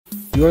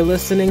You're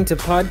listening to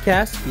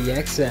Podcast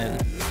PXN,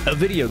 a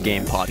video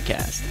game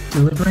podcast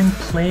delivering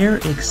player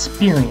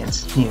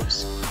experience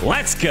news.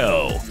 Let's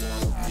go!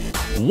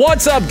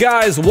 What's up,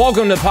 guys?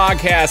 Welcome to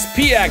Podcast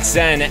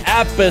PXN,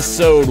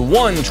 episode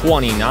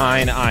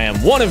 129. I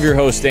am one of your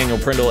hosts, Daniel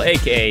Prindle,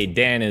 aka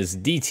Dan is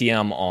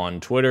DTM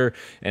on Twitter,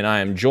 and I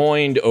am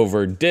joined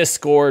over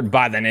Discord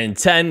by the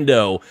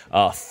Nintendo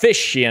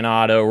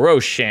aficionado,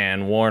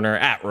 Roshan Warner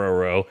at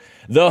Roro,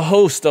 the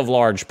host of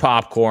Large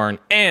Popcorn,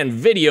 and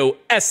video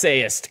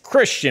essayist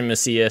Christian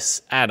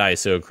Macias at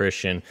ISO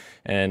Christian,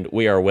 and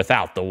we are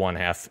without the one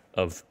half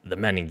of the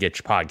Men in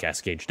Gitch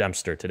podcast, Gage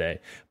Dempster, today.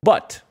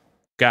 But,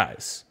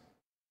 guys,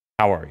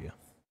 how are you?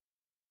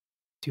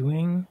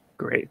 Doing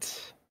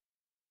great.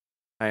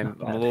 I'm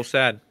a little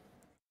sad.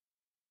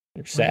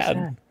 You're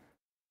sad?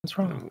 What's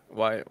wrong?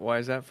 Why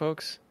is that,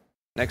 folks?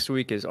 Next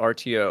week is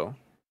RTO.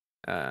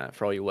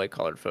 For all you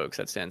white-collared folks,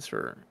 that stands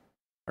for,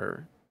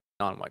 or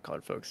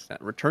non-white-collared folks,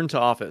 Return to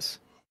Office.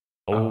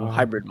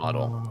 Hybrid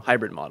model.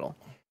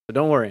 So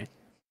don't worry.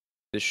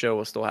 This show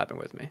will still happen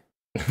with me.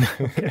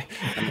 Okay.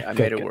 I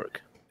made it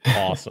work.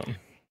 Awesome.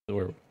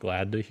 We're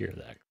glad to hear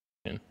that.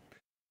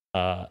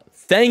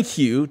 Thank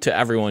you to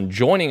everyone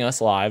joining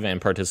us live and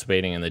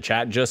participating in the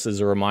chat. Just as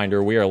a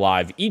reminder, we are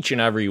live each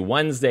and every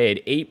Wednesday at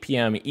 8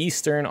 p.m.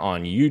 Eastern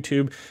on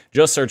YouTube.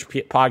 Just search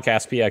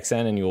Podcast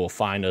PXN and you will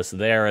find us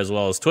there, as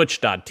well as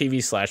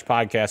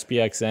twitch.tv/Podcast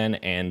PXN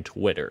and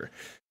Twitter.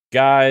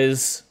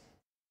 Guys,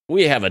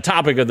 we have a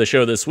topic of the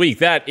show this week.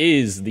 That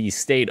is the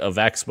state of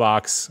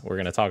Xbox. We're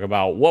going to talk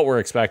about what we're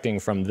expecting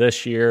from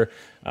this year.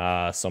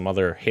 Some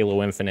other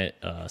Halo Infinite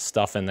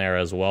stuff in there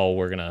as well.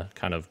 We're going to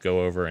kind of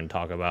go over and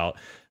talk about.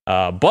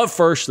 But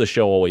first, the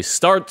show always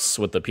starts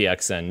with the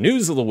PXN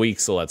news of the week.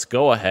 So let's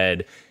go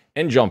ahead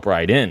and jump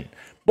right in.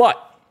 But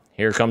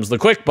here comes the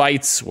quick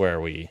bites where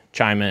we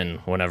chime in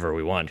whenever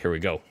we want. Here we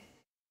go.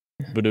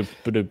 Badoop,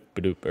 badoop,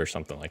 badoop, or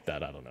something like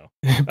that. I don't know.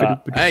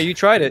 Hey, you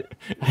tried it.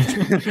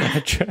 I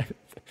tried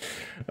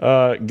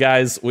it.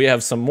 Guys, we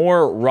have some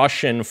more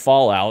Russian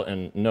Fallout,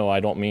 and no, I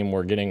don't mean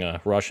we're getting a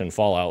Russian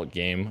Fallout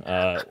game.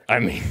 I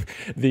mean,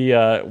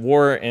 the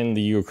war in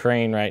the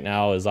Ukraine right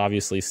now is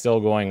obviously still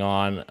going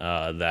on.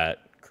 That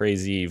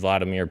crazy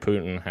Vladimir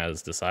Putin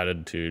has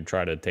decided to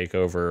try to take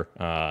over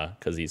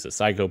because he's a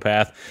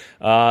psychopath.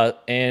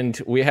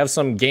 And we have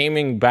some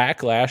gaming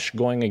backlash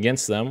going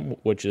against them,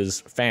 which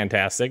is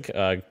fantastic,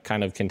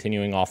 kind of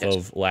continuing off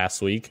of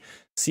last week.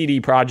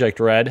 CD Projekt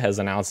Red has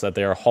announced that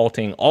they are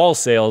halting all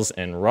sales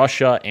in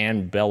Russia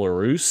and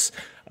Belarus.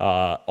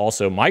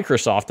 Also,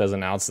 Microsoft has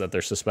announced that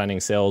they're suspending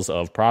sales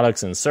of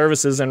products and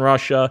services in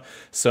Russia.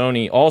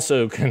 Sony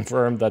also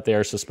confirmed that they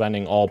are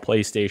suspending all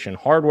PlayStation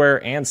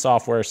hardware and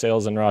software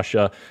sales in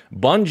Russia.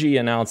 Bungie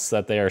announced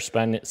that they are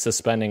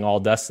suspending all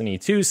Destiny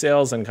 2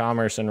 sales and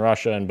commerce in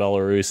Russia and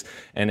Belarus,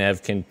 and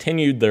have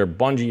continued their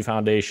Bungie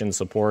Foundation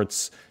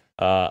supports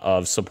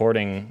of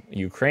supporting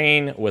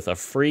Ukraine with a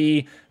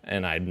free,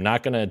 and I'm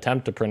not going to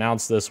attempt to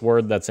pronounce this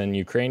word that's in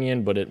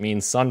Ukrainian, but it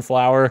means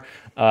sunflower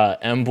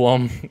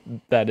emblem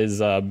that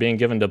is being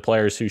given to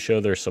players who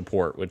show their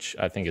support, which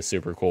I think is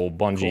super cool.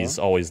 Bungie's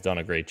always done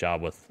a great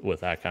job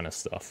with that kind of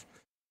stuff.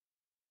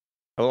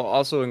 I will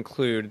also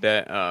include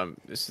that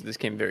this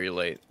came very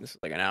late. This is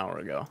like an hour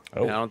ago.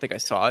 Oh. And I don't think I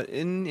saw it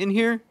in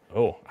here.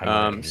 Oh,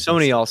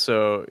 Sony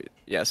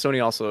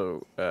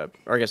also, or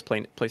I guess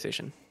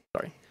PlayStation.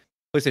 Sorry.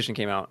 PlayStation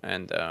came out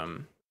and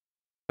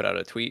put out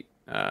a tweet,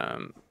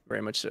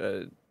 very much,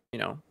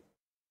 not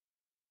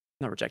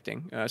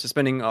rejecting,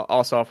 suspending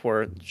all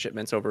software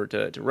shipments over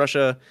to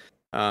Russia,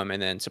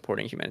 and then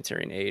supporting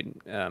humanitarian aid.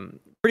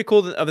 Pretty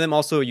cool of them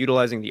also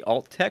utilizing the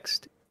alt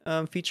text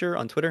feature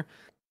on Twitter.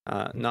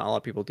 Not a lot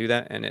of people do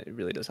that, and it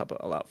really does help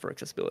a lot for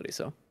accessibility.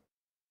 So,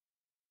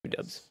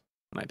 dubs,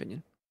 in my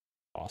opinion.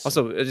 Awesome.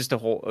 Also, it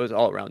was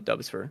all around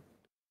dubs for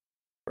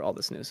all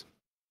this news.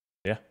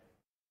 Yeah,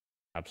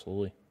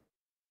 absolutely.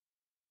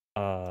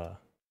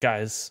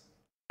 Guys,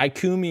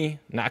 Ikumi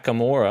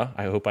Nakamura,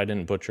 I hope I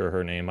didn't butcher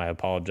her name, I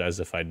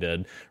apologize if I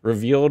did,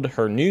 revealed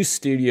her new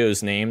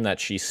studio's name that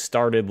she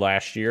started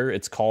last year.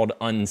 It's called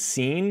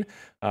Unseen.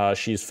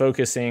 She's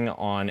focusing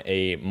on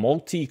a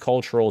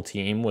multicultural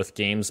team with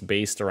games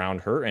based around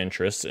her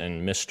interests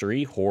in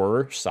mystery,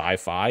 horror,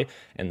 sci-fi,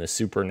 and the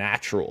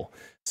supernatural.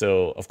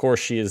 So, of course,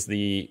 she is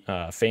the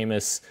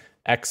famous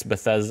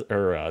ex-Bethesda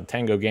or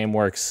Tango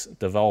Gameworks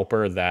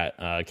developer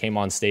that came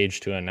on stage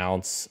to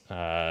announce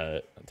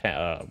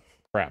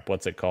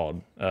what's it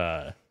called?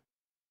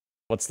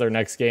 What's their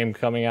next game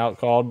coming out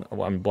called?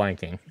 Oh, I'm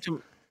blanking.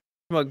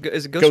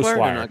 Is it Ghostwire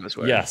or not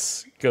Ghostwire?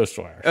 Yes,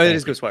 Ghostwire. Oh, it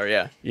is Ghostwire,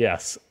 yeah.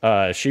 Yes.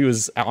 She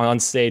was on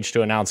stage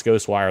to announce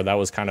Ghostwire. That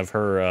was kind of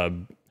her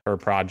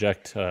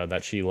project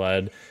that she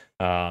led.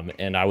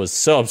 And I was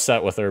so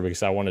upset with her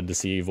because I wanted to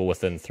see Evil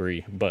Within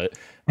 3. But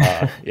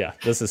yeah,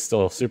 this is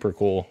still super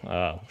cool.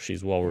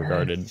 She's well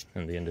regarded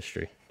in the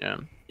industry.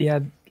 Yeah,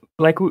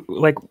 like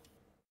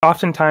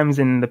oftentimes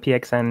in the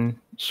PXN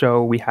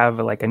show, we have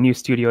like a new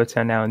studio to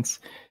announce.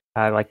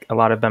 Like a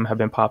lot of them have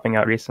been popping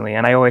out recently,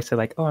 and I always say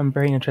like, "Oh, I'm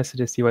very interested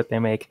to see what they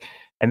make."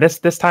 And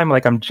this time,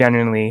 like, I'm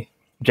genuinely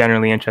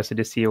generally interested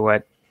to see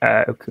what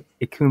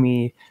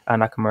Ikumi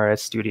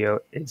Nakamura's studio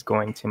is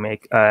going to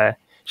make. I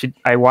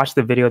watched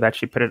the video that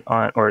she put it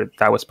on, or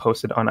that was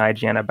posted on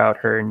IGN about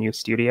her new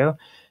studio,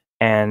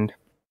 and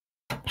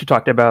she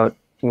talked about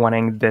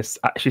wanting this.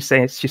 She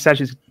said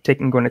she's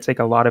going to take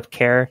a lot of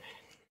care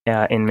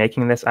in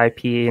making this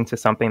IP into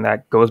something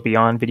that goes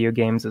beyond video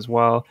games as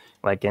well,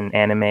 like in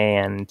anime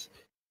and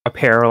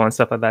apparel and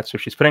stuff like that. So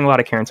she's putting a lot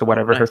of care into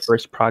whatever her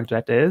first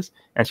project is,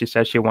 and she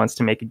says she wants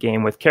to make a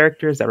game with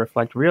characters that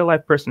reflect real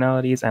life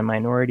personalities and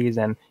minorities,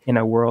 and in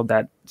a world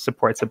that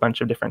supports a bunch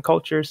of different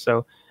cultures.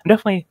 So I'm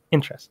definitely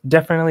interested.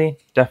 Definitely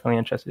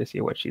interested to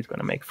see what she's going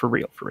to make for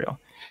real.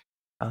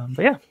 But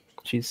yeah,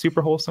 she's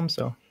super wholesome.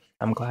 So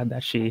I'm glad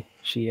that she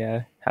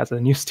has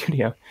a new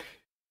studio.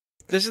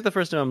 This is the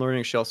first time I'm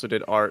learning she also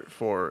did art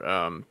for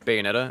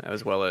Bayonetta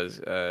as well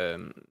as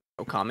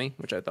Okami,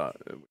 which I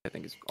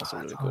think is also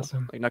really cool.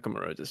 Awesome. Like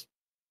Nakamura just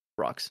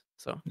rocks.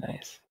 So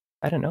nice.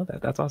 I didn't know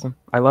that. That's awesome.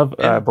 I love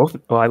both.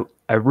 Well,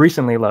 I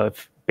recently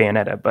love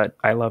Bayonetta, but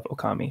I love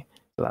Okami,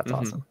 so that's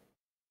awesome.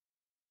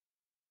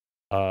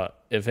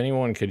 If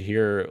anyone could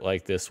hear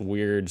like this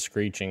weird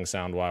screeching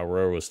sound while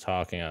Ro was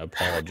talking, I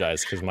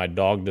apologize because my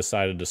dog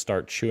decided to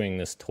start chewing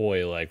this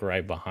toy like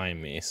right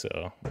behind me. So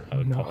I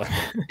would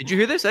apologize. Did you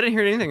hear this? I didn't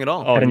hear anything at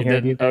all. Oh, I didn't you hear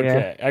it didn't? either,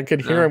 Okay, yeah. I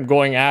could hear him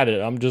going at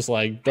it. I'm just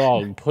like,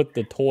 dog, put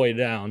the toy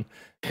down.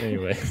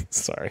 Anyway,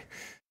 sorry.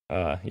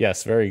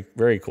 Yes, very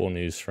very cool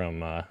news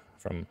from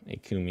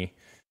Ikumi.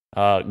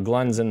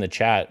 Glenn's in the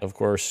chat, of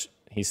course.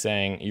 He's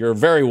saying, "You're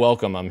very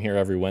welcome. I'm here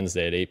every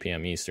Wednesday at 8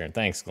 p.m. Eastern."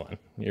 Thanks, Glenn.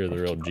 You're the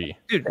real G.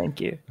 Dude, Thank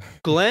you.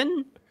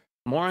 Glenn,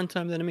 more on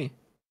time than me.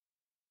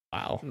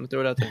 Wow. I'm gonna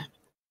throw it out there.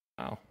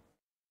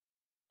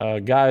 Wow.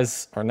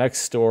 Guys, our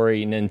next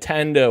story.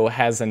 Nintendo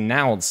has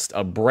announced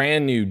a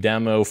brand new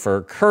demo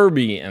for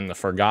Kirby and the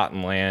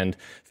Forgotten Land,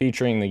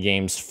 featuring the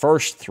game's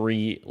first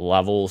 3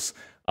 levels.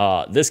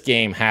 This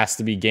game has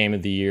to be Game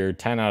of the Year,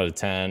 10 out of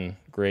 10.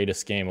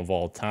 Greatest game of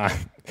all time.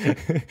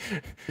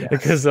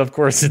 Because of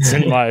course it's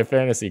in my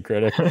fantasy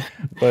critic,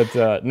 but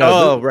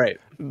no. Right.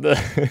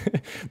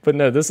 But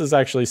no, this is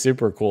actually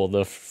super cool.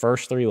 The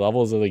first 3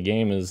 levels of the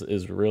game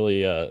is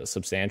really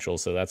substantial,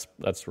 so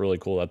that's really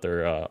cool that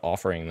they're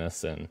offering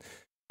this, and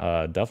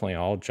definitely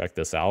I'll check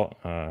this out.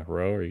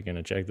 Ro, are you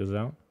gonna check this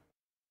out?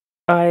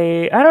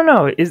 I don't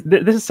know.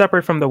 This is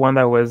separate from the one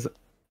that was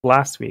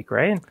last week,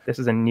 right? This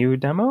is a new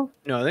demo.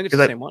 No, I think it's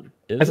the same one.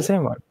 It's the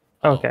same one.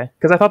 Oh. Okay,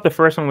 because I thought the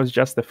first one was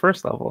just the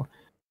first level.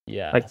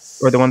 Yeah,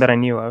 or the one that I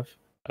knew of.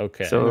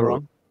 Okay.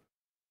 So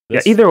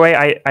either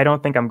way, I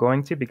don't think I'm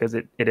going to, because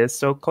it is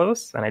so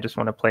close, and I just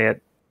want to play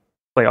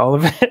all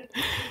of it.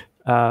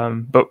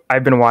 But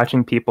I've been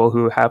watching people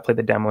who have played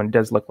the demo, and it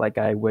does look like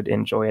I would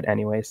enjoy it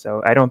anyway.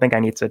 So I don't think I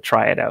need to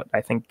try it out.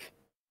 I think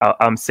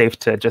I'm safe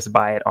to just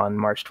buy it on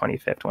March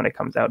 25th when it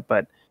comes out.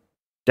 But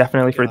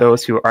definitely for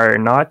those who are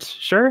not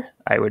sure,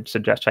 I would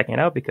suggest checking it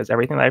out, because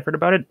everything that I've heard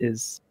about it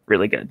is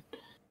really good.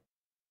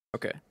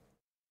 Okay.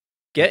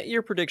 Get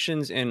your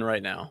predictions in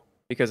right now,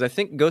 because I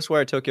think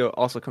Ghostwire Tokyo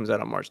also comes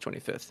out on March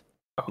 25th.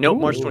 Nope,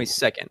 March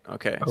 22nd.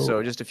 Okay,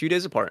 so just a few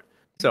days apart.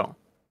 So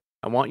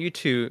I want you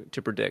to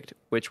predict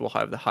which will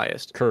have the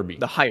highest Kirby.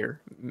 the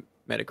higher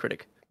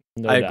Metacritic.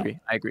 No I doubt.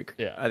 agree.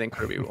 Yeah. I think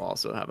Kirby will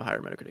also have a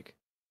higher Metacritic.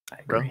 I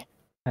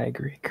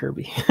agree.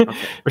 Kirby.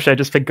 Okay. Or should I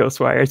just pick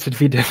Ghostwire to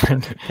be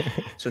different?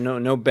 So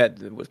no bet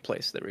was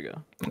placed. There we go.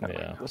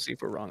 Yeah. We'll see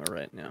if we're wrong or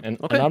right now. And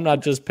okay. I'm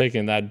not just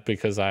picking that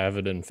because I have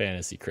it in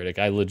Fantasy Critic.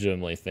 I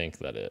legitimately think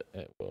that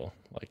it will,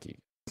 like you.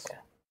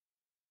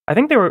 I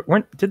think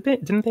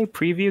didn't they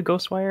preview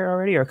Ghostwire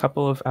already, or a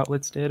couple of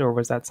outlets did, or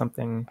was that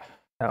something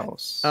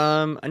else?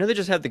 I know they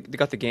just they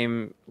got the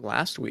game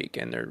last week,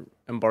 and their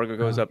embargo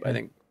goes up, I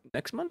think,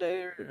 next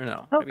Monday or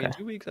no, maybe in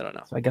 2 weeks. I don't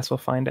know. So I guess we'll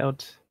find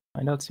out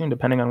soon,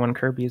 depending on when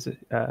Kirby's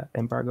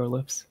embargo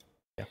lifts.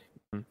 Yeah.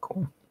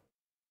 Cool.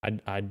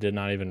 I did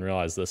not even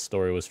realize this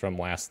story was from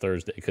last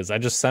Thursday, because I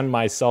just send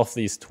myself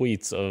these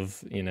tweets of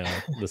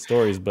the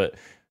stories, but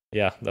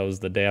yeah, that was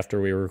the day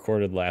after we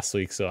recorded last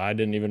week, so I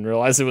didn't even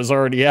realize it was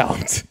already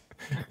out.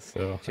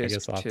 So I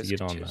guess I'll have to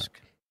get on that.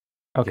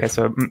 Okay,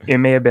 so it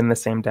may have been the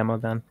same demo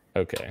then.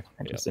 Okay.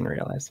 I just didn't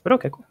realize, but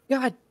okay, cool.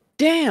 God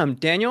damn,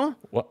 Daniel.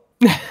 What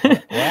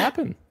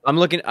happened? I'm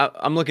looking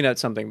at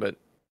something, but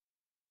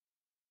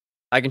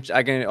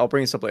I'll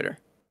bring this up later.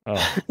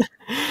 Oh.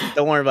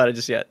 Don't worry about it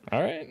just yet.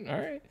 All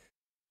right.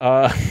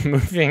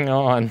 Moving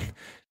on.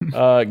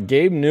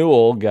 Gabe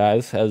Newell,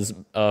 guys, has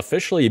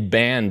officially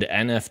banned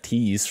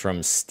NFTs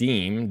from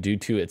Steam due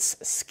to its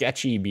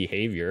sketchy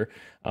behavior,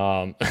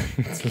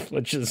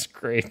 which is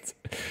great.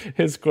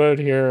 His quote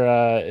here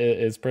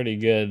is pretty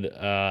good.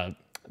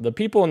 The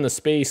people in the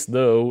space,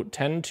 though,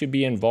 tend to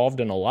be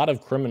involved in a lot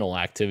of criminal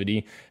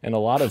activity and a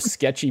lot of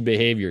sketchy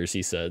behaviors,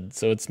 he said.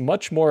 So it's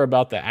much more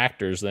about the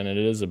actors than it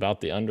is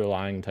about the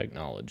underlying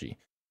technology.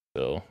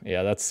 So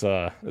yeah, that's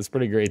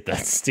pretty great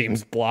that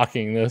Steam's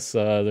blocking this.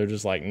 They're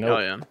just like,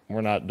 nope,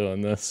 we're not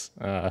doing this.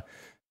 So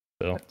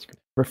that's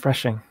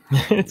refreshing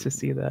to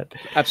see that.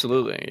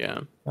 Absolutely,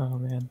 yeah. Oh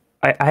man,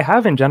 I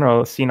have in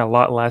general seen a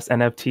lot less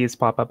NFTs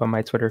pop up on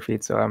my Twitter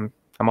feed, so I'm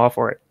I'm all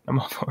for it. I'm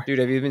all for it. Dude,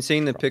 have you been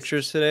seeing the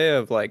pictures today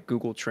of like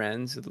Google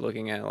Trends,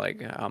 looking at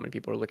like how many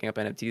people are looking up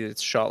NFTs?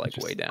 It's shot like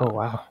way down. Oh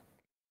wow,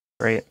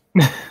 great.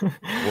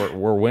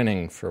 We're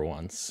winning for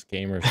once.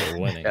 Gamers are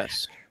winning.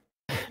 Yes.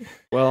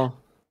 Well,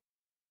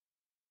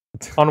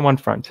 On one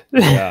front.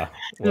 Yeah.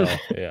 Well,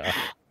 yeah.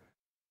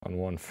 On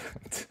one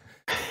front.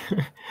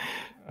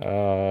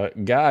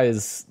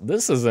 Guys,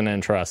 this is an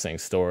interesting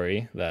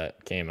story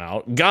that came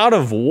out. God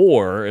of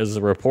War is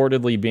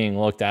reportedly being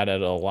looked at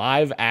a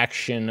live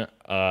action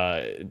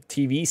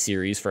TV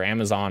series for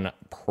Amazon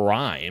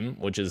Prime,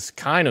 which is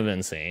kind of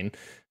insane.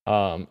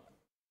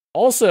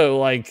 Also,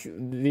 like,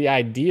 the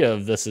idea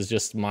of this is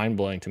just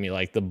mind-blowing to me.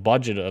 Like, the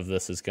budget of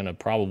this is going to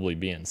probably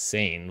be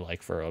insane,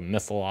 like, for a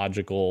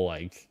mythological,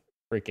 like,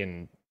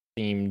 freaking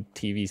themed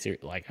TV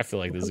series. Like, I feel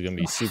like this is going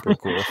to be super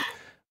cool.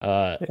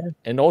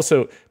 And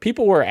also,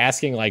 people were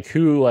asking, like,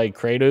 who, like,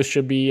 Kratos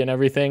should be and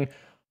everything.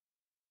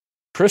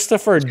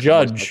 Christopher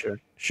Judge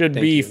should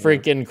be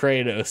freaking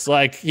Kratos.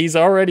 Like, he's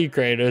already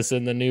Kratos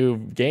in the new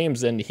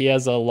games, and he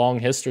has a long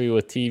history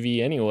with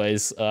TV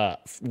anyways.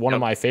 One of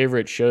my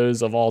favorite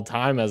shows of all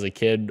time as a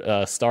kid,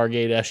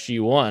 Stargate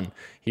SG-1.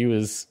 He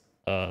was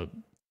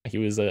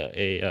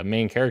a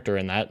main character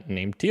in that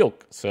named Teal'c.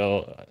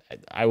 So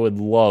I would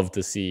love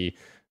to see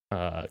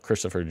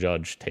Christopher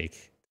Judge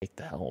take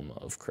the helm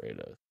of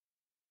Kratos.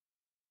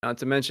 Not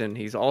to mention,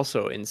 he's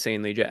also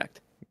insanely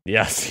jacked.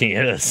 Yes, he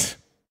is.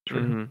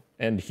 Mm-hmm.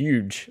 And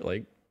huge,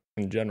 like,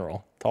 in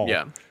general, tall.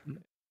 Yeah.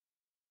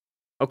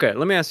 Okay,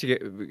 let me ask you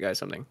guys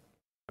something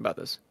about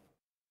this.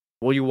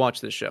 Will you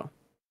watch this show?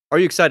 Are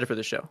you excited for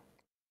this show?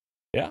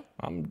 Yeah.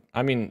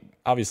 I mean,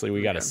 obviously,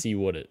 we got to Okay. see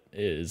what it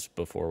is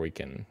before we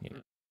can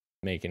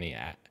make any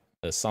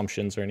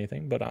assumptions or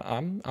anything. But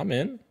I'm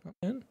in.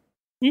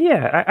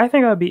 Yeah, I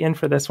think I'd be in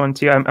for this one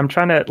too. I'm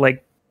trying to,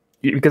 like,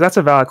 because that's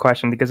a valid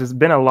question, because there's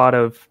been a lot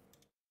of,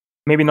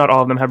 maybe not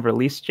all of them have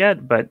released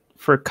yet, but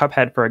for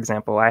Cuphead, for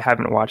example, I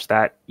haven't watched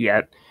that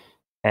yet.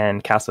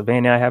 And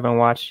Castlevania I haven't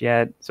watched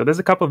yet. So there's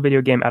a couple of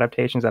video game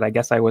adaptations that I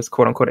guess I was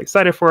quote unquote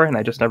excited for, and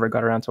I just never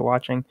got around to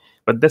watching.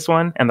 But this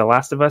one and The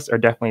Last of Us are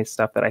definitely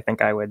stuff that I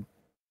think I would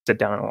sit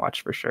down and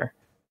watch for sure.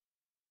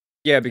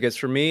 Yeah, because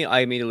for me, I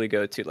immediately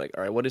go to like,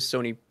 all right, what is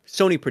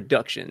Sony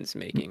Productions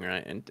making,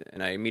 right? And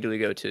I immediately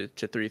go to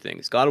three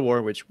things: God of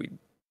War, which we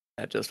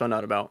had just found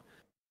out about,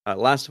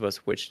 Last of Us,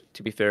 which,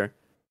 to be fair,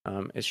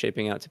 is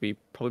shaping out to be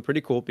probably pretty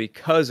cool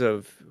because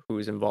of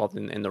who's involved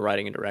in the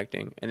writing and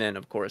directing, and then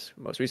of course,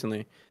 most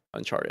recently,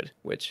 Uncharted,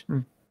 which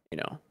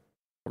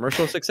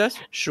commercial success,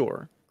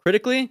 sure,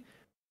 critically,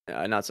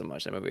 not so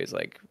much. That movie is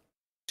like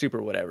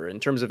super whatever. In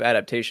terms of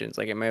adaptations,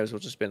 like, it may as well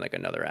just been like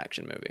another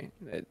action movie,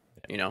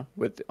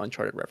 with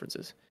Uncharted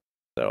references.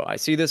 So I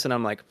see this and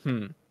I'm like,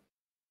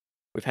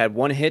 we've had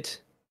one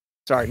hit.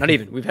 Sorry, not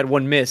even. We've had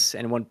one miss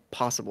and one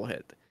possible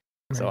hit.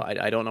 So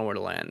I don't know where to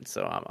land.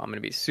 So I'm going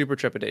to be super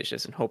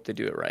trepidatious and hope they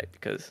do it right,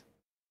 because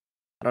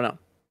I don't know.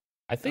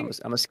 I think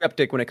I'm a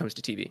skeptic when it comes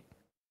to TV.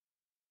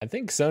 I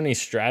think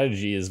Sony's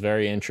strategy is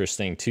very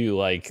interesting too.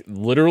 Like,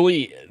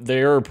 literally,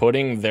 they're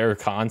putting their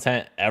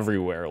content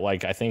everywhere.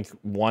 Like, I think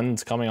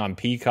one's coming on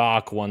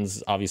Peacock,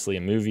 one's obviously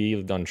a movie,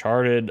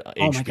 Uncharted, Oh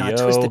HBO, my god,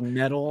 Twisted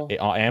Metal.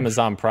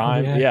 Amazon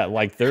Prime. yeah.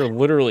 Like, they're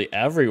literally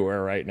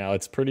everywhere right now.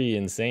 It's pretty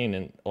insane,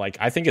 and like,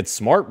 I think it's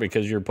smart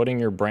because you're putting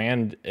your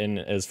brand in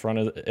in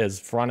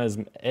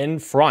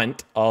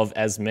front of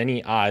as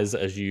many eyes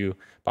as you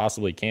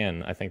possibly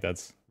can. I think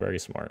that's very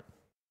smart.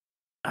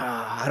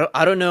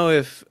 I don't know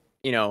if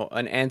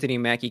an Anthony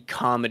Mackie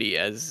comedy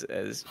as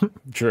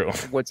True.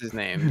 what's his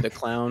name, the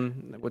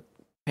clown, what,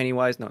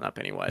 Pennywise? No, not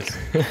Pennywise.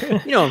 You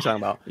know what I'm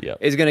talking about. Yep.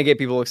 Is going to get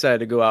people excited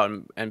to go out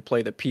and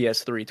play the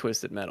PS3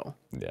 Twisted Metal.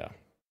 Yeah,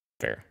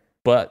 fair.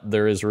 But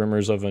there is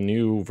rumors of a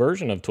new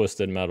version of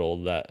Twisted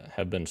Metal that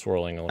have been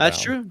swirling around.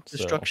 That's true. so-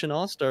 Destruction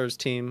All Stars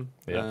team,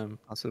 Yeah.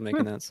 also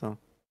making that. So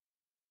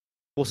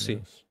we'll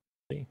see.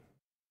 See.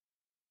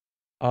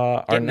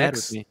 Our Get mad with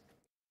next. me.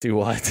 Do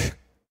what?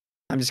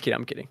 I'm just kidding.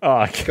 I'm kidding.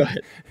 Oh, Go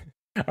ahead.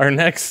 Our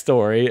next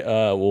story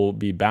will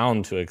be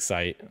bound to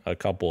excite a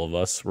couple of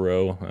us.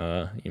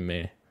 Ro, you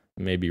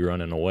may be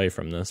running away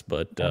from this,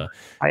 but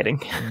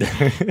Hiding.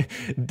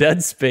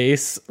 Dead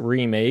Space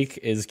remake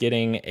is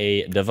getting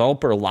a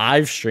developer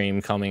live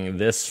stream coming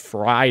this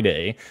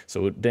Friday.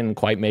 So it didn't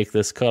quite make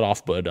this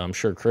cutoff, but I'm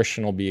sure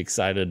Christian will be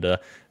excited to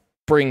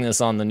bring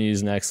this on the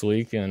news next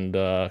week. And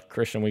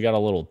Christian, we got a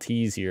little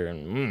tease here,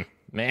 and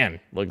man,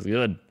 looks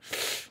good.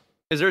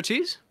 Is there a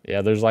tease?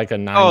 Yeah, there's like a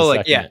 9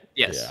 second.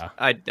 Yes. Yeah.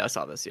 I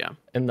saw this. Yeah.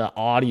 And the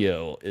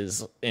audio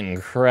is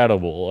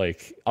incredible.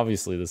 Like,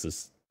 obviously this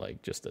is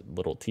like just a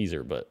little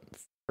teaser, but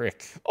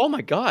frick. Oh my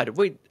god!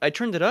 Wait, I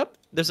turned it up.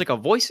 There's like a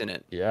voice in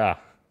it. Yeah.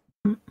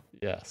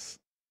 Yes.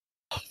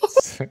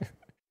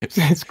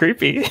 It's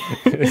creepy.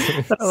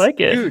 I like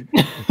it. Dude.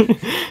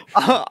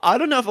 I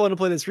don't know if I want to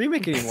play this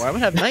remake anymore. I'm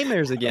gonna have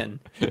nightmares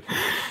again.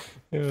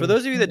 For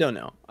those of you that don't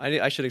know,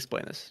 I should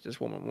explain this just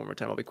one more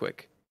time. I'll be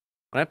quick.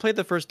 When I played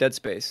the first Dead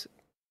Space,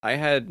 I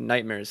had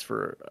nightmares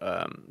for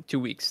 2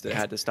 weeks that I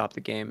had to stop the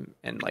game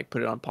and like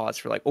put it on pause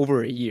for like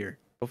over a year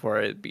before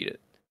I beat it.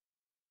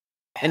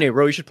 Anyway,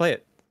 bro, you should play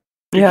it.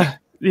 Yeah,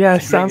 It's a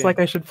great sounds game. like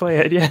I should play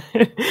it. Yeah,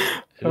 It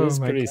is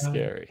my pretty God.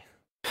 scary.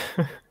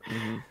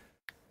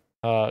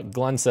 Mhm.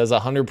 Glenn says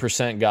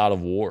 100% God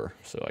of War.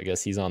 So I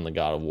guess he's on the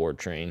God of War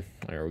train.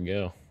 There we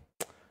go.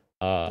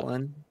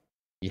 Glenn,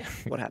 Yeah.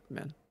 what happened,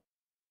 man?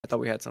 I thought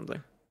we had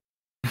something.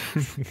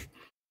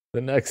 The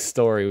next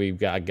story we've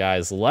got,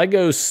 guys.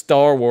 Lego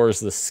Star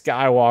Wars The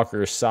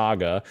Skywalker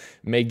Saga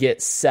may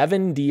get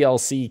 7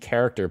 DLC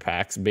character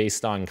packs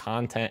based on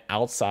content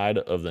outside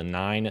of the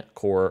 9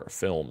 core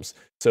films.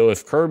 So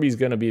if Kirby's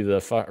going to be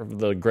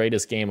the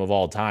greatest game of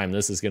all time,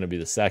 this is going to be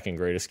the second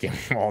greatest game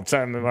of all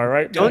time. Am I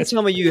right? Don't guys?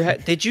 tell me you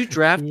had. Did you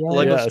draft Yeah.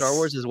 Lego Yes, Star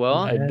Wars as well?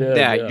 I did.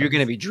 Yeah, yeah. you're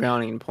gonna be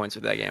drowning in points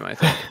with that game, I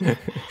think.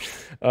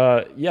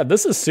 Yeah,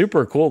 this is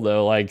super cool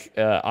though. Like,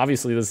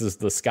 obviously, this is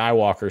the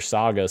Skywalker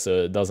saga,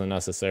 so it doesn't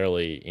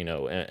necessarily,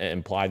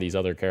 imply these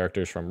other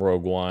characters from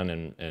Rogue One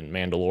and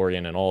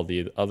Mandalorian and all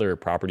the other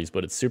properties.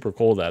 But it's super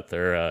cool that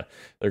they're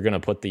gonna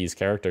put these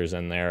characters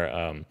in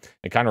there.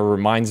 It kind of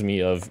reminds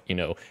me of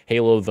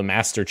Halo: The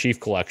Master Chief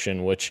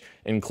Collection, which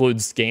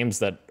includes games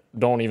that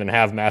don't even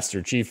have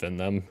Master Chief in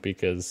them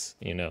because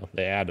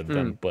they added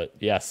them. But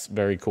yes,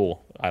 very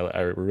cool.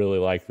 I really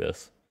like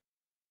this.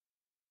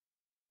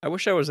 I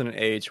wish I was in an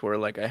age where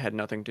like I had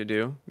nothing to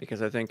do,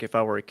 because I think if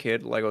I were a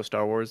kid, Lego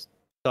Star Wars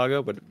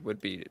Saga would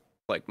be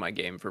like my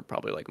game for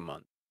probably like a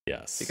month,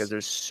 Yes, because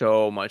there's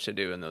so much to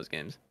do in those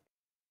games.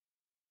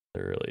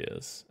 there really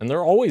is, and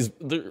they're always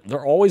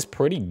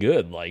pretty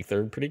good. Like,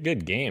 they're pretty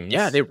good games.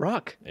 Yeah, they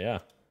rock. Yeah.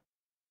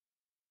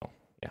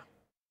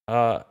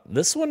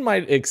 This one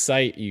might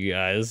excite you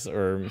guys,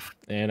 or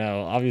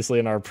obviously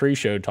in our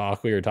pre-show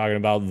talk we were talking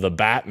about the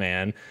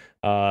Batman.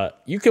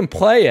 You can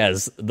play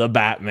as the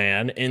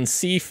Batman in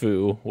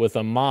Sifu with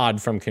a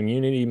mod from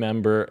community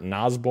member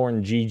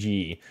Nosborn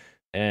GG,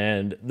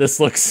 and this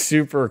looks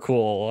super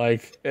cool.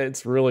 Like,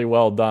 it's really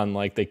well done.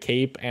 Like, the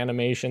cape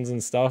animations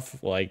and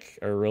stuff are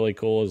really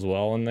cool as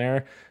well in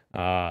there.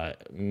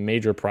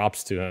 Major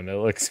props to him. It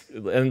looks,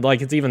 and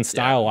like, it's even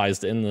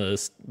stylized in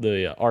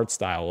the art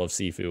style of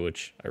Sifu,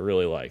 which I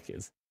really like.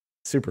 It's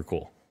super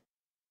cool.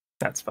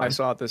 That's fun. I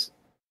saw it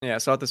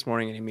this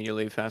morning and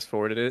immediately fast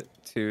forwarded it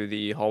to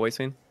the hallway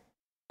scene,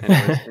 and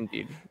it was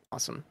indeed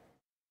awesome.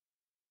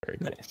 Very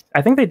cool. Nice.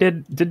 I think they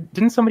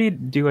didn't somebody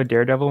do a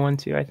Daredevil one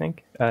too? I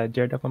think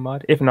Daredevil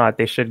mod. If not,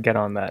 they should get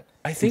on that.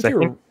 I think I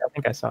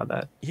think I saw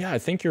that. Yeah, I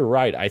think you're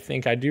right. I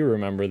think I do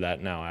remember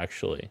that now,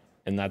 actually,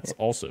 and that's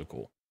also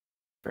cool.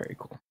 Very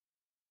cool.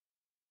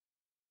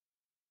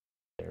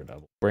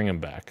 Daredevil. Bring him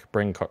back.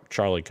 Bring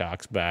Charlie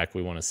Cox back.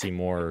 We want to see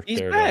more He's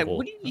back.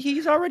 Daredevil.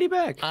 He's already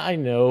back. I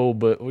know,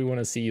 but we want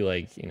to see,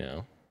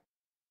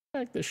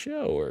 back the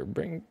show, or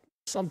bring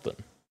something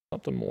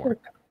more.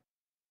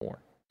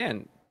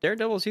 And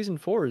Daredevil season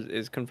 4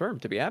 is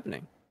confirmed to be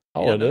happening.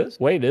 Oh, Yeah, it is?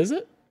 Wait, is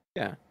it?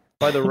 Yeah,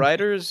 by the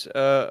writers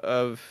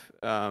of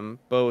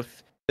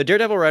both. The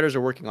Daredevil writers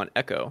are working on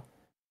Echo,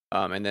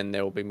 and then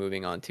they will be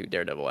moving on to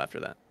Daredevil after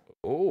that.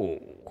 Oh,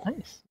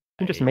 Nice.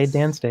 You just made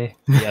Dan's day.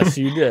 Yes,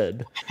 you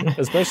did.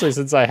 Especially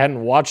since I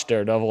hadn't watched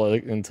Daredevil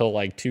until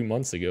like 2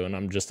 months ago, and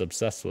I'm just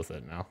obsessed with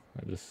it now.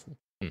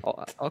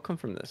 I'll come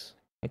from this.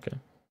 Okay.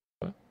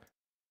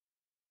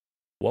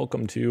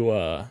 Welcome to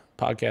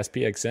Podcast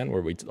PXN,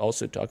 where we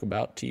also talk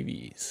about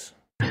TV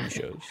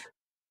shows.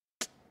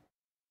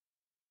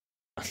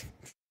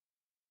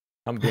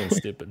 I'm being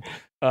stupid.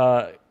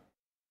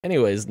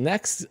 Anyways,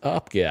 next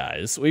up,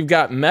 guys, we've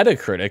got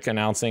Metacritic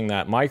announcing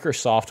that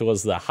Microsoft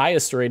was the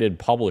highest rated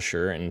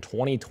publisher in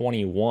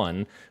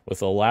 2021 with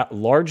the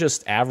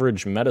largest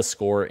average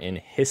Metascore in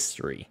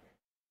history.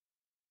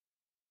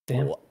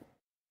 Damn.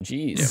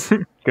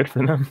 Jeez. Good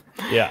for them.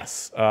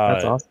 Yes.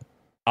 That's awesome.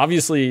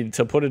 Obviously,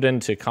 to put it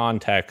into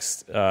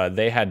context,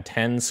 they had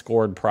 10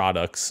 scored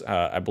products.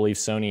 I believe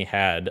Sony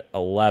had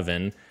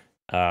 11.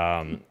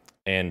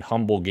 And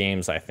Humble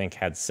Games, I think,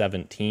 had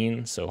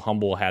 17. So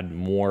Humble had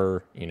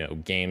more,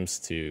 games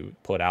to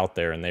put out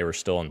there, and they were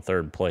still in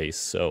third place.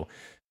 So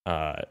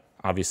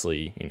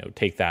obviously,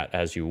 take that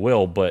as you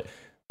will. But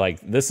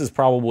this is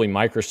probably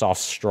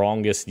Microsoft's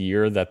strongest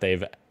year that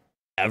they've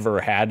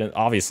ever had. And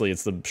obviously,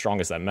 it's the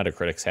strongest that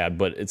Metacritic's had,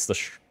 but it's the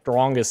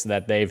strongest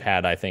that they've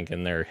had, I think,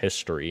 in their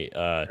history,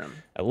 at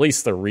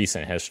least the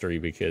recent history,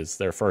 because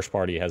their first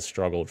party has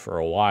struggled for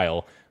a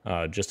while,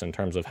 just in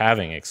terms of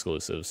having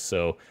exclusives.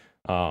 So.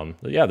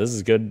 Yeah, this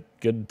is good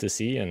to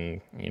see, and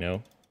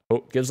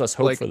gives us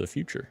hope for the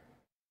future.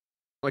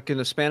 Like, in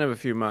the span of a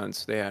few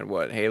months, they had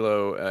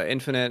Halo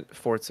Infinite,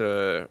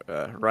 Forza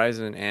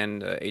Horizon,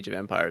 and Age of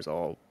Empires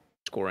all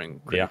scoring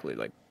critically,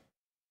 like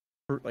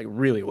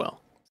really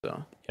well.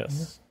 So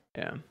yes,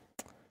 yeah.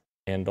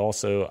 And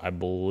also, I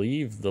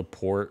believe the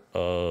port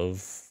of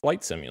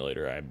Flight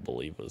Simulator,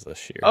 was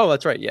this year. Oh,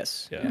 that's right.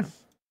 Yes. Yeah.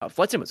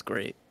 Flight Sim was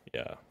great.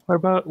 Yeah. What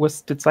about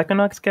did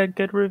Psychonauts get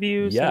good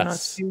reviews?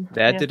 Yes.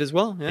 That did as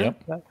well. Yeah.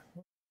 Yep.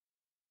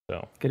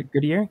 So good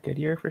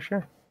year for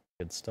sure.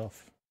 Good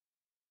stuff.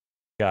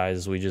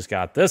 Guys, we just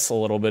got this a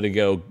little bit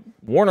ago.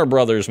 Warner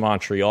Brothers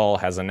Montreal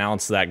has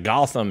announced that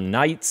Gotham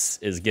Knights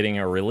is getting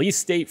a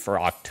release date for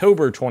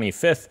October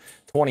 25th,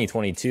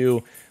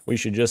 2022. We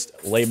should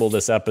just label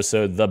this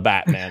episode the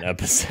Batman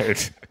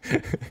episode.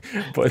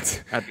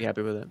 But I'd be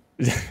happy with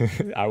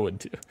it. I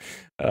would too.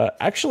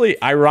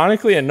 Actually,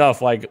 ironically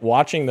enough, like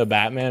watching the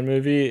Batman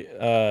movie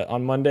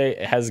on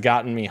Monday has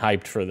gotten me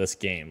hyped for this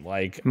game.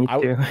 Like, Me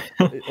too.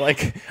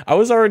 I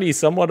was already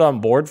somewhat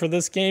on board for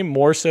this game,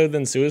 more so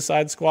than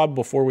Suicide Squad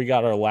before we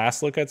got our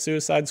last look at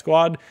Suicide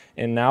Squad.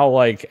 And now,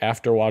 like,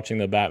 after watching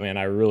the Batman,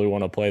 I really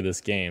want to play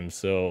this game.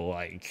 So,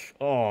 like,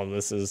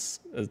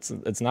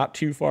 it's not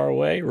too far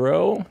away,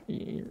 Ro.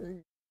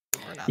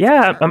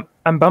 Yeah,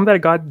 I'm bummed that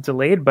it got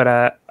delayed,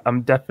 but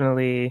I'm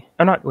definitely.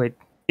 I'm not. Wait,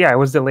 yeah, it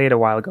was delayed a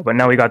while ago, but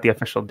now we got the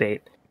official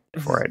date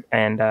for it,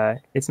 and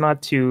it's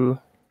not too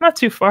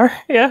far.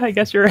 Yeah, I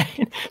guess you're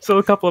right. Still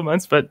a couple of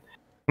months, but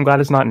I'm glad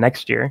it's not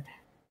next year.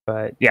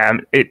 But yeah,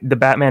 the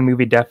Batman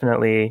movie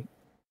definitely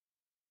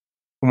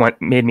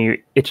made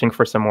me itching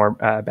for some more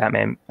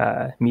Batman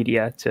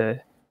media to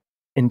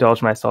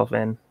indulge myself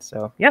in.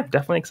 So yeah,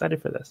 definitely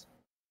excited for this.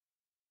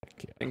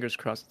 Fingers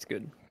crossed it's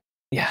good.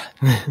 Yeah.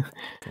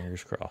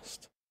 Fingers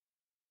crossed.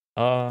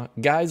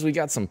 Guys, we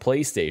got some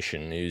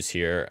PlayStation news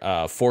here.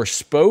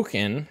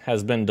 Forspoken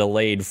has been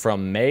delayed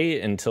from May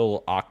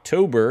until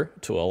October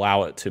to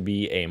allow it to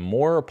be a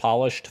more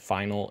polished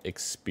final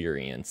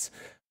experience.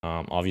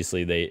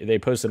 Obviously, they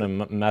posted a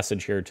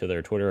message here to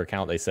their Twitter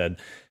account. They said,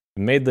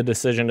 made the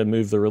decision to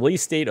move the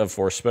release date of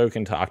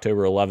Forspoken to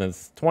October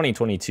 11th,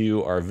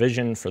 2022. Our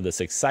vision for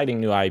this exciting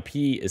new IP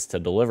is to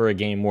deliver a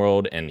game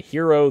world and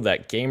hero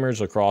that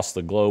gamers across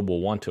the globe will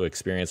want to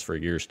experience for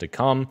years to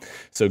come.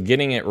 So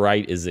getting it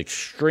right is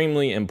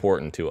extremely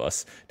important to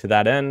us. To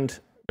that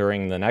end,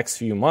 during the next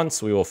few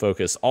months, we will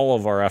focus all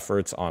of our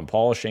efforts on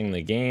polishing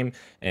the game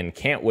and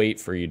can't wait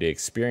for you to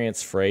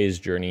experience Frey's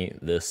journey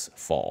this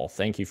fall.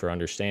 Thank you for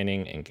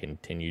understanding and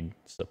continued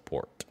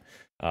support.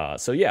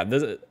 So yeah,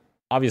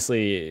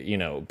 obviously, you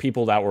know,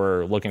 people that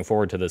were looking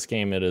forward to this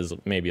game, it is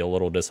maybe a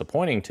little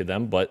disappointing to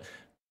them, but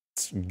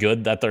it's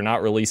good that they're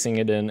not releasing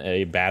it in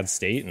a bad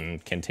state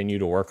and continue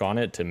to work on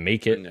it to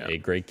make it a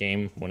great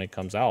game when it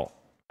comes out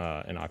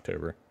in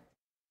October.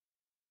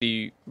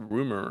 The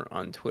rumor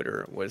on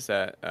Twitter was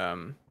that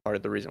part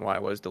of the reason why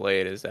it was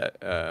delayed is that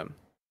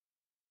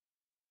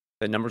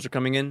the numbers are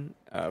coming in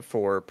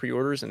for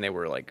pre-orders and they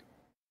were like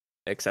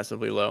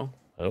excessively low.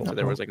 So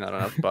there was like not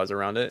enough buzz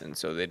around it, and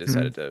so they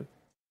decided to,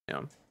 you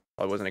know,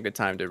 it wasn't a good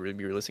time to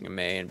be releasing in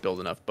May and build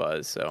enough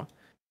buzz. So,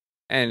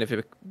 and if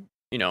it,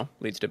 you know,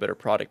 leads to a better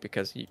product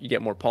because you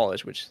get more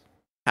polish, which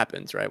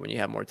happens, right, when you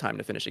have more time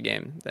to finish a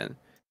game, then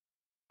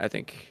I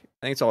think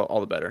it's all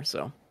the better.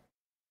 So,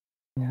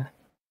 yeah,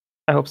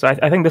 I hope so.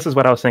 I think this is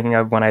what I was thinking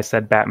of when I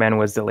said Batman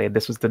was delayed.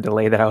 This was the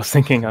delay that I was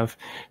thinking of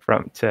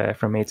from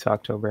May to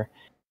October.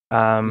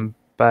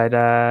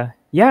 But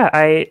yeah,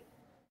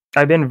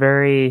 I've been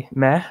very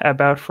meh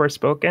about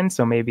Forspoken,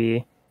 so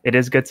maybe it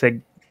is good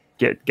to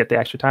get the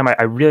extra time.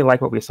 I really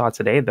like what we saw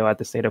today, though, at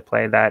the State of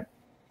Play. That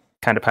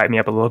kind of hyped me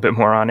up a little bit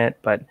more on it.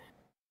 But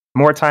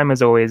more time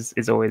is always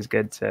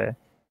good to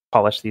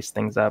polish these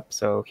things up.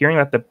 So hearing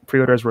that the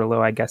pre-orders were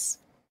low, I guess,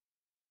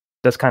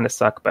 does kind of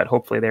suck. But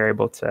hopefully they're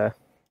able to,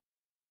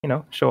 you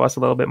know, show us a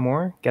little bit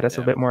more, get us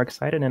a bit more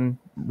excited, and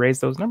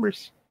raise those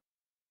numbers.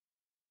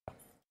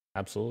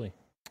 Absolutely.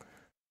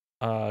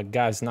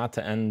 Guys, not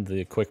to end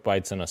the quick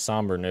bites on a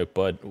somber note,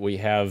 but we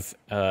have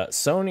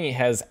Sony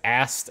has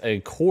asked a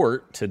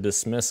court to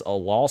dismiss a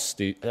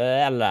lawsuit.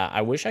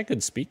 I wish I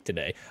could speak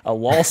today. A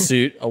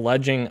lawsuit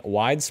alleging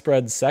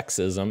widespread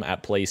sexism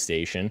at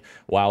PlayStation,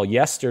 while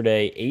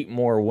yesterday 8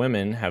 more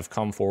women have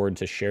come forward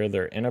to share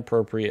their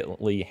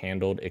inappropriately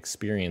handled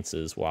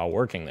experiences while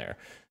working there.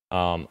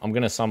 I'm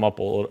going to sum up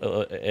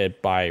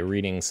it by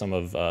reading some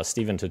of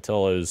Stephen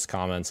Totolo's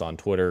comments on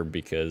Twitter,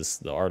 because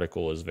the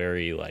article is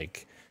very,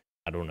 like,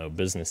 I don't know,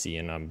 businessy,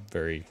 and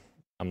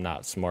I'm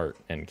not smart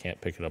and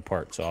can't pick it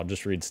apart. So I'll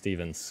just read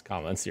Steven's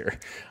comments here.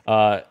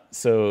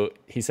 So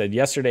he said,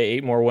 yesterday,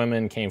 8 more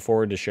women came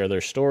forward to share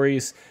their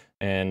stories.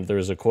 And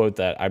there's a quote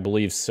that I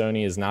believe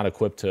Sony is not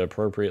equipped to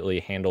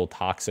appropriately handle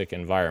toxic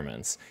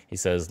environments. He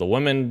says, the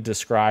women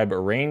describe a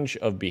range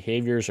of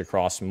behaviors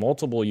across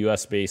multiple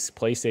US-based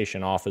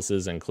PlayStation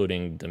offices,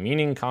 including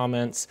demeaning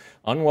comments,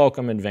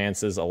 unwelcome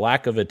advances, a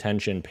lack of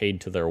attention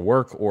paid to their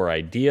work or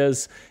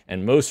ideas,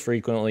 and most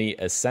frequently,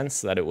 a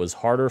sense that it was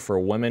harder for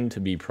women to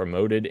be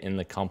promoted in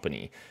the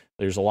company.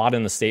 There's a lot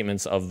in the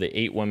statements of the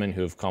 8 women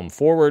who have come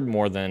forward,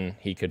 more than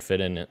he could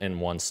fit in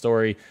one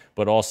story,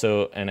 but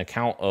also an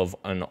account of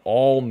an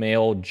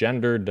all-male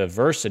gender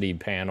diversity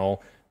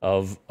panel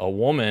of a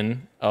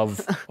woman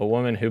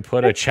who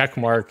put a check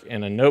mark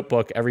in a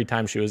notebook every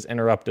time she was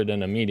interrupted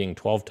in a meeting,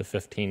 12 to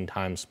 15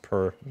 times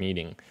per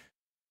meeting.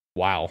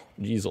 Wow,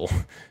 Jeezel,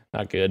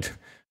 not good.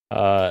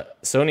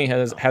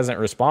 Sony hasn't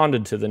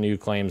responded to the new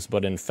claims,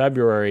 but in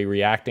February,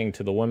 reacting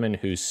to the women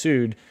who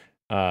sued,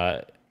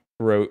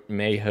 wrote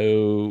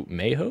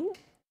Mayho,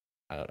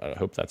 I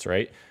hope that's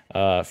right,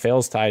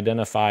 fails to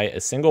identify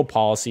a single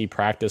policy,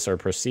 practice, or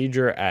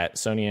procedure at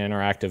Sony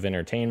Interactive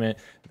Entertainment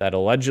that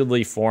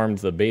allegedly formed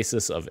the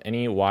basis of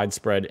any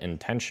widespread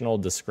intentional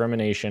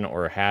discrimination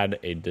or had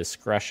a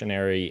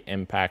discretionary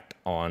impact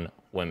on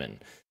women.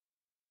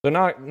 So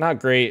not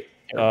great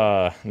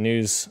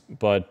news,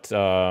 but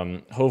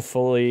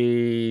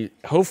hopefully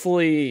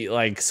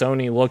like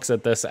Sony looks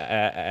at this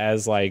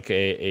as like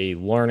a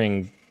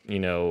learning,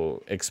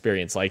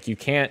 experience. Like you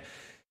can't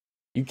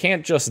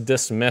just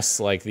dismiss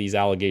like these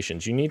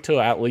allegations. You need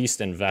to at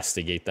least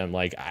investigate them.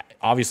 Like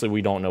obviously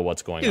we don't know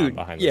what's going on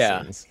behind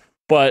the scenes,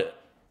 but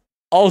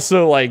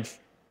also like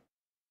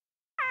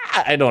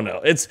I don't know.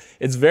 It's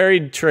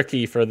very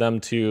tricky for them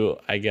to,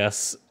 I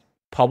guess,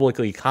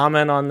 publicly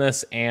comment on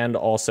this and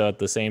also at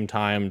the same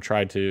time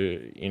try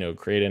to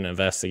create an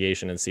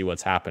investigation and see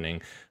what's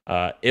happening.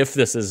 If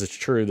this is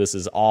true, this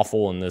is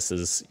awful, and this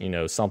is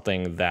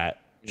something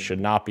that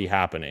should not be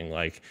happening.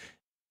 Like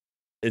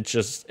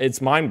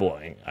it's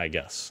mind-blowing, I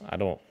guess. I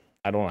don't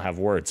have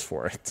words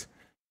for it.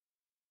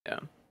 Yeah.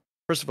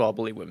 First of all,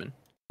 believe women.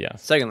 Yeah.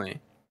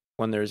 Secondly,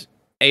 when there's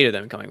 8 of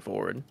them coming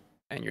forward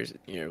and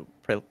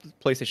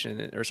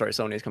PlayStation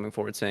Sony is coming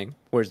forward saying,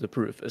 "Where's the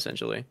proof?"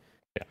 essentially.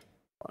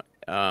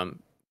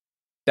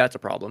 That's a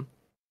problem.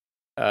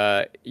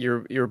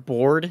 Your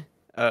board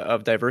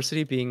of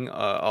diversity being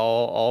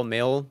all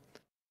male.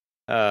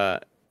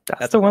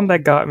 That's the one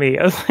that got me.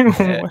 I was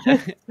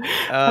like,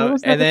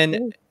 what? And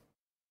then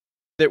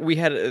that we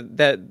had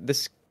that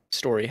this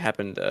story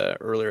happened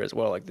earlier as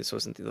well. Like this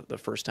wasn't the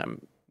first time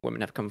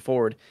women have come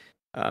forward,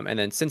 and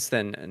then since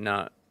then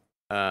not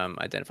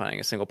identifying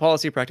a single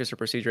policy, practice, or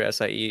procedure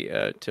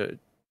SIE to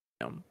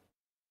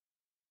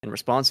in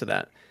response to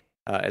that.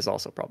 Is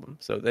also a problem.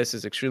 So this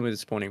is extremely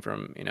disappointing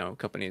from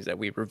companies that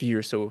we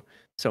revere so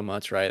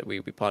much, right?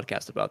 We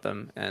podcast about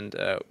them, and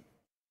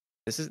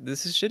this is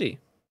shitty.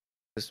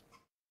 Just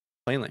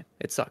plainly,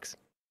 it sucks.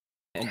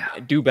 And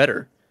do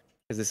better,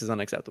 because this is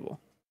unacceptable.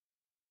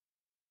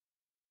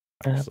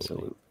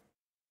 Absolutely.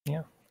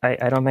 Yeah,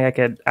 I don't think I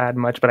could add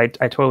much, but I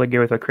totally agree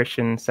with what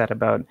Christian said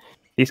about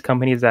these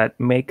companies that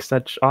make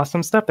such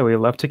awesome stuff that we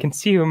love to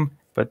consume,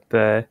 but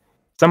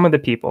some of the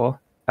people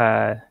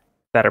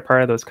that are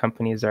part of those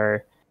companies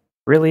are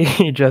really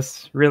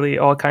really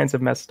all kinds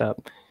of messed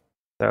up.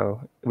 So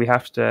we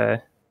have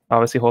to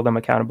obviously hold them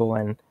accountable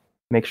and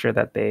make sure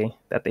that they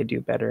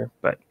do better.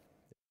 But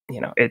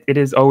it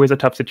is always a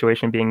tough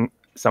situation being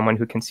someone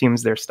who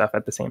consumes their stuff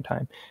at the same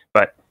time.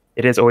 But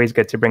it is always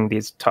good to bring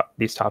these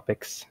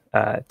topics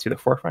to the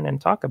forefront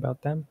and talk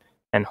about them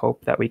and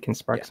hope that we can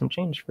spark some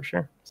change for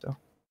sure. So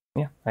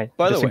yeah, I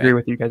disagree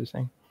with what you guys are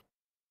saying.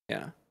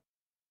 Yeah.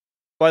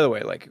 By the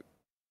way, like,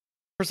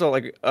 first of all,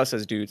 like us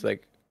as dudes,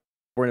 like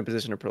we're in a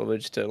position of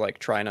privilege to like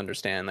try and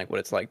understand like what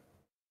it's like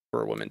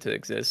for a woman to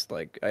exist.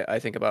 Like I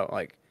think about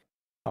like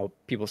how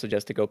people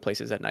suggest to go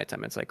places at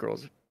nighttime. It's like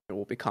girls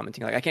will be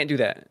commenting like, I can't do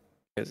that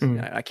because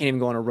I can't even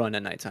go on a run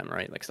at nighttime,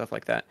 right? Like stuff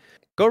like that.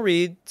 Go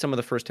read some of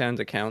the first-hand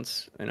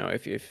accounts,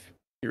 if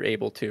you're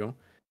able to,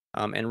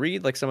 and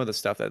read like some of the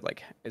stuff that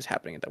like is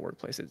happening at that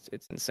workplace.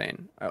 It's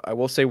insane. I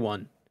will say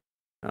one,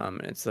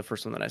 and it's the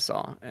first one that I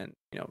saw, and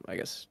I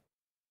guess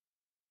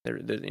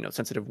there's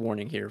sensitive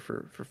warning here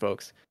for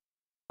folks.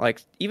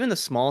 Like even the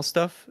small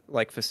stuff,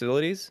 like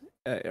facilities,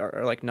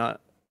 are like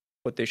not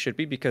what they should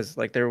be, because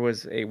like there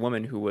was a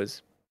woman who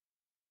was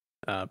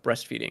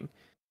breastfeeding,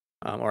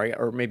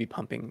 or maybe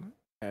pumping.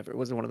 It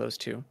was one of those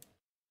two,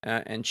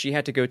 and she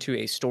had to go to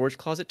a storage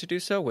closet to do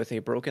so with a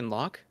broken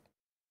lock,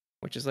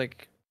 which is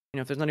like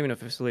if there's not even a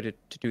facility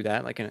to do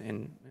that, like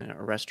in a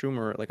restroom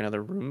or like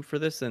another room for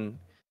this, then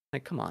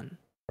like come on,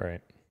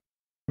 right?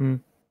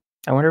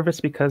 I wonder if it's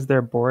because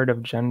their board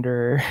of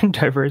gender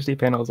diversity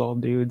panel is all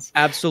dudes.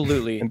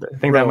 Absolutely. I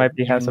think that might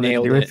have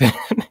something to do with it.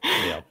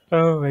 Yeah.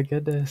 Oh my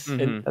goodness.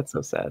 Mm-hmm. That's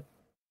so sad.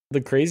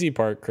 The crazy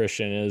part,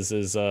 Christian, is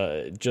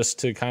just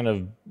to kind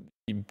of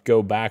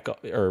go back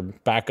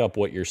up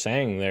what you're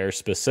saying there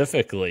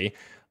specifically.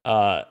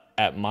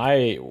 At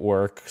my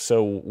work,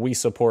 so we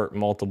support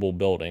multiple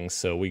buildings.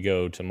 So we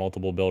go to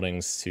multiple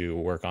buildings to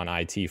work on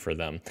IT for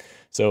them.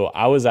 So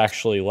I was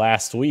actually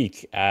last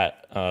week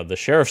at the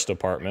sheriff's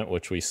department,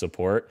 which we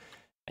support,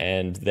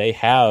 and they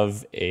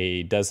have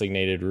a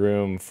designated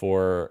room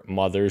for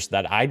mothers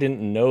that I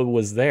didn't know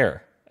was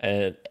there.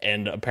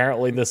 And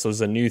apparently this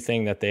was a new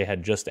thing that they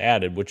had just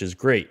added, which is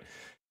great.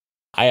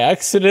 I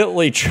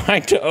accidentally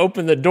tried to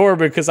open the door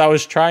because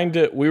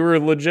we were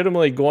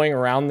legitimately going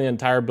around the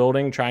entire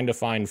building trying to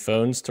find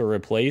phones to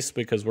replace,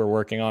 because we're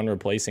working on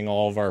replacing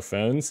all of our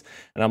phones.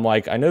 And I'm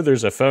like, I know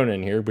there's a phone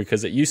in here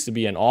because it used to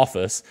be an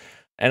office.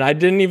 And I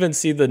didn't even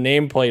see the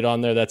nameplate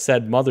on there that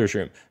said mother's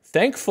room.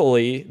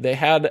 Thankfully, they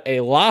had a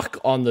lock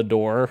on the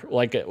door,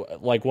 like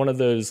one of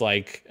those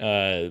like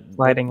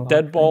sliding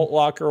deadbolt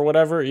lock or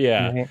whatever.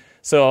 Yeah. Right.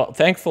 So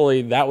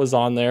thankfully that was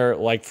on there,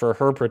 like for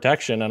her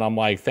protection. And I'm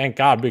like, thank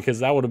God, because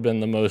that would have been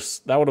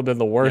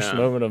the worst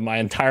moment of my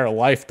entire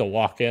life to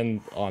walk in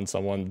on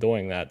someone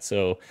doing that.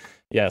 So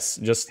yes,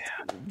 just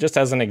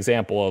as an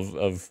example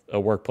of a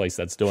workplace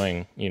that's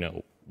doing,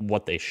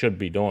 what they should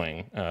be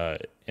doing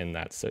in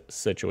that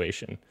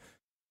situation.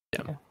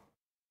 Yeah.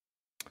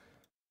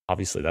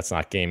 Obviously, that's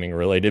not gaming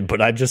related,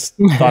 but I just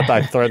thought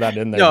I'd throw that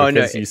in there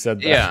because you said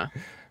that. Yeah.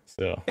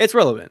 So It's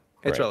relevant.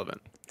 It's Right.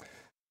 relevant.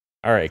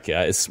 All right,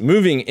 guys.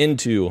 Moving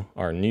into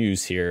our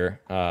news here,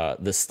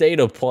 the state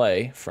of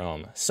play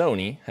from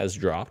Sony has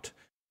dropped.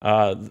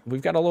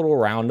 We've got a little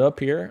roundup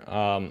here.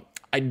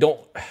 I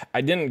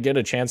didn't get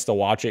a chance to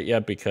watch it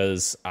yet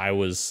because I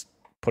was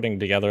putting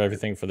together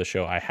everything for the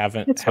show. I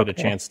haven't had a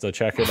chance to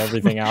check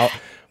everything out,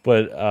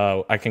 but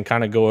I can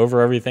kind of go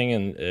over everything.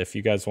 And if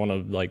you guys want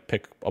to like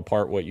pick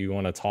apart what you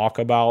want to talk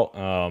about,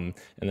 and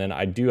then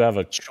I do have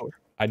a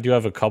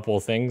couple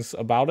of things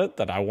about it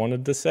that I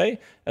wanted to say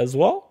as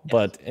well. Yes.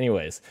 But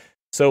anyways,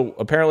 so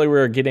apparently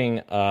we're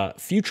getting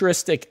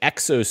futuristic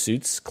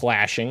exosuits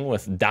clashing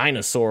with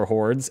dinosaur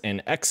hordes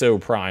and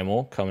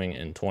Exoprimal coming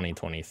in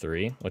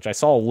 2023, which I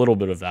saw a little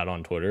bit of that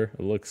on Twitter.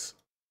 It looks...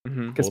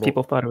 Because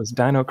people thought it was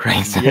Dino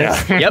Crisis. Yeah.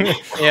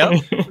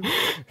 Yep.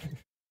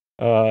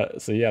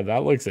 So yeah,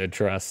 that looks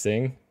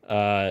interesting.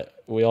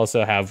 We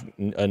also have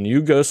a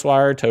new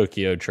Ghostwire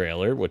Tokyo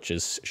trailer, which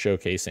is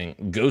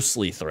showcasing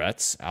ghostly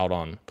threats out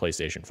on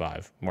PlayStation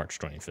 5, March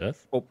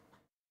 25th.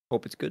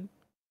 Hope it's good.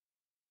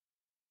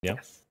 Yeah.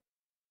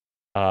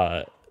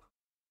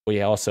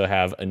 We also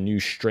have a new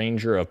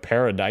Stranger of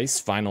Paradise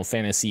Final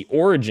Fantasy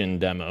Origin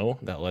demo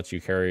that lets you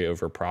carry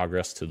over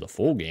progress to the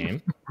full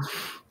game.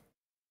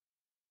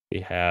 We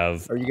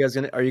have. Are you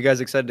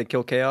guys excited to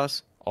kill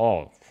Chaos?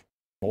 Oh,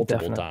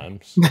 multiple Definitely.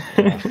 times.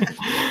 Yeah.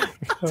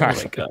 Oh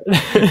my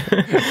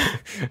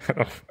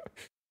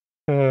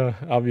god.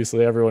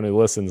 Obviously, everyone who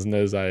listens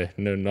knows I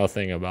know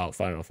nothing about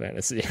Final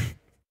Fantasy.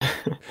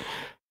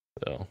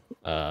 So,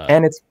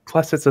 and it's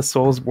a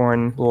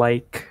Soulsborne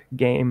like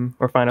game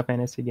or Final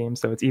Fantasy game,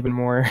 so it's even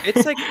more.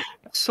 It's like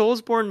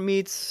Soulsborne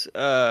meets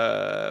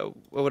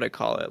what would I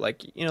call it?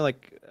 Like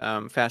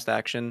fast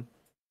action.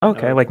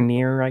 Okay, like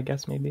Nier, I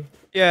guess maybe.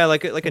 Yeah,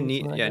 like a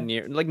Nier. Like Yeah, that.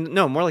 Nier. Like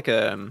no, more like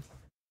a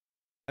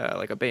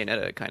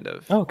Bayonetta kind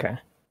of. Oh, okay.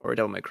 Or a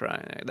Devil May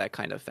Cry, that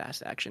kind of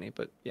fast actiony,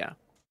 but yeah,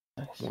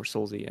 Nice. more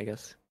Soulsy, I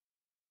guess.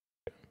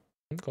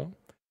 okay.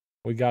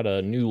 We got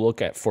a new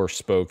look at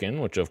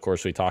Forspoken, which of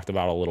course we talked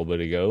about a little bit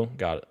ago.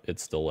 Got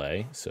its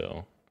delay,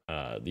 so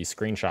these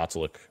screenshots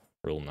look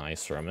real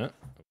nice from it.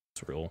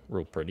 It's real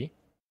pretty.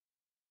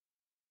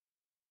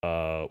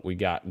 We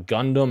got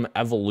Gundam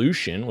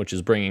Evolution, which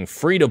is bringing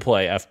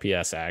free-to-play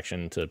FPS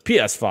action to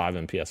PS5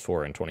 and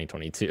PS4 in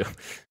 2022.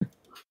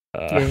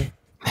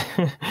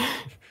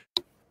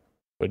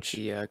 Which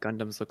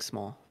Gundams look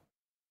small.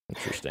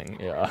 Interesting,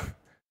 yeah.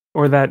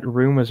 Or that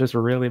room was just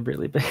really,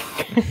 really big.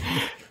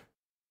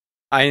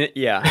 Right,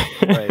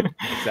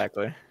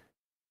 exactly.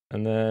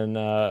 And then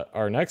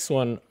our next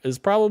one is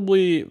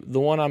probably the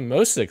one I'm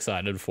most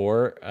excited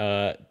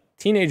for.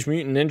 Teenage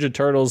Mutant Ninja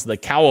Turtles: The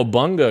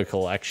Cowabunga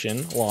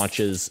Collection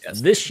launches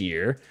this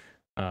year.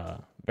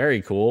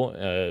 Very cool.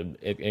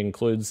 It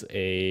includes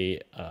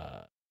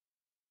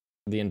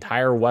the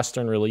entire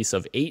Western release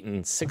of 8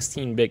 and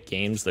 16-bit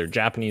games, their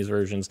Japanese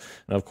versions,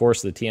 and of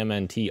course the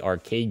TMNT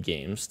arcade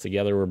games.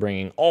 Together, we're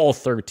bringing all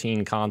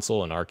 13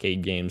 console and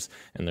arcade games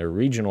and their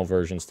regional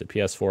versions to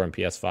PS4 and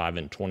PS5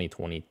 in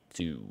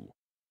 2022.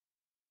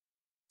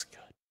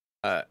 That's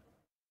good.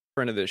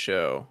 Friend of the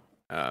show,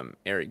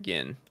 Eric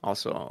Ginn,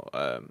 also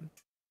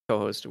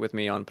co-host with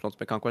me on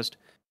Penultimate Conquest,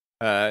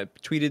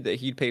 tweeted that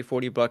he'd pay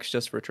 $40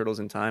 just for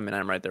Turtles in Time, and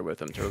I'm right there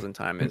with him. Turtles in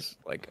Time is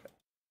like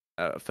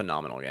a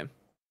phenomenal game.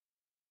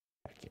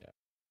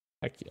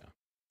 Heck yeah.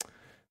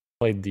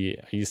 I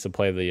used to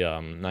play the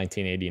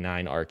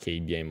 1989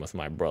 arcade game with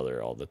my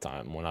brother all the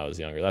time when I was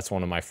younger. That's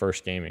one of my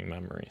first gaming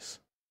memories.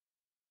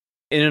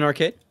 In an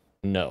arcade?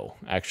 No,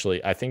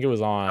 actually, I think it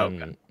was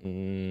on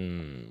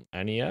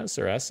NES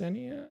or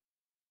SNES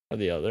or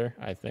the other,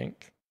 I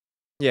think.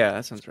 Yeah,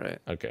 that sounds right.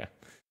 Okay.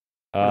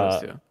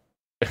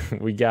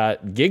 We We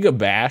got Giga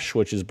Bash,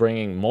 which is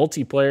bringing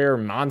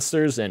multiplayer,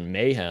 monsters, and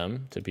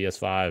mayhem to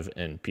PS5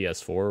 and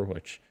PS4,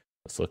 which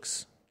this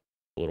looks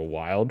a little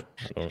wild.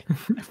 I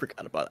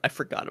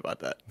forgot about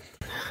that.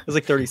 It was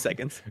like 30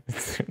 seconds.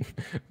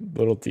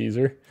 Little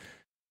teaser.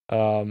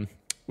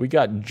 We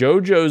got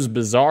JoJo's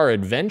Bizarre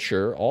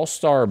Adventure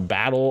All-Star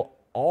Battle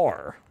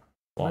R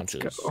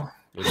launches Let's go.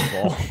 this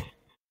fall.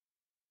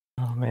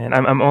 Oh man,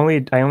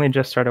 I only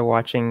just started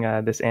watching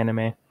this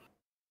anime.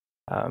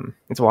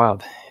 It's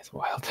wild. It's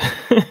wild.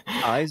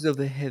 Eyes of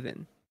the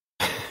Heaven.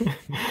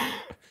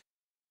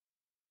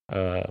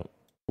 I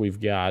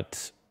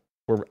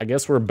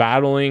guess we're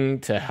battling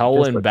to hell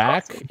This and looks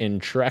back awesome. in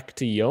Trek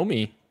to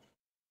Yomi.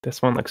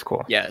 This one looks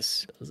cool.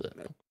 Yes. Does it?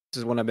 This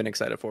is one I've been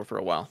excited for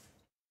a while.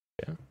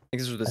 Yeah. I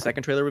think this was the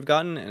second trailer we've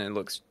gotten, and it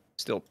looks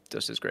still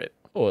just as great.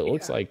 Oh, it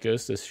looks like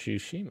Ghost of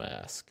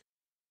Tsushima-esque.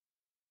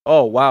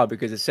 Oh, wow,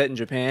 because it's set in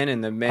Japan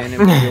and the man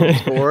in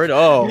sword.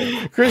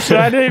 Oh. Christian,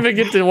 I didn't even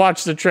get to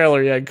watch the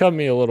trailer yet. Cut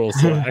me a little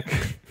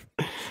slack.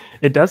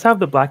 It does have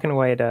the black and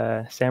white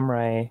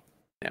samurai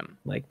Yeah.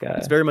 like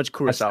It's very much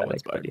Kurosawa aesthetic,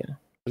 inspired. but yeah.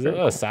 Is it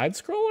a side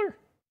scroller?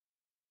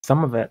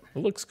 Some of it. It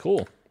looks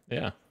cool.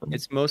 Yeah.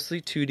 It's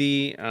mostly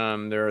 2D.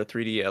 There are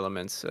 3D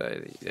elements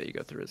that you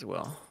go through as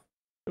well.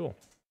 Cool.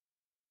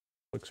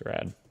 Looks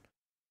rad.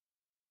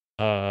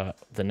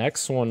 The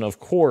next one, of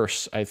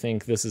course, I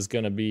think this is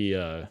going to be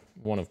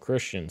one of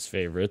Christian's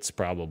favorites,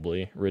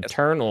 probably.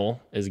 Returnal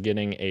is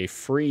getting a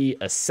free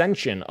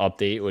Ascension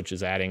update, which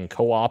is adding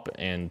co-op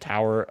and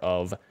Tower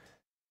of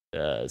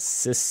I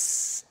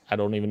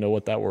don't even know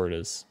what that word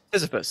is.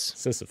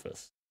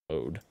 Sisyphus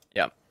mode.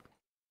 Yeah.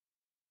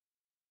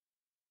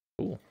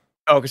 Cool.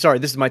 Oh, sorry.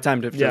 This is my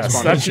time to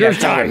respond. That's your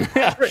time.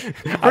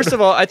 First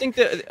of all, I think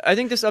this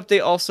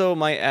update also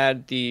might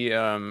add the.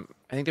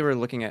 I think they were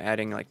looking at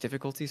adding like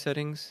difficulty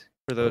settings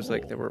for those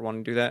like that were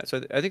wanting to do that.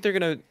 So I think they're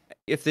gonna.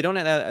 If they don't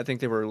add that, I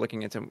think they were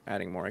looking into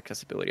adding more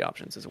accessibility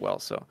options as well.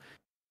 So,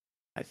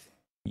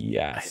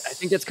 Yes, I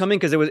think that's coming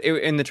because it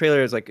in the trailer.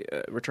 It was like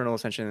Returnal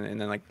Ascension, and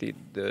then like the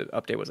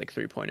update was like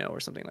 3.0 or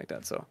something like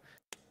that. So,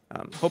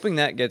 hoping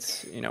that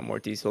gets more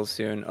details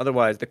soon.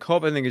 Otherwise, the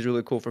co-op I think is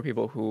really cool for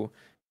people who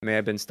may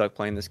have been stuck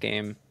playing this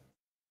game,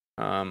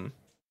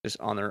 just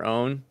on their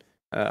own.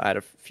 I had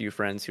a few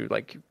friends who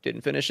like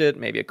didn't finish it.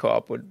 Maybe a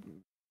co-op would,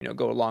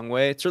 go a long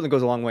way. It certainly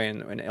goes a long way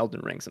in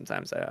Elden Ring.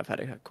 Sometimes I've had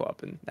a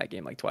co-op in that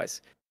game like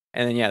twice.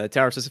 And then the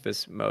Tower of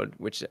Sisyphus mode,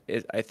 which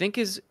I think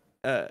is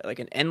like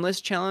an endless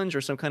challenge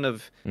or some kind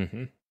of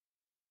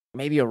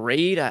maybe a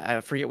raid.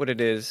 I forget what it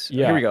is.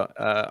 Yeah. Here we go.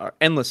 Our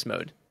endless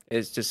mode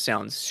just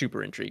sounds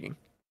super intriguing.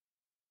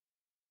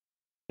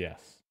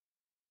 Yes.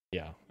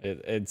 Yeah,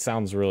 it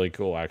sounds really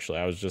cool. Actually,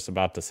 I was just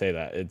about to say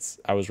that.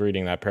 I was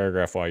reading that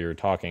paragraph while you were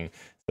talking. It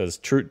says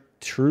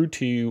true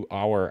to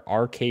our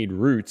arcade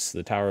roots,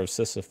 the Tower of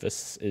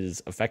Sisyphus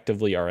is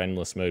effectively our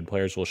endless mode.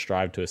 Players will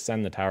strive to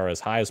ascend the tower as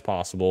high as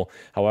possible.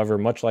 However,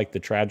 much like the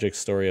tragic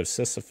story of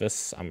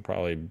Sisyphus, I'm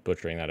probably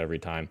butchering that every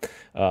time.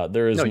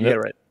 There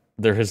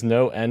is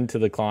no end to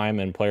the climb,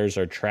 and players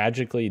are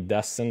tragically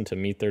destined to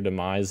meet their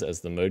demise as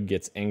the mode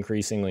gets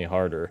increasingly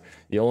harder.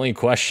 The only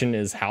question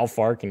is, how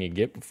far can you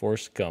get before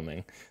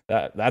succumbing?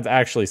 That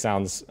actually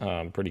sounds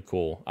pretty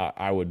cool.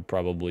 I would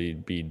probably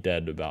be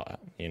dead about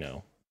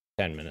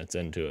 10 minutes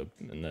into it,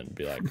 and then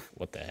be like,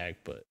 "What the heck?"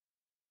 But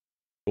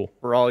cool.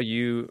 For all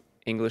you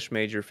English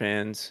major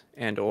fans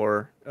and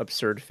or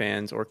absurd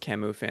fans or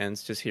Camus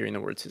fans, just hearing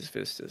the word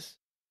Sisyphus just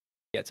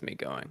gets me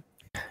going.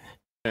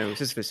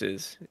 Sisyphus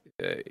is.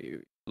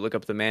 You look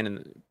up the man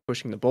and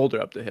pushing the boulder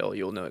up the hill,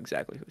 you'll know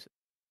exactly who's.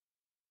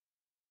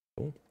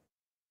 Cool.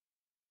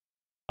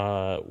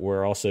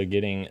 We're also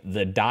getting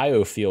the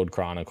Diofield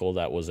Chronicle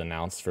that was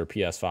announced for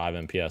PS5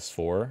 and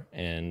PS4.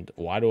 And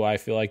why do I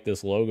feel like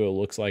this logo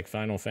looks like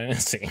Final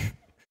Fantasy?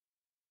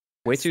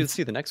 Wait till you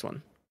see the next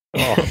one.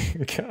 Oh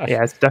gosh.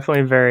 Yeah, it's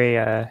definitely very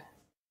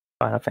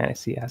Final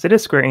Fantasy. Yes, it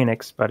is Square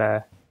Enix, but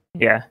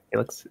yeah, it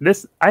looks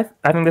this. I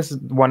think this is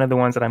one of the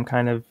ones that I'm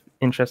kind of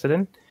interested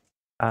in.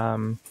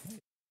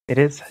 It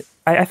is.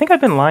 I think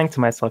I've been lying to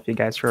myself, you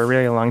guys, for a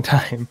really long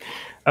time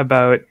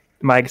about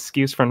my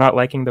excuse for not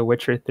liking The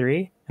Witcher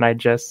 3, and I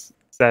just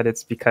said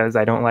it's because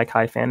I don't like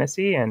high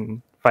fantasy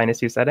and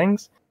fantasy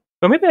settings.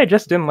 But maybe I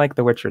just didn't like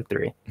The Witcher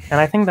 3, and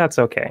I think that's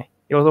okay.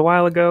 It was a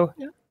while ago,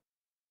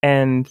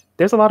 and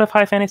there's a lot of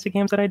high fantasy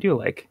games that I do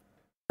like.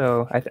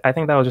 So I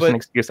think that was just an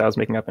excuse I was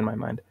making up in my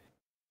mind.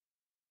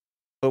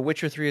 But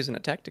Witcher 3 isn't a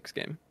tactics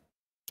game.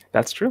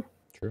 That's true.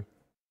 True.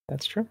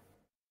 That's true.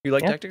 You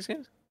like tactics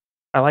games?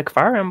 I like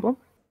Fire Emblem,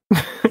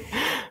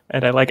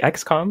 and I like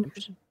XCOM.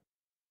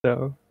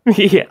 So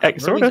yeah,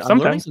 sort of. I'm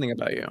learning Sometimes. something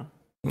about you.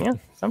 Yeah,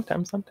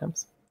 sometimes.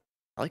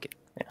 I like it.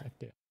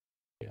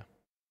 Yeah.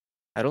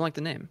 I don't like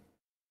the name.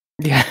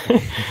 Yeah,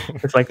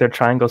 it's like their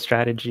triangle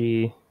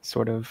strategy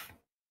sort of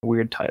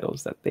weird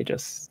titles that they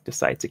just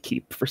decide to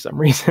keep for some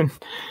reason.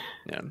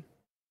 Yeah.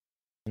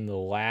 In the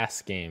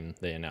last game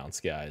they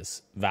announced,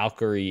 guys,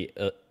 Valkyrie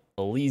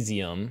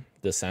Elysium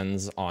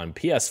descends on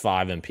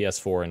PS5 and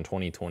PS4 in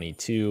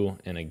 2022,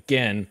 and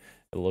again,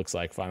 it looks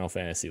like Final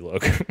Fantasy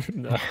logo.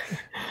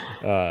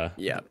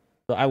 Yeah.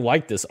 I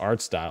like this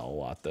art style a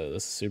lot, though.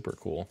 This is super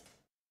cool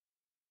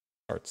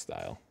art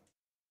style.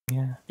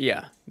 Yeah.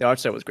 Yeah. The art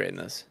style was great in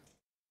this.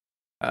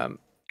 I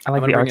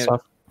like the art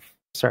style.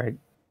 Sorry.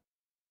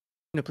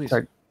 No, please.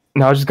 Sorry.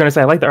 No, I was just gonna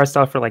say I like the art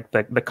style for like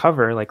the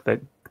cover, like the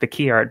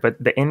key art, but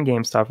the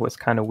in-game stuff was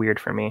kind of weird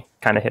for me,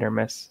 kind of hit or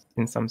miss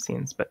in some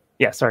scenes. But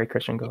yeah, sorry,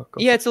 Christian, go.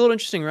 Yeah, it's a little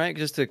interesting, right?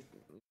 Just to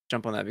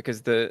jump on that,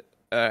 because the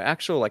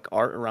actual like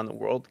art around the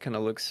world kind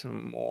of looks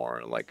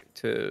more like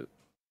a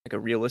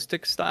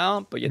realistic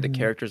style, but yet the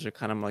characters are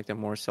kind of like the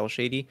more cel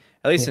shady,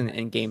 at least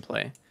in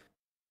gameplay.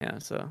 Yeah,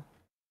 so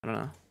I don't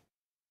know.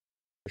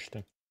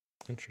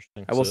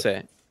 Interesting. I will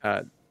say,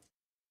 it's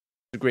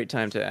a great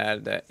time to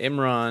add that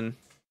Imran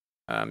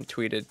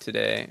tweeted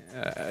today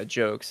a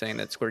joke saying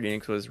that Square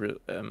Enix was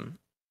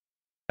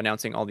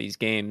announcing all these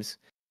games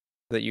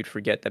that you'd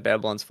forget that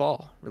Babylon's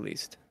Fall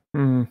released.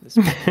 This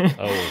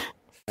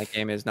that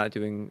game is not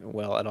doing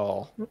well at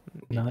all.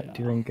 Not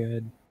doing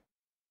good.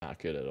 Not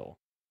good at all.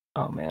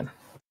 Oh man,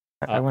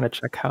 I want to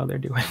check how they're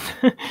doing.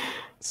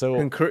 So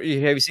have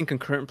you seen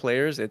concurrent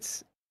players?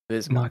 It's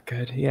not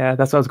good. Yeah,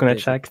 that's what I was going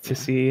to check to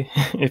see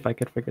if I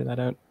could figure that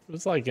out. It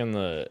was like in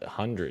the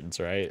hundreds,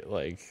 right?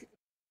 Like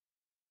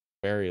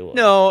very low.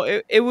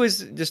 No, it was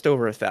just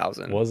over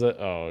 1,000. Was it?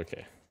 Oh,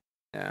 okay.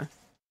 Yeah.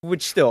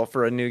 which still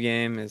for a new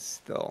game is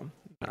still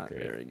not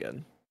Great. very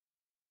good.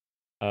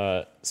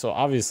 So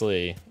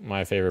obviously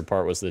my favorite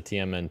part was the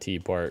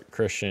TMNT part.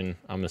 Christian,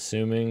 I'm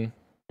assuming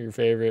your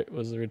favorite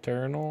was the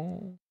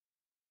Returnal.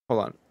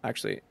 Hold on,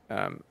 actually,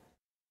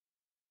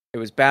 it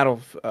was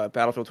Battlefield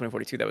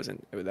 2042 was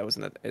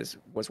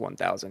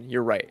 1,000.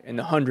 You're right, and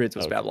the hundreds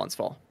was Okay. Babylon's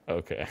Fall.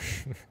 Okay.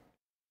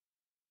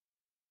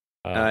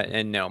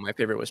 And no, my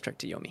favorite was Trek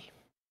to Yomi.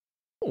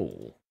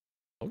 Oh,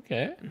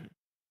 okay.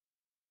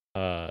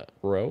 Ro,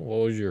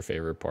 what was your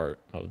favorite part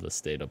of the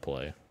State of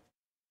Play?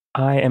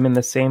 I am in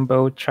the same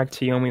boat. Trek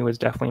to Yomi was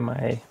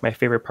definitely my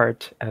favorite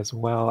part as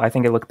well. I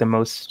think it looked the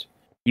most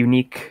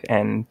unique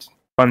and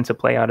fun to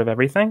play out of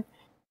everything.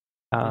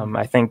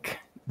 I think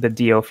the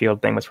DO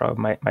field thing was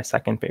probably my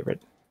second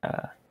favorite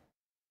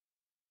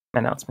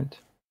announcement.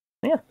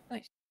 Yeah.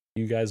 Nice.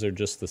 You guys are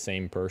just the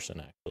same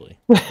person, actually.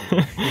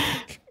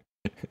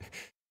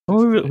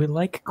 We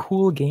like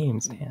cool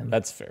games, man.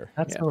 That's fair.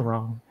 That's so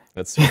wrong.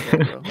 That's fair.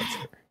 That's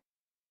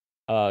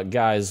fair.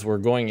 Guys, we're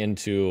going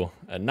into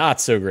a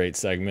not so great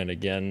segment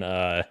again,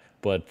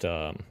 but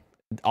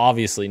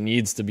obviously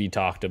needs to be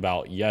talked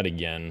about yet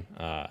again,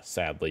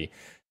 sadly.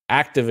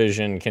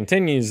 Activision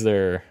continues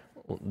their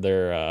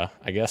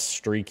I guess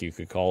streak, you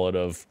could call it,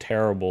 of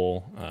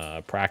terrible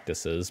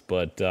practices,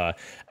 but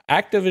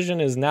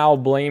Activision is now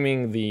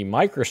blaming the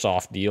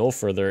Microsoft deal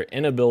for their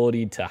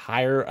inability to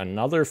hire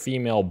another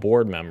female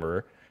board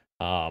member,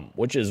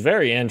 which is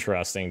very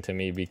interesting to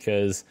me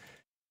because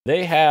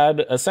they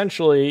had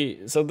essentially,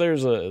 so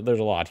there's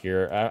a lot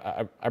here.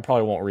 I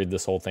probably won't read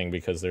this whole thing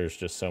because there's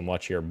just so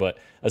much here, but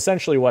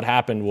essentially what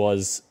happened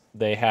was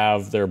they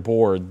have their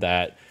board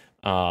that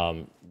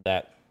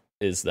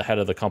is the head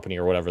of the company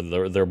or whatever,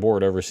 their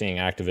board overseeing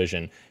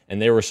Activision,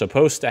 and they were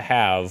supposed to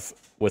have,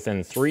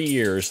 within 3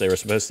 years, they were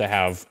supposed to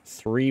have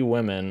 3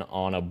 women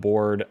on a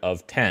board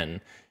of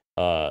 10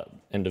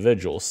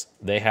 individuals.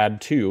 They had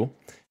 2,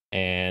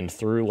 and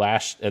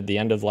at the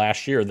end of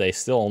last year, they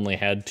still only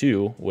had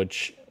 2,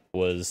 which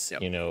was,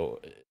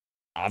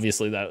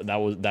 obviously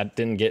that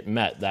didn't get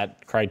met.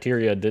 That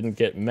criteria didn't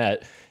get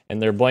met.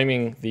 And they're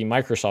blaming the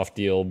Microsoft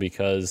deal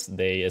because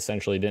they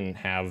essentially didn't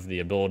have the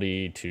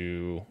ability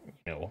to,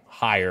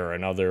 hire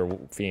another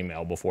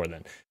female before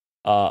then.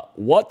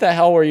 What the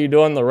hell were you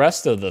doing the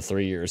rest of the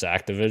 3 years,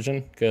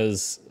 Activision?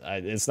 Because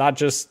it's not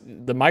just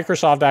the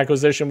Microsoft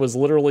acquisition was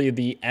literally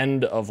the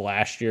end of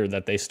last year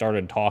that they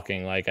started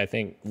talking, like I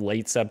think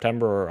late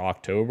September or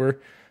October.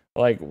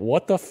 Like,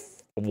 what the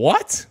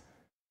what?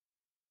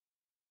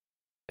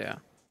 Yeah.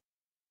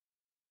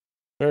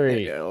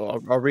 Very. I'll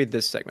read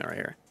this segment right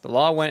here. The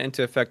law went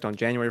into effect on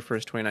January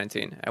 1st,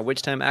 2019, at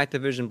which time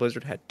Activision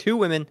Blizzard had 2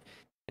 women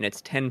in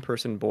its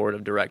 10-person board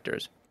of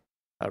directors,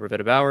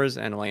 Ravita Bowers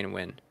and Elaine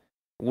Wynn.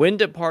 Wynn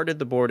departed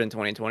the board in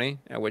 2020,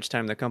 at which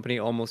time the company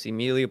almost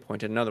immediately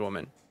appointed another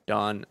woman,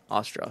 Dawn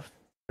Ostroff,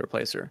 to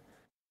replace her.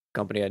 The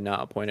company had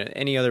not appointed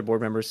any other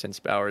board members since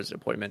Bowers'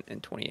 appointment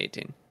in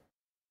 2018.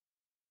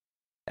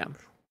 Yeah.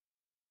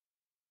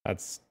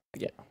 That's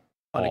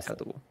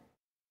unacceptable.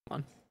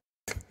 Come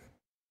on.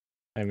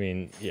 I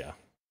mean, yeah.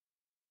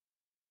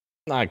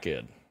 Not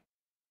good.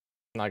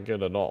 Not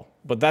good at all.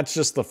 But that's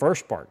just the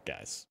first part,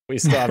 guys. We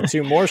still have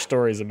 2 more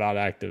stories about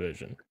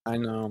Activision. I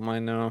know.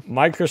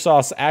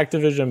 Microsoft's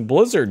Activision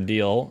Blizzard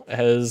deal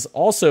is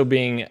also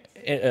being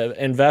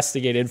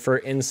investigated for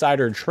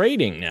insider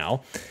trading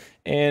now.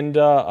 And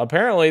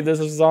apparently this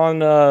is on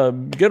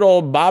good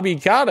old Bobby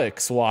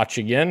Kotick's watch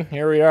again.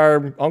 Here we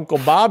are, Uncle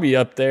Bobby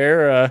up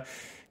there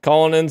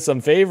calling in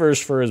some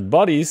favors for his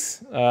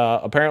buddies.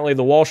 Apparently,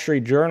 the Wall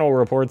Street Journal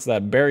reports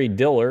that Barry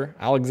Diller,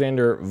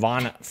 Alexander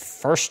von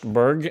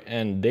Furstenberg,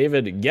 and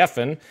David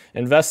Geffen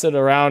invested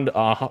around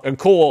a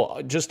cool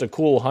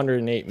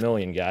 $108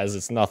 million, guys.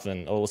 It's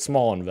nothing, a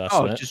small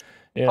investment. Oh, just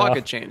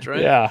pocket change,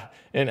 right? Yeah.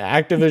 In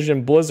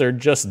Activision Blizzard,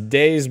 just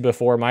days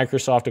before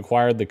Microsoft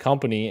acquired the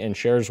company and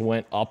shares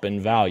went up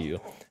in value.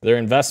 Their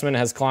investment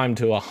has climbed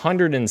to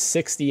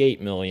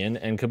 $168 million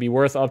and could be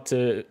worth up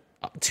to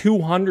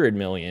 $200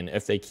 million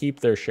if they keep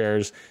their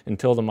shares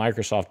until the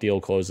Microsoft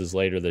deal closes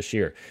later this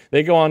year.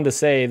 They go on to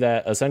say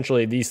that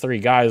essentially these 3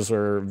 guys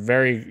were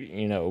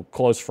very,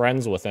 close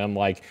friends with him.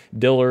 Like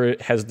Diller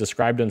has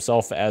described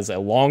himself as a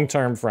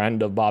long-term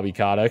friend of Bobby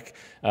Kotick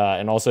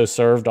and also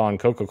served on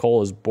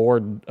Coca-Cola's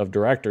board of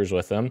directors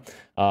with him.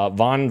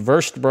 Von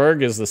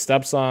Furstenberg is the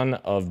stepson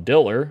of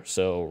Diller,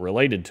 so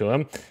related to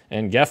him,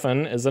 and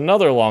Geffen is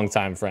another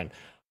longtime friend.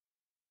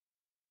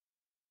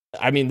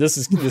 I mean,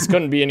 this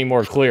couldn't be any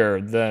more clear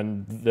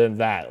than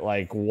that.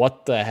 Like,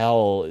 what the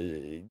hell?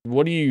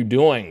 What are you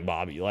doing,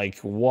 Bobby? Like,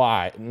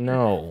 why?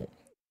 No,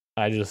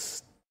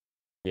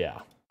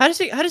 yeah. How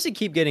does it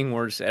keep getting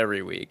worse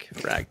every week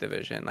for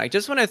Activision? Like,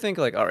 just when I think,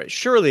 like, all right,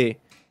 surely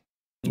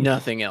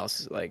nothing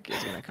else is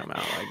gonna come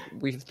out.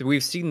 Like,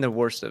 we've seen the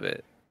worst of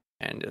it,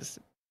 and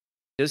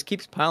just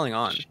keeps piling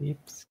on.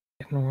 Keeps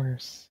getting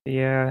worse.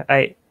 Yeah,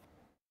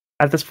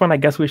 at this point, I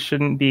guess we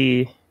shouldn't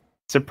be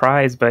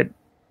surprised, but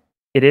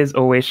it is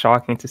always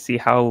shocking to see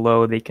how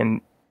low they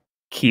can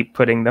keep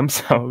putting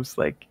themselves.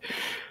 Like,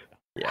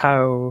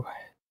 how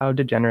how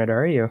degenerate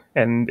are you?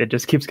 And it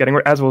just keeps getting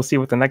worse, as we'll see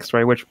with the next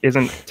story, which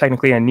isn't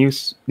technically a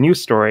news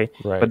story,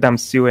 Right. but them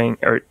suing,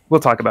 or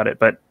we'll talk about it.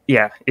 But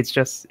yeah,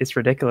 it's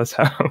ridiculous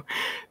how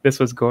this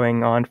was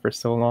going on for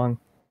so long.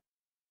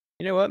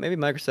 You know what? Maybe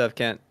Microsoft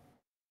can't.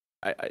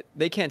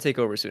 They can't take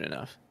over soon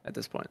enough at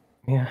this point.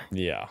 Yeah.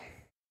 Yeah,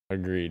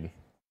 agreed.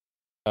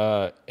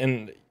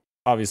 And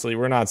obviously,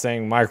 we're not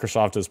saying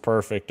Microsoft is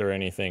perfect or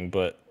anything,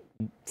 but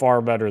far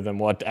better than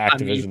what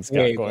Activision's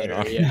got going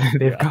on. Yeah.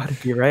 They've got to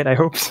be right. I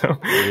hope so.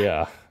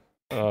 Yeah.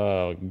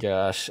 Oh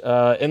gosh.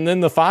 And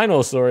then the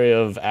final story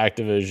of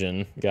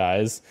Activision,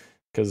 guys,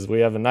 because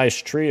we have a nice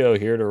trio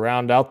here to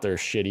round out their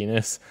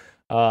shittiness.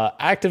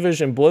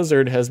 Activision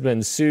Blizzard has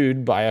been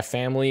sued by a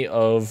family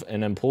of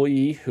an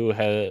employee who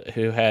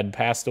had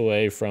passed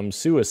away from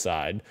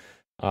suicide.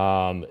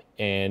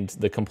 And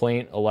the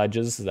complaint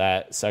alleges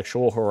that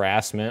sexual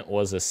harassment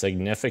was a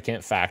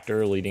significant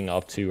factor leading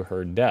up to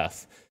her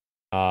death.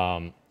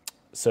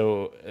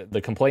 So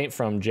the complaint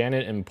from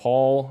Janet and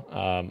Paul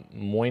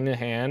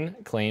Moynihan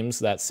claims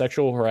that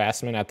sexual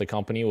harassment at the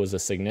company was a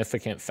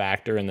significant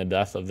factor in the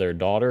death of their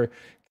daughter,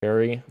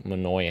 Carrie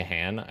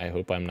Moynihan. I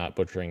hope I'm not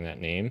butchering that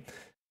name.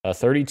 A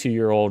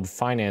 32-year-old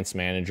finance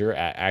manager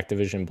at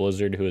Activision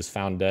Blizzard who was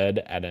found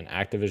dead at an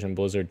Activision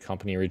Blizzard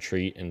company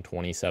retreat in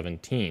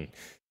 2017.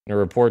 In a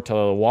report to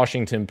the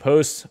Washington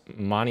Post,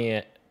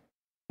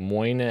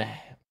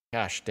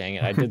 gosh dang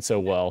it, I did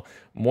so well.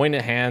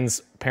 Moynihan's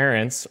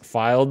parents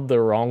filed the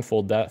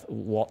wrongful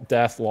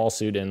death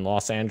lawsuit in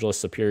Los Angeles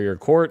Superior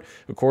Court.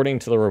 According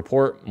to the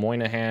report,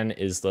 Moynihan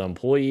is the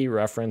employee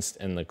referenced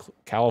in the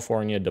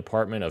California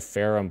Department of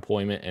Fair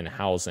Employment and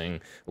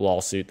Housing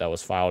lawsuit that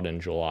was filed in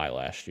July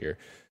last year.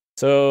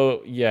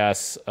 So,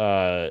 yes,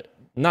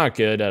 not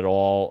good at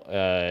all.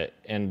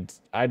 And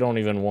I don't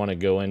even want to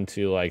go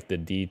into like the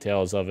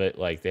details of it.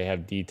 Like they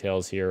have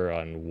details here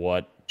on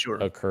what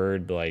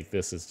occurred. Like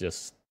this is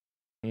just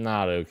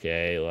not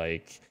okay.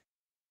 Like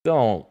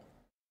don't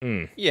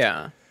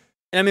Yeah.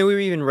 And I mean,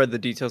 we even read the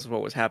details of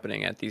what was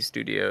happening at these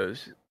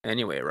studios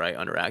anyway, right?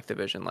 Under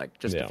Activision, like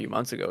just a few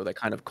months ago, that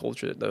kind of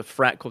culture, the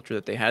frat culture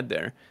that they had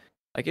there,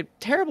 like a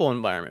terrible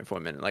environment for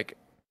women. Like,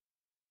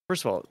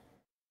 first of all,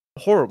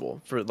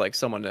 horrible for like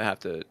someone to have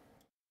to,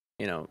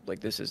 you know,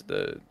 like this is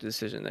the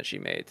decision that she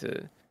made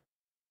to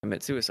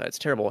commit suicide. It's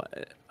terrible.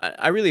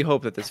 I really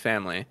hope that this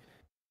family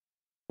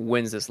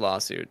wins this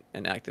lawsuit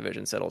and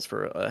Activision settles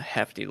for a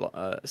hefty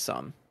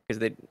sum,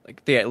 because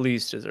they at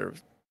least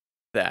deserve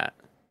that.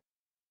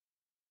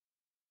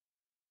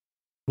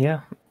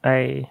 Yeah,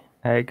 I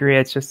agree.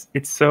 It's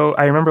so.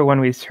 I remember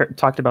when we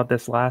talked about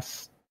this a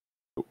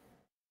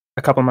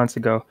couple months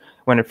ago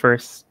when it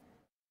first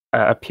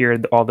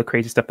appeared, all the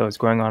crazy stuff that was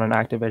going on in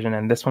Activision,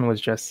 and this one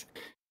was just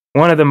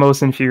one of the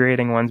most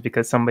infuriating ones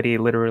because somebody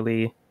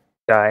literally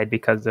died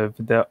because of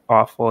the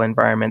awful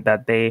environment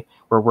that they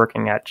were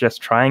working at,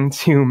 just trying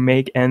to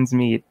make ends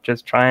meet,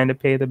 just trying to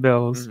pay the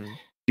bills,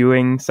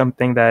 doing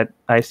something that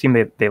I assume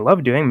they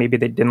love doing. Maybe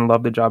they didn't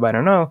love the job. I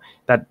don't know.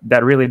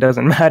 That really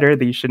doesn't matter.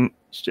 That you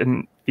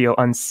shouldn't feel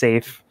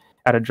unsafe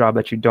at a job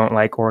that you don't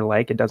like or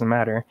like. It doesn't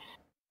matter.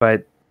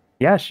 But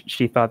yeah,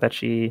 she thought that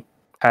she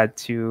had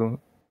to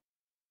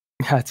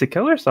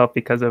kill herself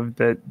because of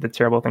the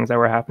terrible things that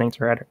were happening to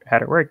her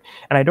at work.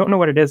 And I don't know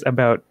what it is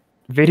about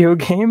video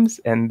games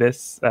and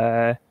this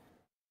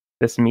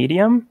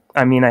medium.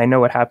 I mean, I know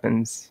what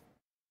happens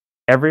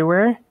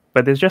everywhere,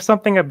 but there's just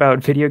something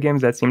about video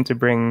games that seem to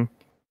bring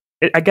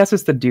I guess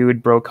it's the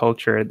dude bro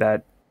culture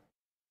that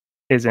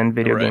is in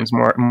video games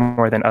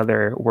more than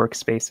other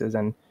workspaces.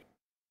 And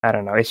I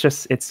don't know,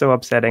 it's so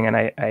upsetting. And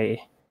I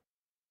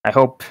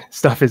hope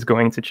stuff is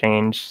going to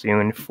change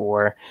soon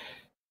for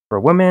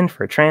women,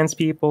 for trans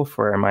people,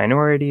 for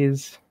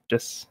minorities,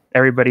 just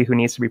everybody who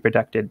needs to be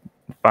protected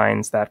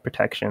finds that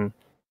protection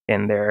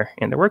in their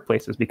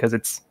workplaces, because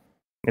it's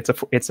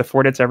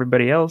afforded to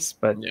everybody else,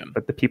 but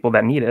the people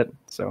that need it.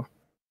 So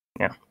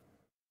yeah.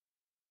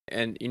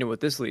 And you know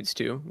what this leads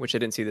to, which I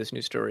didn't see this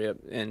news story up,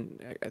 and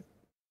I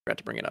forgot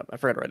to bring it up. I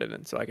forgot to write it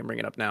in, so I can bring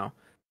it up now.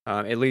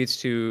 It leads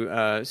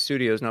to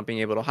studios not being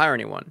able to hire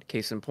anyone.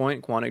 Case in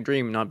point, Quantic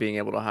Dream not being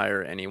able to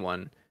hire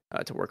anyone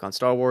to work on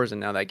Star Wars,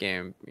 and now that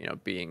game,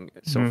 being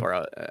so far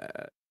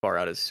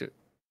out as what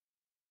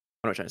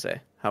am I trying to say?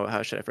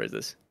 How should I phrase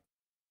this?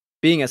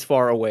 Being as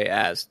far away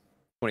as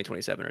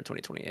 2027 or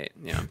 2028.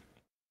 Yeah,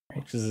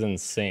 which is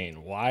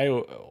insane.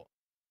 Why?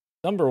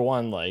 Number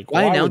one, like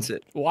why announce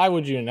it? Why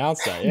would you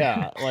announce that?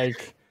 Yeah,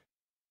 like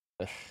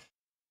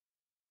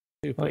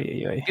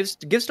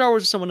give Star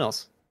Wars to someone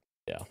else.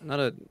 Yeah, not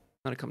a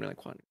company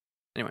like Quantic.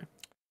 Anyway,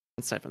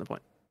 aside from the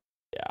point.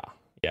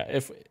 Yeah.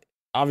 If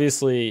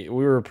obviously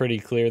we were pretty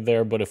clear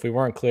there, but if we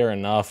weren't clear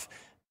enough,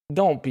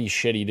 don't be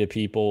shitty to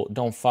people.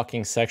 Don't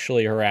fucking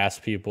sexually harass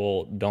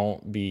people.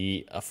 Don't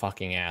be a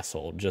fucking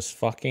asshole. Just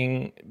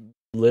fucking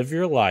live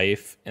your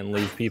life and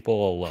leave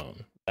people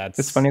alone.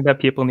 It's funny that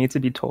people need to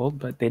be told,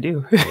 but they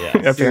do.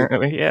 Yes.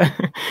 Apparently, yeah.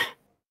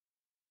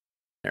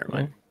 Never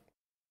mind.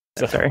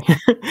 Yeah. Sorry.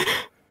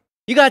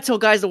 You gotta tell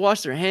guys to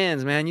wash their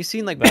hands, man. You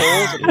seen like bowls?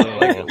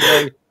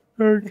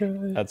 Oh,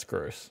 God. That's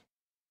gross.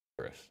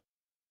 Chris.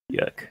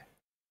 Yuck.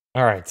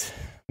 All right.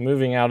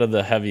 Moving out of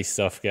the heavy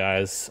stuff,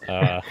 guys.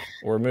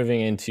 We're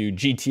moving into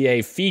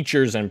GTA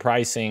features and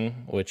pricing,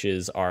 which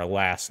is our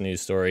last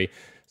news story.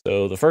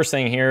 So the first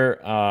thing here,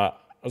 I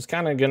was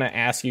kind of going to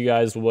ask you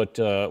guys what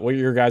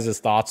your guys'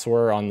 thoughts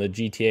were on the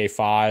GTA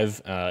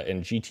 5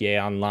 and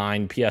GTA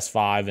Online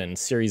PS5 and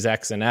Series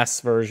X and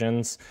S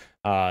versions.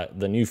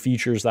 The new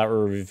features that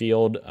were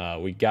revealed.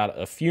 We got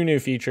a few new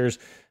features.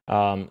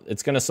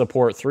 It's going to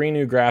support 3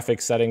 new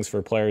graphics settings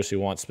for players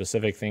who want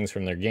specific things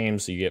from their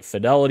games. So you get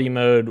Fidelity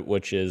Mode,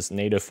 which is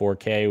native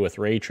 4K with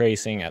ray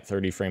tracing at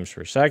 30 frames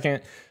per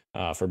second.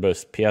 For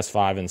both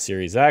PS5 and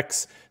Series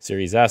X.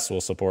 Series S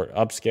will support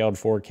upscaled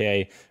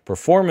 4K.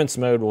 Performance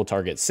mode will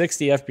target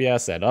 60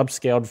 FPS at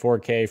upscaled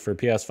 4K for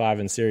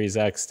PS5 and Series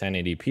X,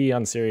 1080p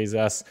on Series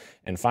S.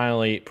 And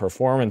finally,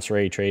 performance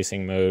ray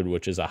tracing mode,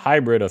 which is a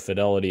hybrid of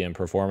fidelity and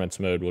performance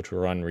mode, which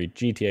will run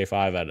GTA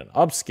 5 at an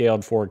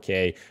upscaled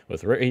 4K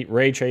with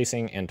ray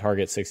tracing and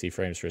target 60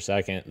 frames per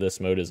second. This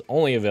mode is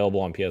only available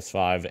on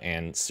PS5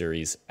 and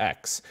Series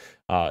X.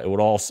 It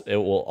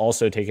will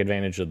also take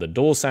advantage of the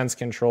DualSense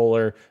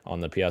controller on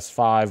the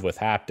PS5 with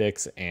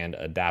haptics and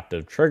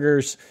adaptive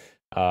triggers,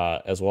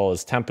 as well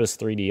as Tempest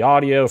 3D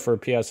audio for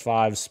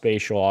PS5,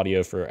 spatial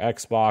audio for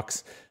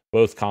Xbox.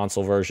 Both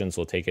console versions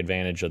will take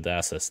advantage of the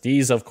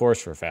SSDs, of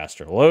course, for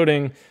faster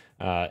loading.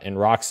 And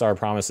Rockstar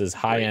promises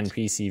high-end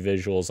PC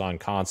visuals on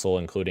console,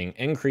 including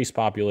increased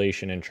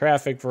population and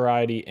traffic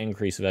variety,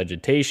 increased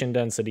vegetation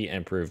density,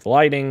 improved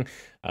lighting,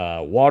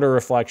 water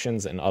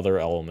reflections, and other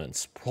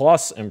elements,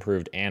 plus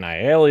improved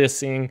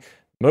anti-aliasing,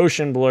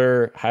 motion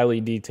blur, highly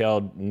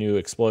detailed new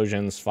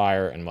explosions,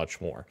 fire, and much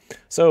more.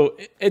 So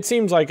it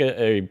seems like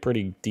a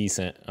pretty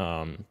decent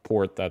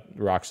port that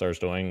Rockstar's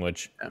doing,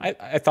 which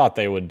I thought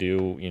they would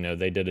do. You know,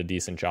 they did a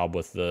decent job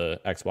with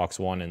the Xbox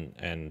One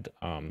and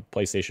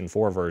PlayStation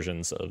 4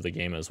 versions of the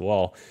game as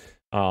well.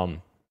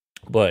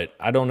 But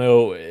I don't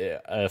know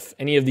if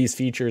any of these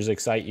features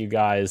excite you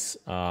guys.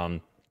 I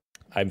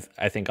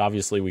think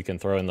obviously we can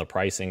throw in the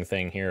pricing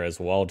thing here as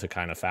well to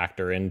kind of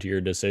factor into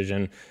your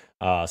decision.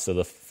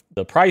 So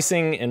the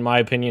pricing, in my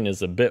opinion,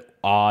 is a bit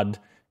odd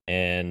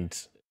and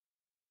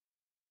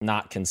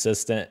not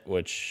consistent,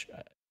 which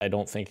I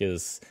don't think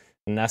is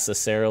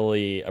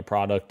necessarily a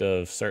product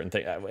of certain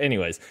things.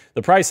 Anyways,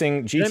 the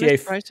pricing,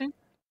 GTA pricing?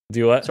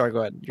 Do what? Sorry,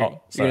 go ahead. You're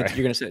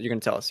gonna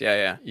tell us.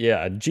 Yeah.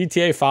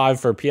 GTA 5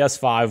 for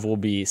PS5 will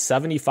be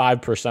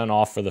 75%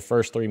 off for the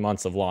first 3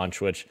 months of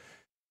launch, which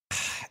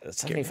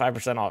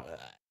 75% off.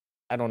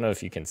 I don't know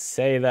if you can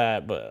say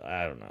that, but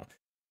I don't know.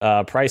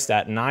 Priced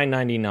at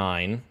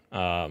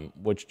 $9.99,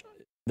 which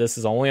this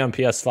is only on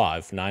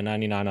PS5,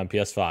 $9.99 on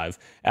PS5.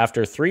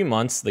 After 3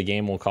 months, the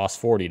game will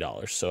cost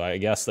 $40. So I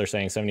guess they're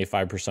saying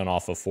 75%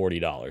 off of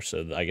 $40.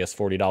 So I guess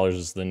 $40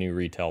 is the new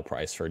retail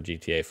price for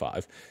GTA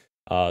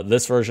 5.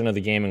 This version of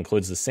the game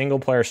includes the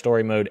single-player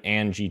story mode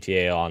and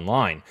GTA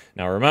Online.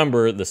 Now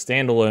remember, the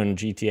standalone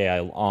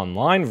GTA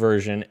Online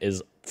version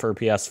is for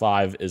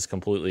PS5 is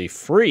completely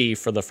free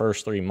for the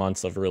first 3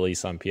 months of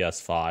release on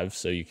PS5,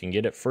 so you can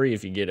get it free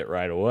if you get it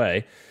right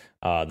away.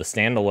 The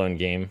standalone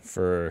game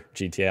for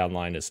GTA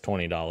Online is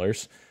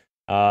 $20.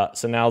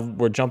 So now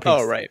we're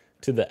jumping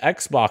to the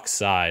Xbox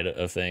side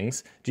of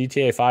things.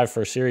 GTA 5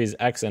 for Series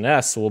X and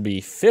S will be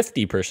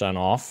 50%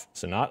 off,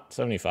 so not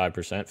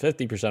 75%,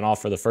 50%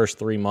 off for the first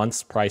 3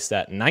 months, priced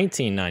at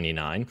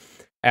 $19.99.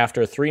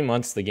 After 3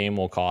 months, the game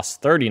will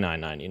cost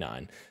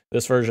 $39.99.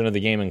 This version of the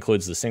game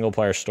includes the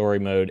single-player story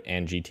mode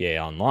and GTA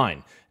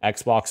Online.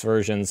 Xbox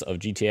versions of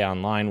GTA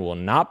Online will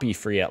not be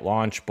free at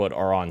launch, but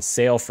are on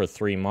sale for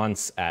 3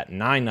 months at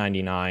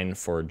 $9.99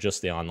 for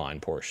just the online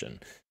portion.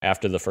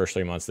 After the first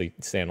 3 months, the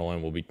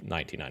standalone will be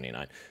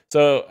 $19.99.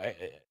 So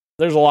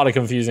there's a lot of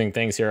confusing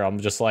things here. I'm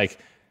just like,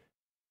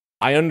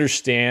 I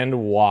understand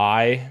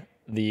why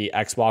the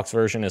Xbox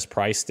version is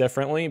priced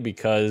differently,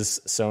 because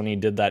Sony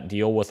did that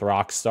deal with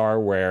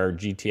Rockstar where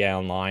GTA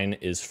Online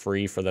is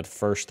free for the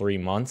first 3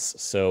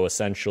 months. So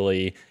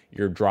essentially,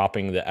 you're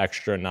dropping the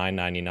extra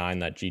 $9.99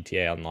 that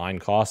GTA Online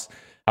costs.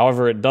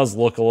 However, it does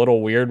look a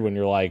little weird when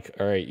you're like,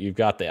 all right, you've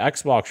got the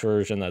Xbox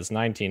version that's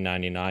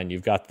 $19.99,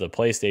 you've got the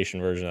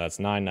PlayStation version that's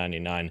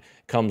 $9.99,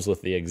 comes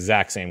with the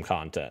exact same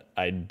content.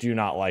 I do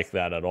not like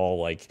that at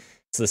all. Like,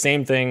 it's the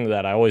same thing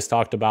that I always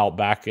talked about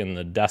back in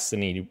the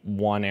Destiny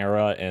 1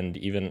 era and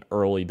even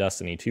early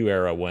Destiny 2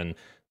 era, when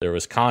there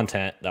was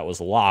content that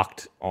was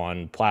locked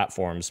on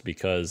platforms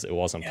because it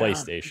wasn't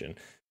PlayStation.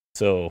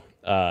 So,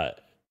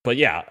 but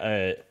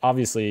yeah,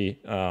 obviously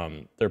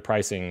their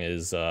pricing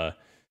is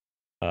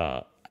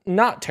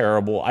not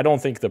terrible. I don't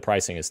think the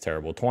pricing is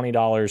terrible.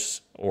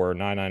 $20 or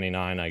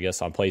 $9.99, I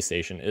guess, on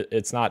PlayStation.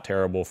 It's not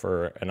terrible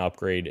for an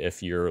upgrade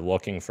if you're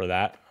looking for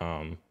that.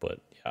 But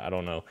yeah, I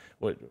don't know.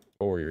 What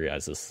were your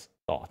guys'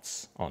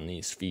 thoughts on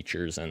these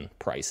features and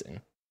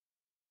pricing?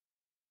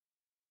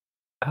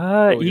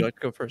 Would you like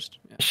to go first?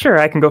 Yeah. Sure,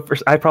 I can go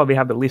first. I probably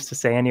have the least to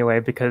say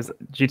anyway, because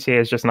GTA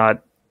is just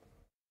not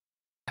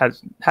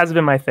hasn't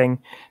been my thing.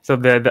 So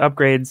the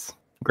upgrades,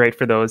 great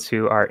for those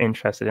who are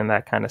interested in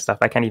that kind of stuff.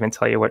 I can't even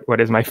tell you what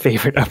is my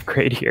favorite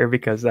upgrade here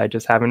because I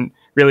just haven't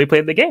really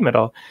played the game at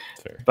all.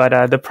 Fair.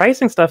 But the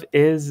pricing stuff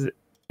is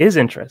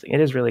interesting.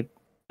 It is really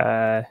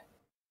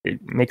it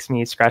makes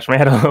me scratch my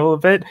head a little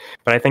bit,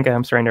 but I think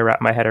I'm starting to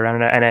wrap my head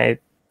around it. And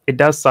it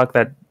does suck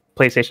that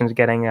PlayStation's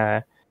getting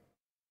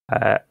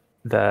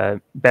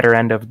the better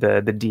end of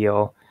the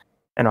deal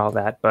and all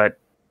that. But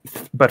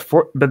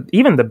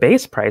even the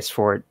base price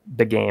for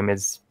the game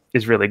is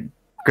really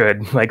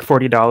good. Like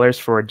 $40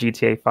 for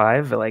GTA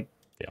 5. Like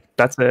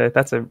that's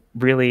a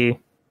really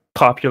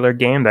popular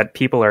game that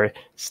people are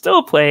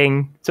still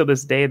playing to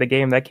this day. The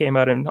game that came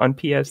out on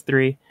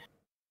PS3.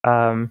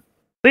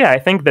 So yeah, I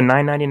think the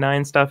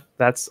 $9.99 stuff,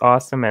 that's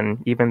awesome,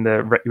 and even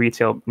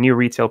the new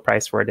retail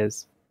price for it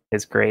is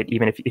great.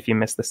 Even if you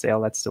miss the sale,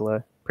 that's still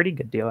a pretty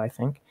good deal, I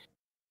think.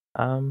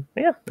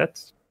 Yeah,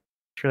 that's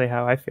really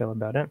how I feel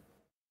about it.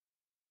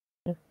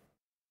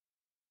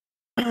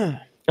 Yeah.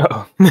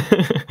 Oh.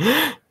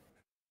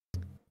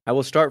 I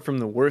will start from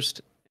the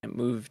worst and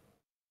move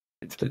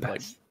to the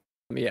best.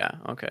 Yeah,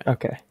 okay.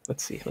 Okay,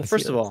 let's see.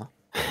 First of all,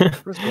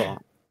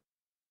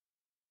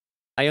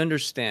 I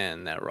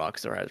understand that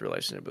Rockstar has a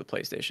relationship with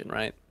PlayStation,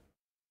 right?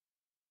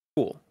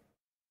 Cool.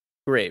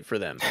 Great for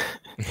them.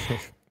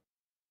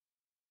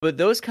 But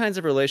those kinds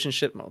of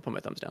relationships, I'll put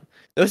my thumbs down.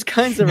 Those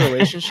kinds of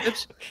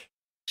relationships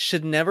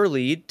should never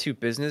lead to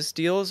business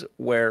deals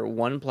where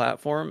one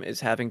platform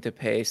is having to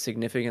pay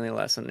significantly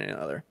less than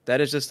another. That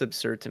is just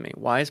absurd to me.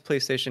 Why are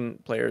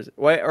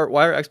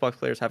Xbox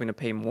players having to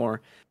pay more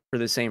for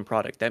the same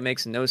product? That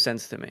makes no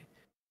sense to me.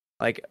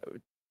 Like,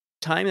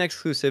 time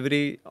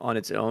exclusivity on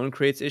its own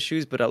creates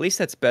issues, but at least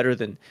that's better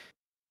than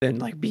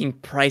like being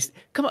priced.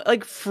 Come on,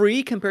 like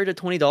free compared to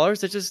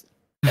 $20.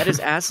 That is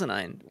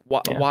asinine.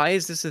 Why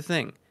is this a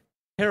thing?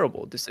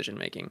 Terrible decision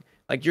making.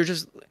 Like, you're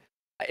just.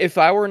 If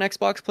I were an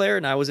Xbox player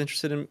and I was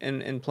interested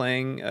in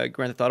playing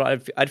Grand Theft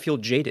Auto, I'd feel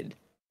jaded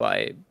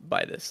by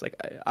this. Like,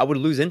 I would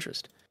lose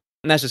interest.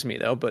 And that's just me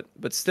though. But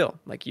still,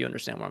 like, you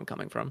understand where I'm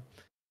coming from.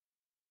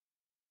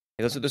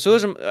 So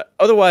those are,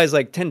 otherwise,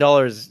 like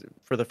 $10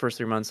 for the first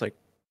 3 months, like.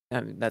 I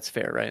mean, that's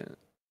fair, right?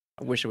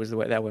 I wish it was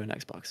that way on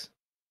Xbox.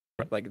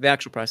 Like, the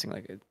actual pricing,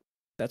 like,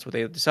 that's what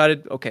they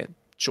decided. Okay,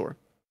 sure.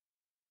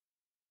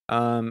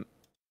 My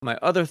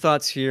other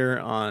thoughts here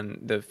on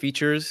the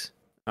features.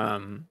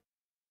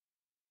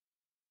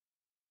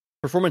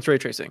 Performance ray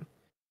tracing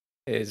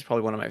is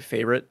probably one of my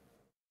favorite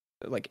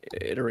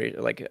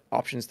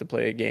options to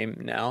play a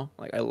game now.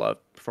 Like, I love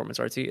performance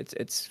RT.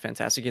 It's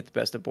fantastic. You get the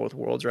best of both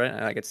worlds, right?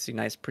 And I get to see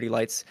nice, pretty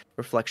lights,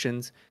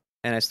 reflections,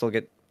 and I still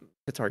get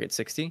to target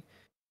 60.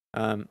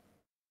 To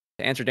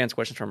answer Dan's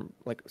question from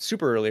like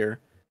super earlier,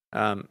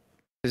 does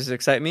this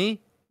excite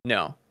me?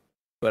 No,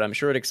 but I'm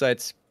sure it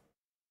excites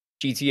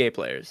GTA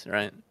players,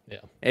 right? Yeah.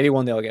 Maybe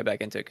one day I'll get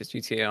back into it because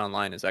GTA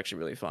Online is actually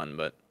really fun.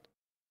 But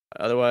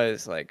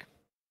otherwise, like,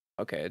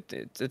 okay,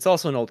 it's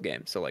also an old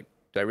game, so like,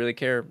 do I really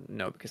care?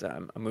 No, because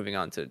I'm moving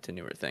on to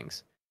newer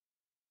things.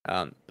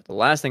 But the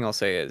last thing I'll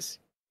say is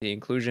the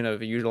inclusion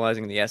of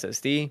utilizing the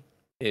SSD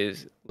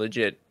is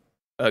legit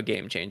a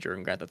game changer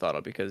in Grand Theft Auto,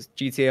 because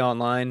GTA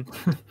Online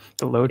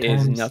the load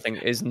is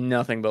times.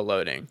 nothing but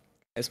loading,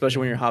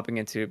 especially when you're hopping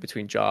into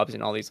between jobs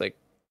and all these like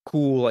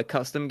cool like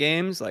custom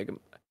games. Like,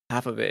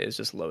 half of it is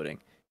just loading.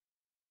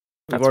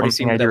 We've already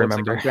seen what that looks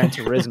like on Gran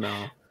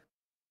Turismo.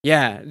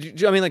 Yeah,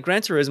 I mean, like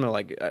Gran Turismo,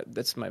 like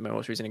that's my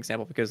most recent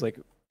example, because like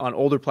on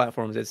older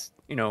platforms, it's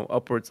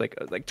upwards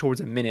like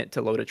towards a minute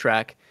to load a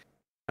track,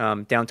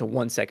 down to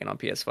 1 second on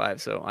PS5.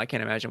 So I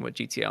can't imagine what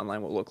GTA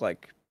Online will look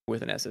like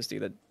with an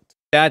SSD.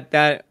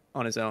 That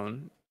on its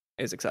own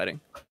is exciting.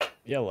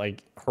 Yeah,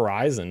 like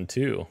Horizon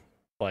too.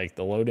 Like,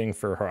 the loading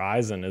for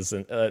Horizon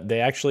isn't.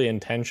 They actually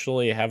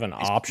intentionally have an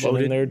option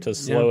in there to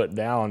slow it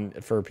down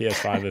for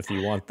PS5 if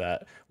you want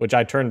that. Which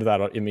I turned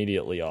that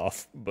immediately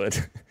off.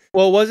 But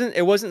well,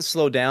 it wasn't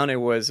slowed down. It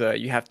was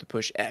you have to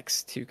push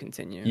X to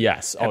continue.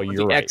 Yes. Oh,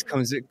 you're right. X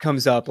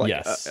comes up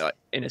like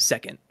in a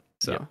second.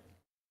 So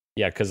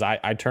yeah, because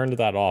I turned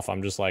that off.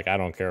 I'm just like, I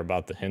don't care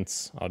about the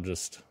hints. I'll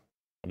just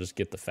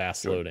get the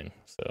fast loading.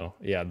 So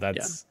yeah,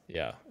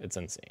 it's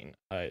insane.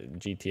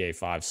 GTA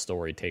 5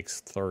 story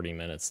takes 30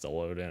 minutes to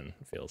load in, it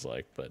feels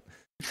like, but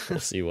we'll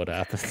see what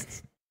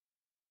happens.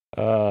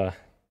 All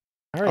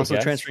right, also,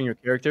 guys. transferring your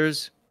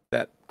characters,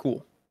 that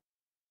cool.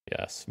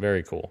 Yes,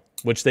 very cool.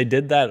 Which they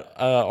did that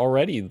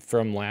already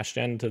from last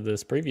gen to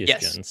this previous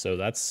gen. So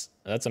that's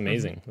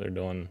amazing. Mm-hmm. They're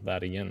doing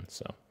that again.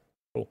 So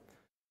cool.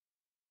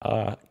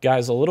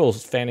 Guys, a little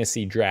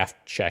fantasy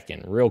draft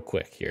check-in real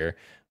quick here.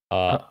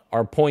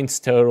 Our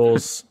points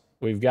totals,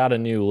 we've got a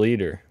new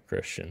leader,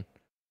 Christian.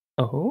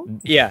 Oh?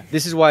 Yeah,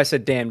 this is why I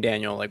said damn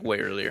Daniel like way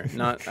earlier.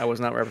 I was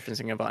not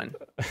referencing a Vine.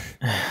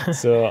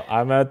 So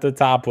I'm at the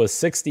top with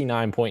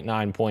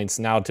 69.9 points.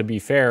 Now, to be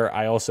fair,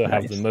 I also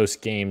have the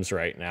most games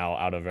right now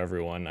out of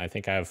everyone. I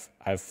think I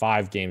have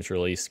 5 games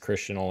released.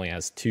 Christian only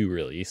has 2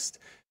 released.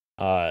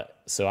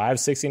 So I have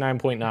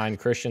 69.9.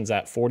 Christian's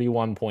at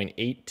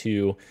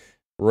 41.82.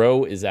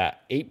 Roe is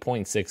at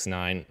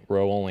 8.69.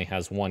 Roe only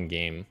has 1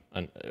 game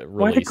released.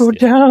 Why'd it go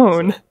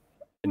down?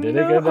 Did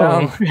it go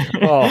down?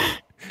 Oh,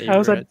 I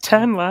was at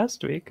 10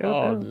 last week.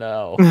 oh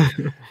no.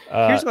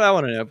 Here's what I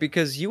want to know,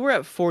 because you were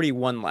at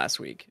 41 last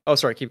week. Oh,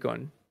 sorry, keep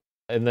going.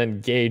 And then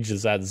Gage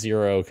is at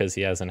 0 because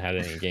he hasn't had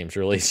any games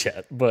released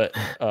yet. But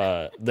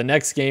the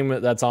next game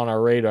that's on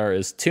our radar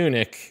is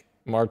Tunic,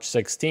 March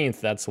 16th.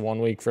 That's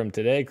 1 week from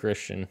today,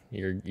 Christian.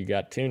 You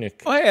got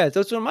Tunic. Oh yeah,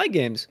 that's one of my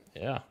games.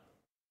 Yeah.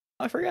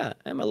 I forgot.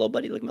 And my little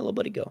buddy, look, my little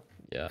buddy go.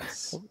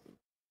 Yes.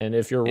 And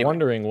if you're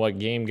wondering what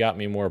game got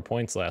me more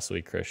points last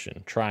week,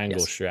 Christian, Triangle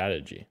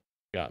Strategy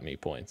got me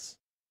points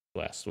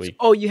last week.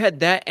 Oh, you had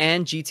that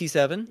and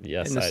GT7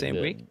 Yes, in the I same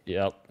did. week?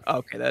 Yep.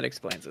 Okay, that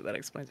explains it.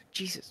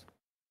 Jesus.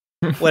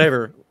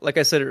 Whatever. Like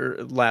I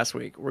said last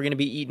week, we're going to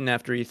be eating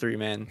after E3,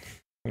 man.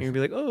 You're going to be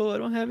like, oh, I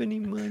don't have any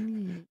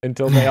money.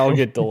 Until they all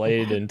get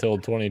delayed until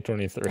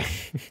 2023.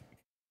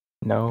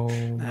 No.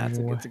 That's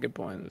a good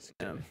point.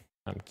 Yeah.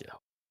 I'm kidding.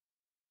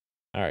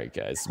 All right,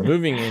 guys.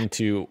 Moving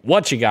into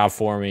what you got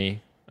for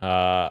me.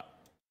 I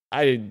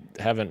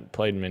haven't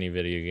played many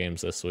video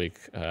games this week.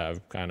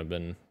 I've kind of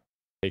been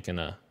taking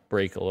a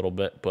break a little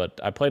bit, but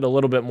I played a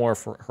little bit more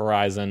for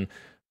Horizon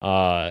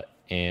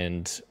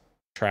and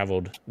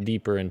traveled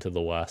deeper into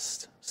the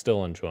West.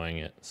 Still enjoying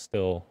it.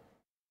 Still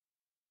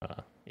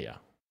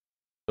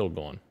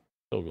going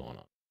on.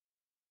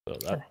 So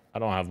that I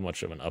don't have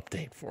much of an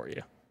update for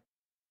you.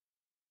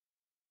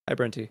 Hi,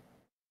 Brenty.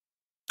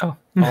 Oh,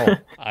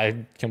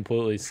 I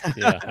completely,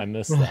 I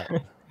missed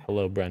that.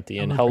 Hello,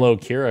 Brenty, and hello,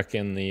 Kirik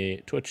in the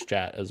Twitch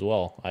chat as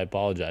well. I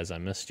apologize, I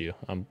missed you.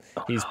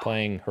 He's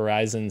playing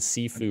Horizon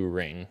Sifu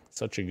Ring.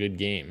 Such a good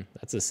game.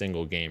 That's a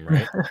single game,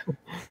 right?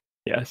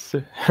 Yes,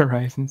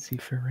 Horizon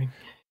Sifu Ring.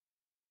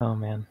 Oh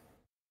man.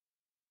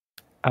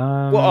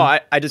 Well,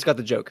 I just got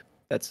the joke.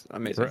 That's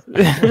amazing.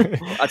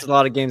 That's a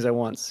lot of games at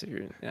once.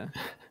 Yeah.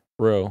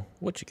 Bro,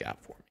 what you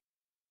got for me?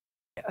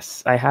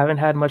 Yes, I haven't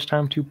had much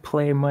time to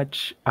play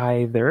much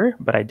either,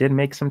 but I did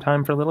make some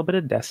time for a little bit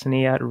of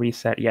Destiny at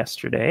Reset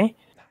yesterday,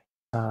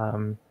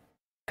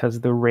 because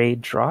the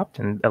raid dropped,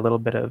 and a little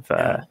bit of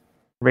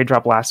raid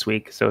drop last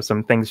week. So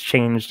some things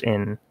changed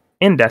in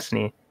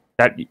Destiny.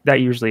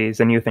 That usually is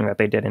a new thing that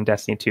they did in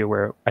Destiny 2,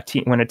 where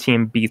when a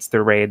team beats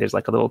the raid, there's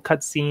like a little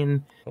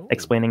cutscene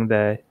explaining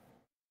the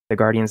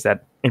Guardians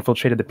that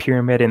infiltrated the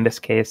pyramid in this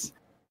case,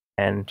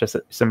 and just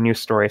some new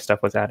story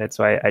stuff was added.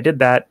 So I did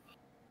that.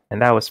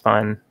 And that was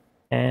fun.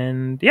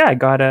 And yeah,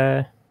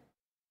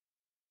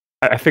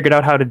 I figured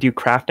out how to do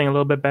crafting a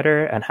little bit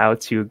better and how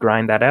to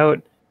grind that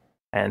out.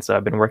 And so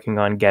I've been working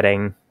on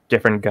getting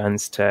different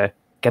guns to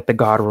get the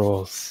god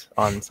rolls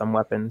on some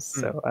weapons.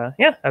 So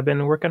yeah, I've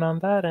been working on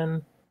that,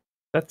 and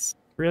that's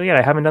really it.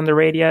 I haven't done the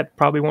raid yet.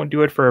 Probably won't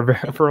do it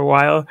for a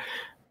while.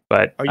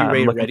 But are you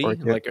raid ready?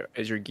 Like,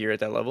 is your gear at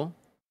that level?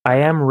 I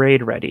am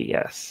raid ready.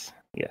 Yes.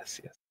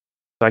 So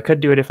I could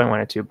do it if I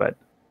wanted to, but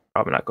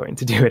probably not going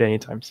to do it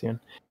anytime soon.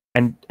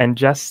 And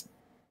just,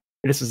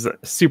 this is a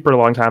super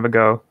long time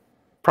ago,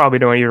 probably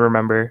don't even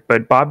remember,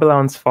 but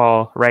Babylon's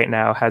Fall right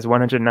now has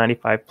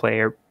 195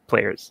 players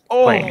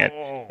playing it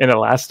in the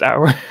last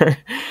hour.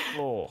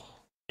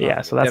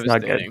 Yeah, so that's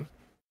not good.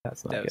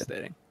 That's not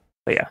good.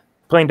 But yeah,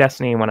 playing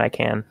Destiny when I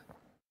can.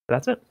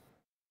 That's it.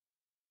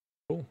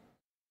 Cool.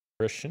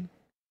 Christian,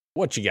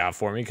 what you got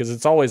for me? Because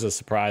it's always a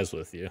surprise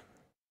with you.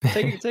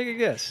 Take a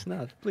guess.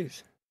 No,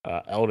 please.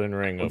 Elden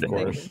Ring, of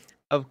course.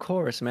 Of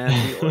course, man.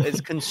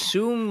 It's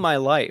consumed my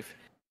life.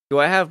 Do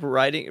I have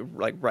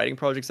writing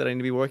projects that I need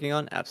to be working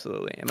on?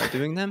 Absolutely. Am I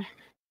doing them?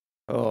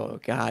 Oh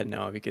God,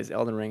 no, because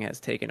Elden Ring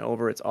has taken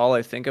over. It's all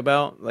I think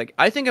about. Like,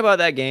 I think about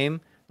that game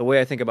the way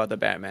I think about the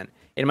Batman.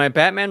 In my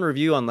Batman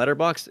review on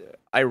Letterboxd,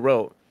 I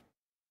wrote,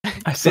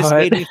 "This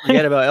made me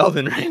forget about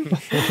Elden Ring."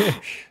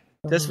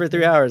 Just for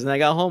 3 hours, and I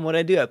got home. What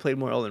I do? I played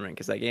more Elden Ring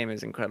because that game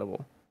is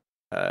incredible.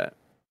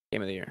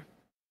 Game of the year.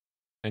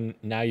 And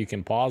now you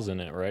can pause in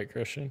it, right,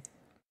 Christian?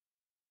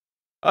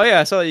 Oh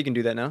yeah, I saw that you can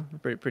do that now.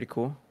 Pretty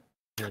cool.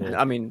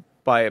 Yeah. I mean,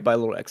 by a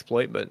little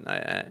exploit, but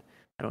I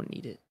don't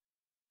need it.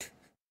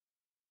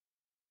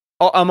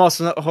 Oh, I'm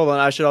also hold on.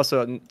 I should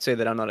also say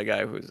that I'm not a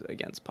guy who's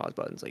against pause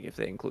buttons. Like, if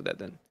they include that,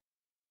 then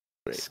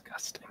great.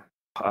 Disgusting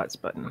pause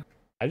button.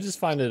 I just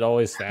find it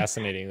always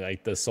fascinating.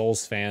 Like, the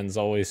Souls fans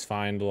always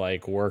find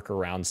like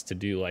workarounds to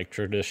do like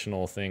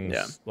traditional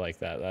things like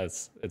that.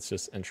 It's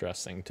just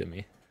interesting to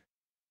me.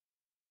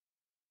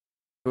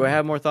 Do I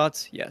have more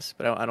thoughts? Yes,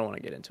 but I don't want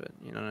to get into it.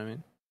 You know what I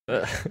mean?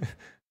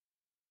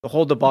 The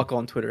whole debacle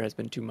on Twitter has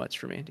been too much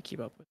for me to keep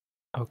up with.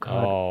 Oh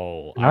God!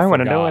 Oh, I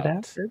want to know what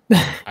happened.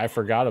 I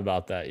forgot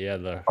about that. Yeah,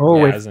 the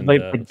with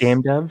like the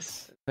game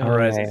devs.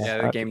 Horizon,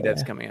 the game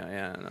devs coming out.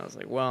 Yeah, and I was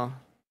like, well,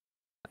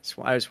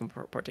 I just want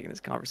to partake in this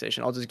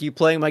conversation. I'll just keep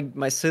playing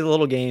my silly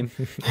little game.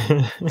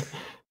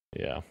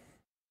 Yeah,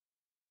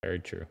 very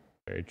true.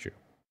 Very true.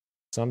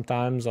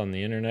 Sometimes on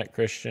the internet,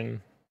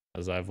 Christian,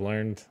 as I've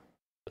learned,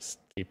 just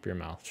keep your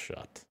mouth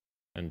shut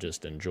and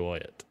just enjoy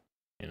it.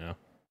 You know,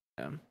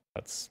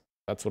 that's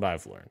what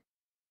I've learned.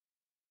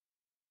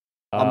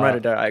 I'm right or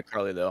die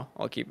iCarly though.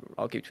 I'll keep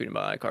tweeting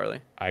about iCarly.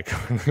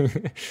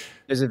 iCarly.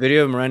 There's a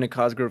video of Miranda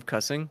Cosgrove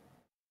cussing.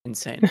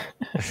 Insane.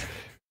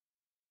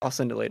 I'll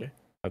send it later.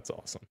 That's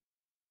awesome.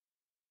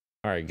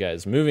 All right,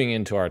 guys, moving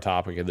into our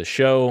topic of the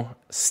show,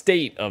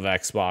 state of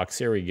Xbox.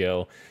 Here we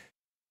go.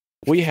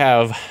 We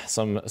have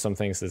some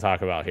things to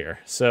talk about here.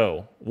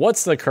 So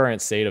what's the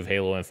current state of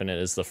Halo Infinite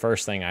is the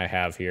first thing I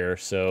have here.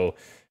 So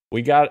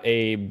we got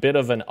a bit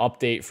of an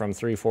update from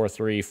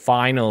 343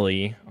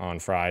 finally on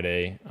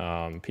Friday.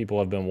 People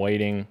have been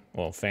waiting.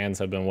 Well, fans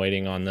have been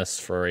waiting on this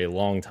for a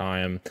long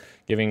time,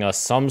 giving us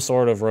some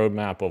sort of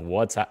roadmap of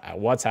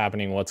what's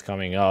happening, what's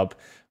coming up.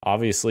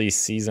 Obviously,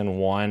 Season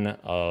 1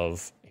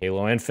 of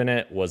Halo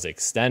Infinite was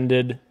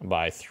extended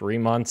by 3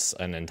 months,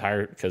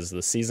 because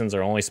the seasons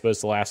are only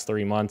supposed to last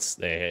 3 months.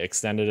 They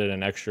extended it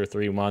an extra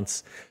 3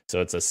 months,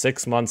 so it's a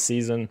 6-month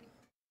season.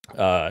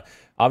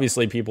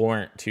 Obviously, people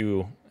weren't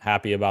too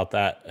happy about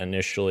that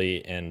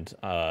initially, and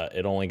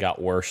it only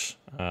got worse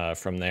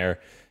from there.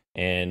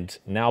 And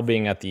now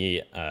being at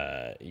the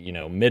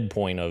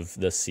midpoint of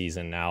this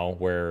season now,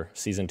 where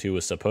Season 2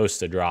 was supposed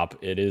to drop,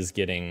 it is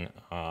getting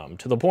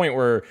to the point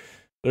where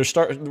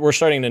we're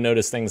starting to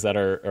notice things that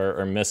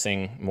are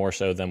missing more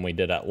so than we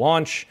did at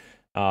launch.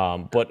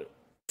 But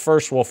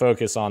first, we'll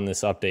focus on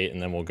this update, and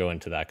then we'll go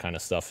into that kind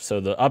of stuff. So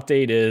the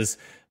update is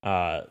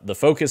the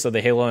focus of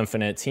the Halo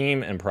Infinite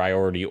team and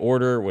priority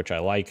order, which I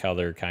like how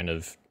they're kind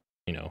of,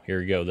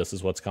 here you go, this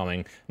is what's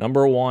coming.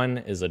 Number 1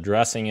 is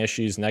addressing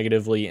issues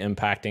negatively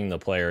impacting the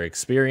player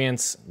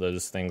experience.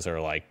 Those things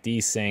are like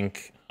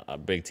desync.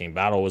 Big Team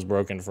Battle was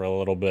broken for a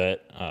little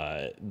bit.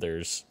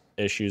 There's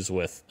issues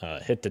with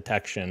hit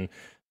detection.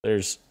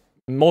 There's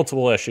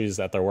multiple issues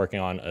that they're working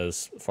on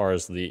as far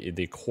as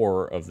the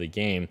core of the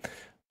game.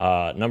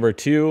 Number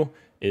 2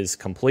 is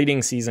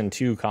completing Season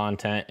 2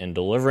 content and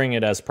delivering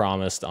it as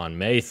promised on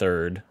May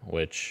 3rd,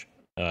 which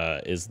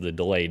is the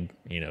delayed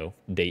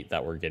date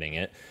that we're getting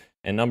it.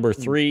 And number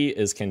 3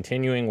 is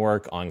continuing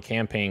work on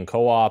campaign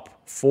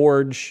co-op,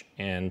 Forge,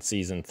 and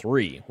Season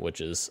 3,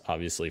 which is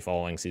obviously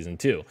following Season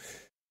 2.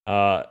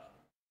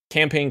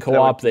 Campaign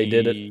co-op, they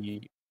did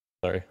it.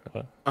 Sorry.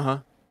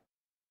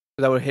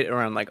 That would hit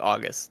around like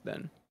August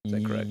then. Is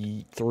that correct?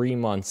 3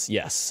 months.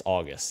 Yes,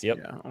 August. Yep.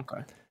 Yeah.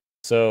 Okay.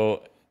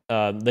 So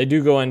they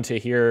do go into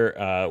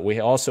here. We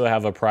also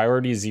have a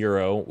priority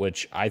 0,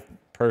 which I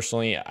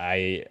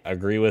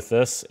agree with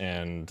this,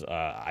 and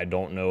I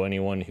don't know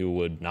anyone who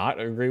would not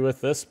agree with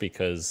this,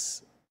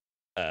 because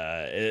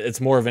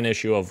it's more of an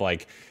issue of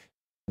like,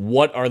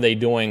 what are they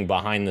doing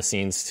behind the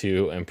scenes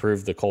to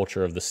improve the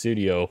culture of the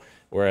studio?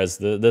 Whereas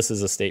this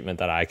is a statement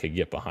that I could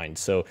get behind.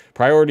 So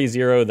priority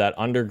 0 that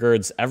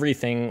undergirds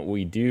everything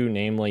we do,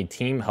 namely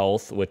team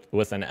health,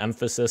 with an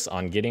emphasis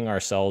on getting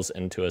ourselves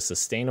into a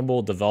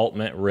sustainable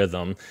development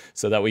rhythm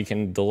so that we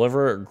can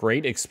deliver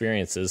great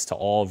experiences to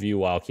all of you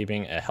while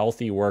keeping a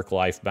healthy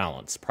work-life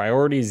balance.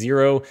 Priority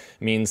 0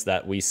 means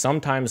that we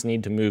sometimes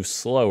need to move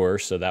slower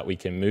so that we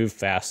can move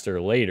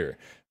faster later.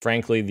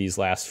 Frankly, these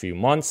last few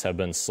months have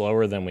been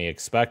slower than we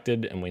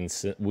expected, and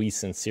we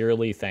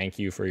sincerely thank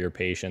you for your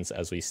patience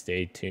as we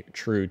stay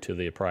true to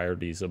the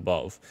priorities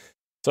above.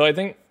 So I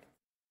think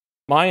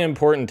my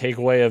important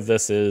takeaway of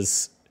this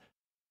is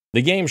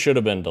the game should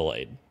have been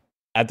delayed.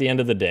 At the end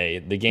of the day,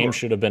 the game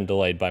should have been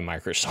delayed by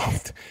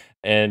Microsoft.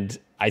 And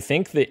I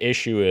think the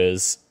issue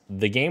is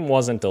the game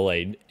wasn't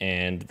delayed,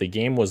 and the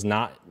game was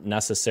not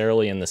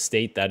necessarily in the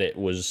state that it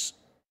was,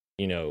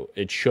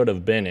 it should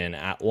have been in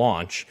at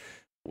launch.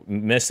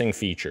 Missing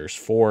features,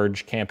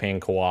 Forge,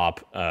 campaign co-op,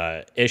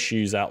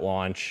 issues at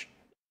launch,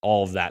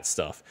 all of that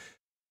stuff.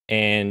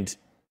 And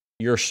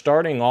you're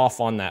starting off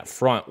on that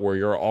front where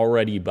you're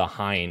already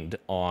behind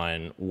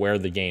on where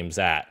the game's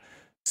at.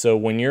 So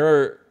when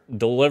you're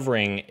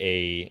delivering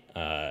a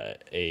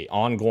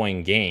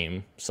ongoing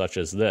game such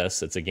as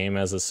this, it's a game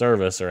as a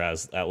service, or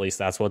at least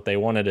that's what they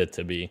wanted it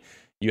to be.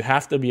 You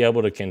have to be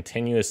able to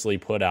continuously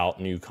put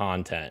out new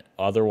content.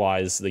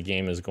 Otherwise, the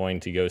game is going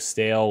to go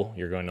stale.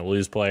 You're going to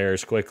lose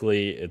players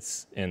quickly.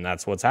 And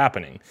that's what's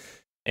happening.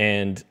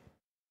 And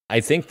I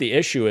think the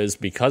issue is,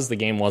 because the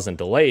game wasn't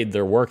delayed,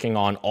 they're working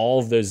on all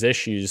of those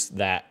issues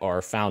that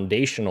are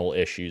foundational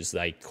issues,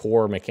 like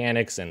core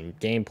mechanics and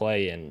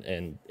gameplay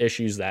and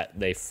issues that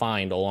they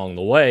find along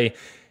the way,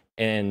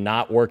 and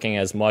not working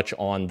as much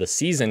on the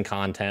season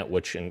content,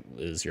 which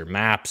is your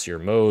maps, your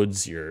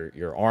modes,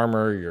 your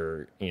armor,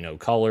 your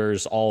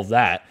colors, all of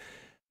that.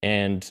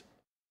 And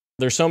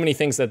there's so many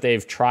things that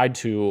they've tried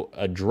to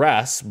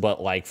address,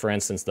 but like, for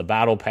instance, the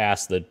battle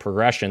pass, the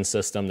progression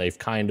system, they've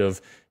kind of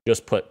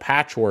just put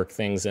patchwork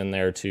things in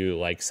there to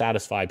like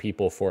satisfy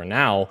people for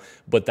now,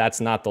 but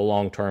that's not the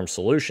long-term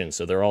solution.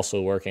 So they're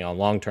also working on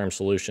long-term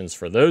solutions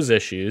for those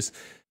issues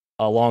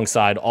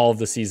alongside all of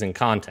the season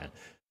content.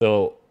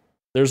 So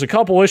there's a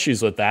couple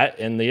issues with that,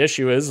 and the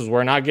issue is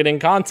we're not getting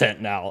content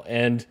now.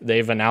 And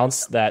they've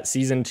announced that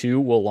Season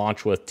 2 will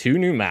launch with 2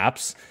 new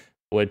maps,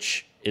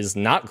 which is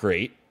not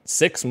great.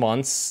 6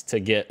 months to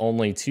get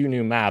only 2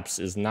 new maps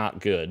is not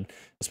good,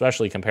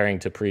 especially comparing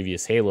to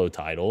previous Halo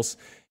titles.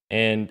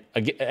 And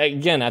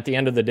again, at the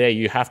end of the day,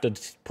 you have to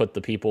put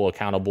the people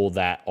accountable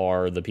that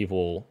are the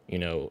people,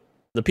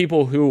 the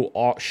people who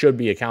should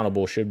be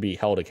accountable should be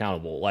held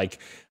accountable. Like,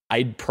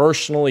 I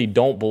personally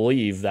don't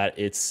believe that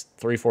it's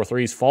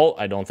 343's fault.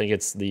 I don't think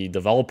it's the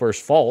developer's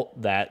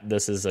fault that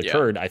this has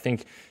occurred. I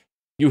think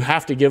you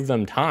have to give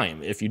them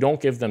time. If you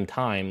don't give them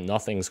time,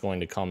 nothing's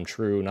going to come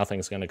true.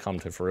 Nothing's going to come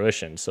to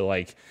fruition. So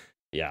like,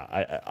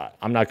 yeah,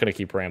 I'm not going to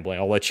keep rambling.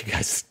 I'll let you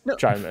guys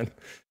chime in.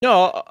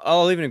 No,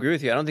 I'll even agree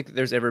with you. I don't think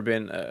there's ever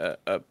been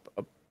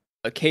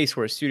a case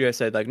where a studio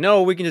said like,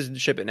 no, we can just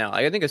ship it now.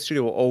 I think a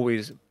studio will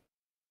always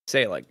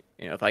say like,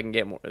 you know, if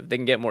they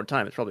can get more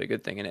time, it's probably a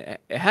good thing. And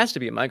it has to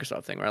be a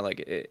Microsoft thing, right? Like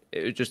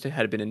it just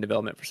had been in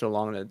development for so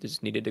long that it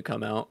just needed to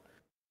come out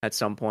at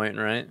some point,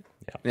 right?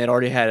 Yeah. And it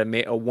already had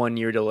a 1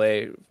 year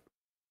delay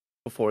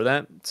before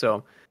that.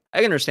 So I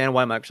can understand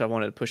why Microsoft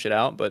wanted to push it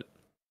out, but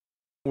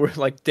we're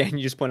like Dan,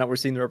 you just point out, we're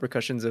seeing the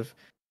repercussions of,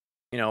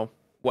 you know,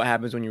 what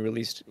happens when you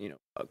released, you know,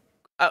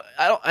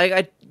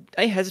 I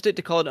hesitate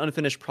to call it an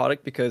unfinished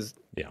product because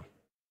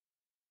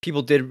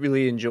people did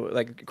really enjoy,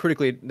 like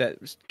critically, that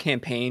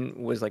campaign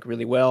was like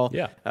really well.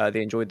 Yeah.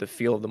 They enjoyed the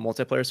feel of the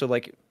multiplayer. So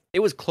like it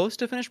was close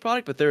to a finished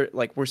product, but they're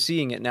like, we're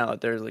seeing it now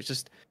that there's like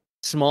just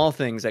small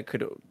things that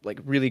could like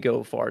really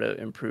go far to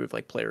improve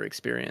like player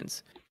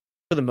experience.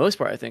 For the most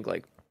part, I think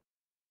like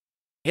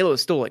Halo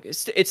is still like,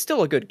 it's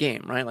still a good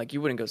game, right? Like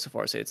you wouldn't go so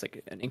far as say it's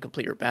like an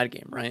incomplete or bad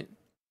game, right?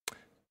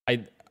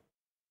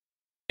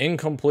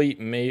 Incomplete,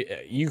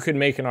 you could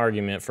make an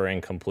argument for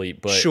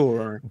incomplete, but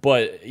sure.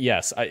 But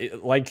yes,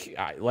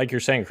 like you're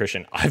saying,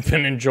 Christian, I've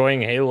been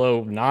enjoying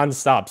Halo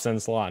nonstop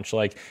since launch.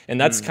 Like, and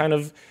that's kind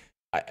of,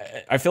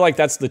 I feel like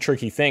that's the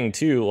tricky thing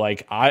too.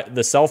 Like,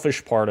 the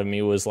selfish part of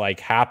me was like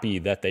happy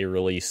that they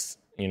released,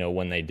 you know,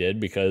 when they did,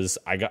 because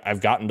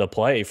I've gotten to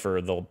play for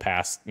the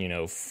past, you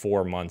know,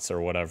 4 months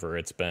or whatever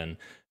it's been,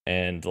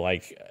 and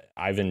like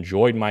I've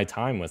enjoyed my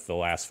time with the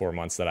last 4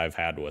 months that I've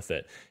had with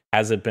it.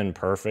 Has it been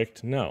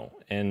perfect? No.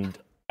 And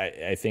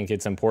I think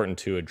it's important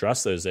to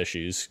address those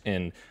issues.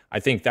 And I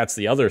think that's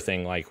the other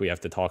thing, like, we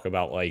have to talk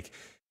about, like,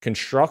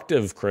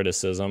 constructive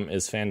criticism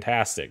is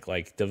fantastic.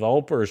 Like,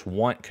 developers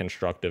want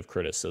constructive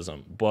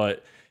criticism,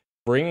 but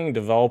bringing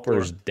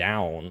developers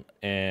down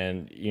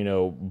and, you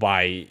know,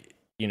 by,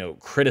 you know,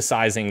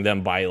 criticizing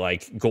them by,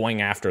 like,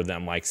 going after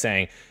them, like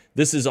saying,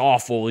 this is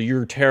awful,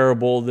 you're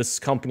terrible, this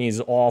company is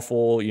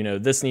awful, you know,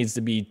 this needs to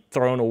be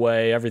thrown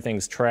away,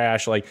 everything's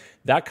trash. Like,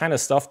 that kind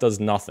of stuff does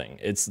nothing.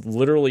 It's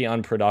literally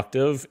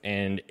unproductive,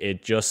 and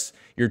it just,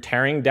 you're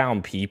tearing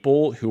down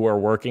people who are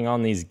working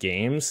on these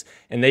games,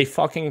 and they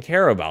fucking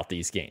care about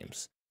these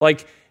games.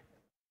 Like,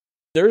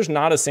 there's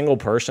not a single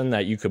person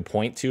that you could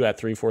point to at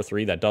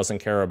 343 that doesn't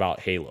care about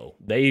Halo.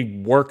 They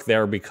work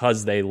there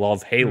because they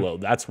love Halo.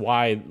 That's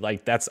why,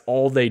 like, that's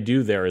all they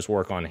do there is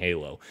work on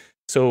Halo.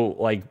 So,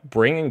 like,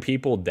 bringing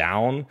people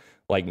down,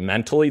 like,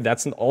 mentally,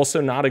 that's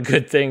also not a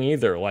good thing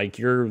either. Like,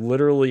 you're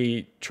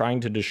literally trying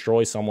to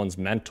destroy someone's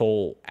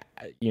mental,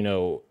 you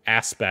know,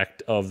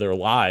 aspect of their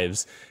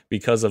lives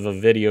because of a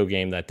video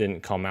game that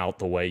didn't come out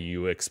the way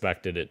you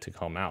expected it to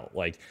come out.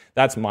 Like,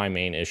 that's my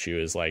main issue,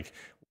 is, like,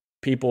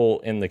 people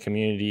in the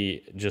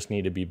community just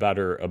need to be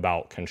better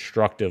about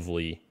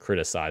constructively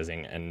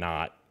criticizing and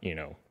not, you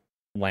know,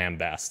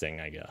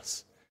 lambasting, I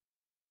guess.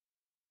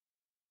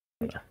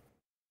 Yeah.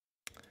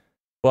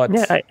 But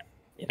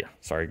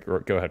sorry,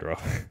 go ahead, Ro.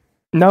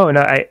 No,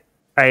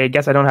 I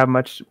guess I don't have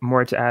much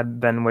more to add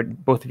than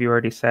what both of you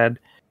already said.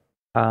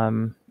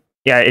 I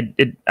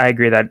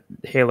agree that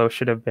Halo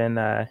should have been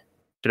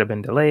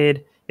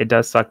delayed. It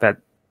does suck that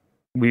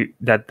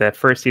the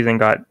first season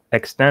got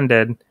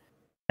extended,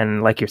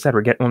 and like you said,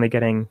 we're only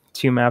getting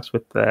 2 maps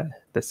with the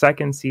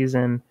second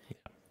season.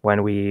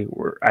 When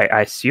I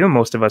assume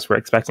most of us were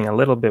expecting a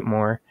little bit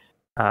more.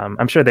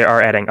 I'm sure they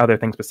are adding other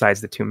things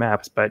besides the 2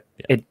 maps, but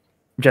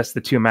just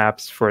the 2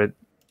 maps for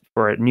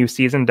a new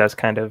season does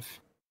kind of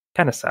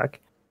suck.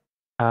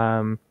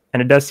 And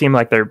it does seem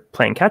like they're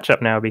playing catch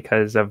up now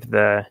because of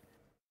the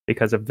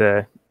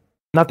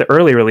not the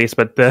early release,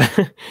 but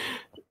the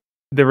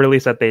the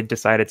release that they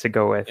decided to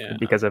go with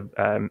because of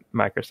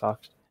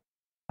Microsoft,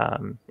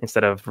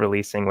 instead of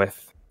releasing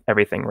with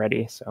everything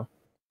ready. So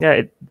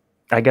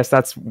I guess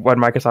that's what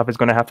Microsoft is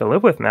going to have to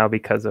live with now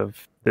because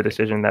of the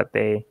decision that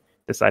they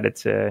decided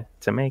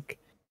to make.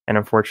 And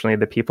unfortunately,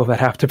 the people that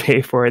have to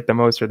pay for it the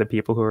most are the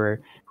people who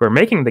are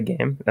making the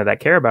game, that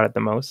care about it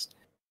the most.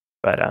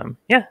 But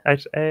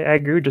I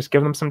agree. Just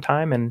give them some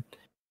time, and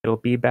it'll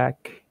be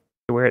back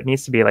to where it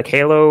needs to be. Like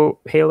Halo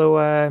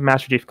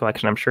Master Chief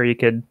Collection. I'm sure you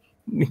could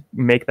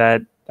make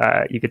that.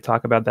 You could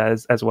talk about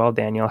that as well,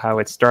 Daniel. How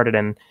it started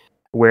and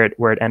where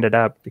it ended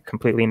up,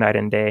 completely night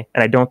and day.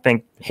 And I don't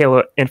think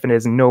Halo Infinite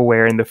is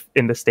nowhere in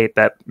the state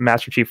that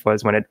Master Chief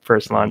was when it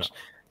first launched. No.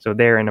 So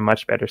they're in a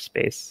much better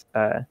space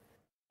to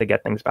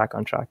get things back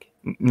on track.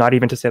 Not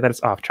even to say that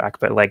it's off track,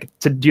 but like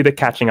to do the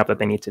catching up that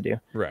they need to do.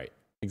 Right.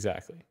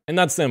 Exactly. And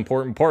that's the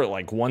important part.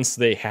 Like, once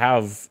they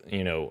have,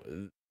 you know,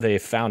 the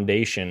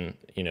foundation,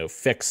 you know,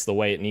 fixed the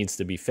way it needs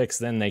to be fixed,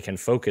 then they can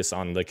focus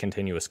on the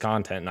continuous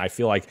content. And I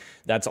feel like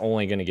that's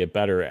only going to get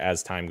better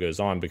as time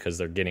goes on because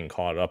they're getting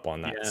caught up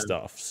on that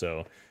stuff.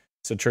 So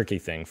it's a tricky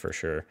thing for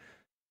sure.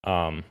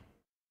 But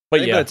by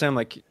the time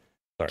like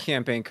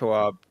campaign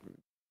co-op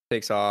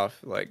takes off,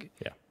 like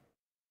Yeah.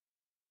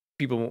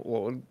 people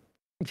will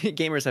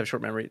gamers have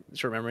short memory,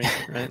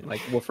 right?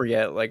 Like we'll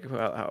forget like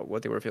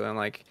what they were feeling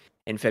like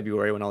in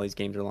February when all these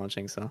games are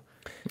launching. So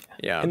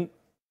yeah, And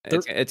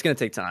it's gonna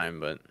take time,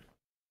 but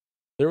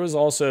there was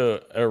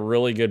also a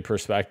really good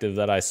perspective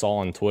that I saw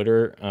on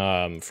Twitter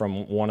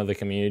from one of the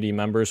community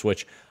members,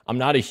 which I'm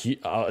not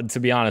to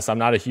be honest, I'm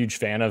not a huge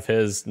fan of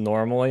his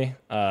normally.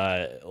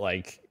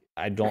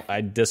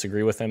 I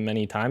disagree with him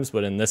many times,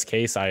 but in this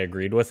case, I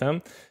agreed with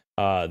him.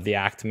 The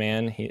Act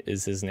Man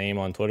is his name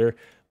on Twitter,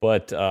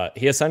 but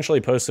he essentially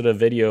posted a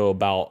video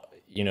about,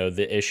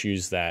 the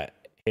issues that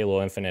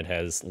Halo Infinite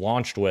has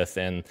launched with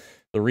and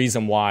the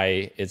reason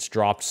why it's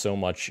dropped so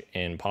much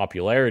in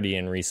popularity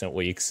in recent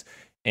weeks.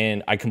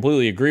 And I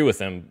completely agree with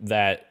him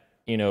that,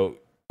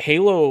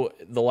 Halo,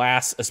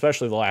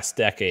 especially the last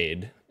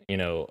decade,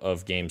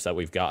 of games that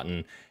we've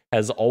gotten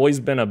has always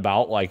been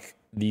about like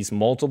these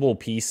multiple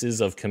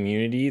pieces of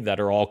community that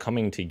are all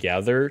coming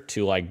together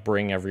to like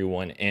bring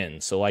everyone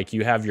in. So like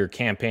you have your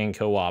campaign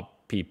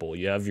co-op people,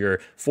 you have your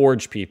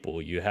Forge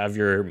people, you have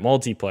your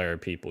multiplayer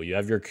people, you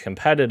have your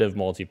competitive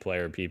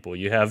multiplayer people,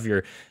 you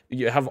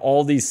have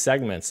all these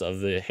segments of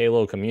the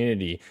Halo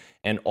community,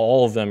 and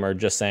all of them are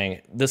just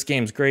saying this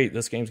game's great,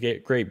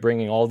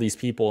 bringing all these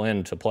people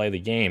in to play the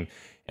game.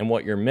 And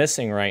what you're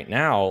missing right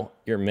now,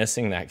 you're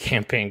missing that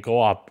campaign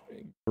co-op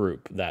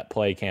group that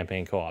play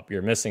campaign co-op.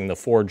 You're missing the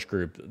Forge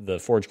group, the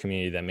Forge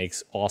community that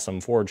makes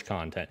awesome Forge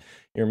content.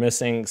 You're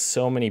missing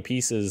so many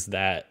pieces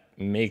that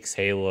makes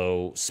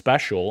Halo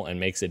special and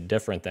makes it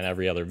different than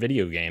every other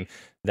video game,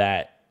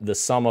 that the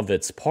sum of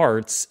its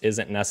parts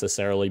isn't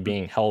necessarily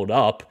being held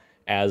up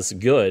as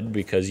good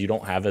because you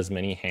don't have as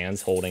many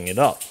hands holding it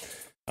up.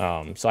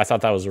 So I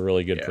thought that was a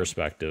really good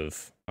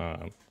perspective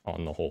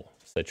on the whole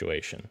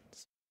situation.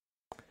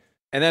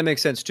 And that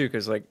makes sense too,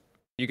 because like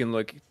you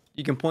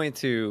can point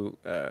to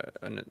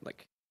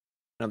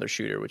another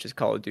shooter, which is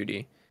Call of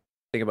Duty.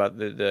 Think about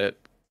the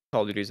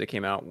Call of Duties that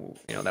came out,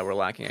 that were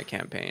lacking a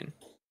campaign.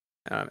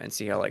 And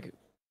see how like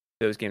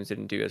those games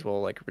didn't do as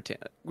well. Like,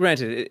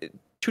 granted,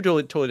 two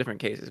totally different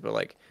cases, but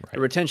like the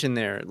retention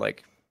there,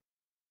 like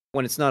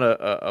when it's not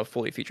a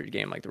fully featured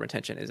game, like the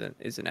retention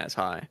isn't as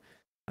high.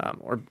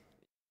 Or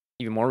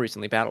even more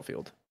recently,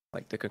 Battlefield,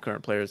 like the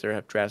concurrent players there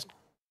have dressed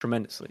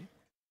tremendously.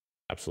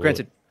 Absolutely.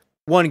 Granted,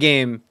 one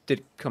game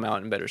did come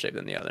out in better shape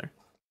than the other.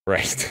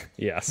 Right.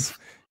 Yes.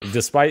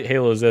 Despite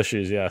Halo's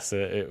issues, yes,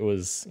 it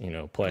was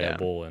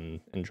playable and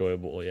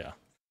enjoyable. Yeah.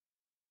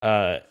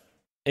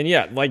 And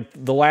yeah, like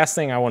the last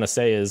thing I want to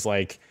say is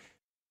like,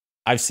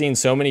 I've seen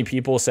so many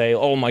people say,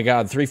 oh my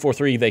God,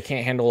 343, they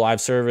can't handle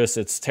live service.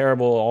 It's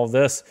terrible. All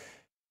this.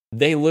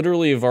 They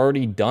literally have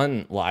already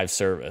done live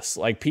service.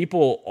 Like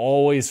people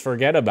always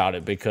forget about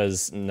it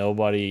because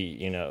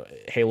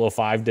Halo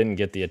 5 didn't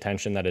get the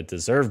attention that it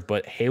deserved,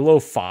 but Halo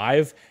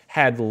 5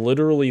 had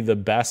literally the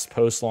best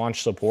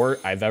post-launch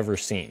support I've ever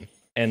seen.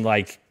 And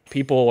like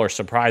people are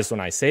surprised when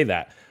I say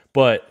that,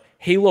 but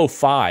Halo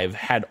 5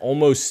 had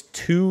almost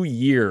 2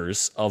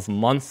 years of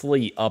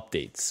monthly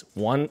updates,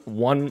 one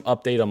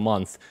update a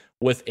month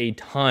with a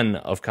ton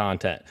of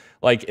content.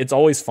 Like it's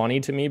always funny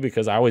to me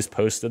because I always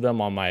posted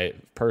them on my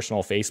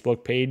personal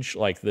Facebook page.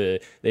 Like they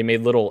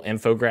made little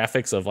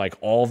infographics of like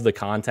all of the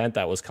content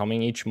that was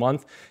coming each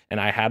month, and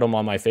I had them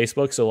on my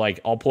Facebook. So like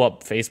I'll pull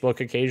up Facebook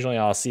occasionally,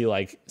 I'll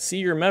see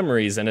your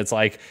memories, and it's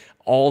like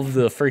all of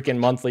the freaking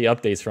monthly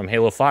updates from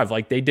Halo 5.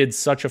 Like they did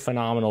such a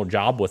phenomenal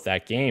job with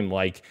that game.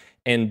 Like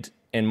and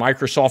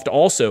Microsoft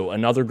also,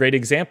 another great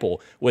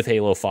example with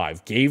Halo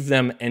 5, gave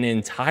them an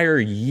entire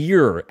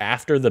year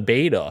after the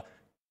beta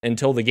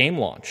until the game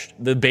launched.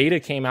 The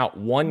beta came out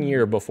 1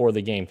 year before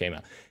the game came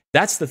out.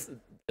 That's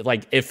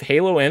if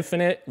Halo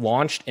Infinite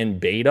launched in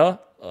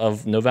beta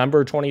of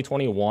November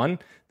 2021,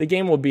 the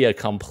game would be a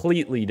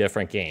completely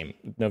different game,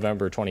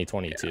 November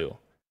 2022. Yeah.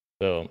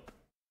 So,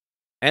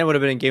 and it would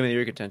have been in Game of the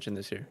Year contention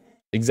this year.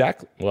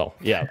 Exactly. Well,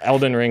 yeah,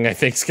 Elden Ring I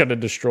think is going to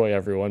destroy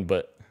everyone,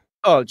 but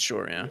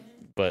sure, yeah.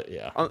 But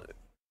yeah.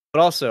 But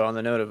also on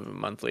the note of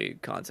monthly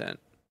content,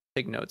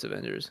 take notes,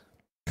 Avengers.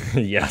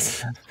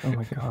 Yes. Oh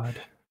my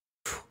God.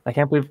 I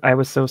can't believe I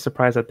was so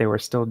surprised that they were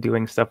still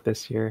doing stuff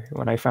this year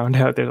when I found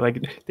out they're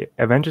like,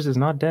 Avengers is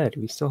not dead.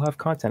 We still have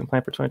content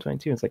planned for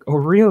 2022. It's like, oh,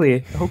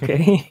 really?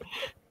 Okay.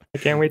 I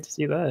can't wait to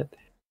see that.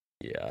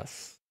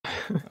 Yes.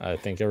 I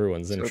think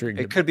everyone's intrigued.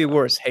 It could be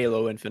worse.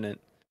 Halo Infinite.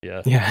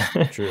 Yeah. Yeah.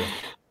 True.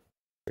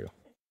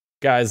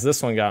 Guys,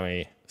 this one got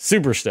me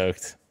super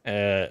stoked.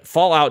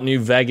 Fallout New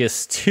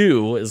Vegas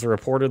 2 is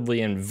reportedly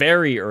in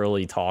very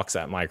early talks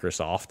at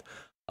Microsoft.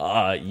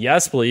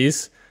 Yes,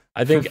 please.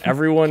 I think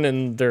everyone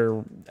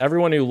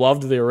who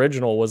loved the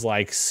original was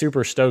like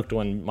super stoked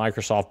when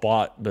Microsoft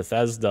bought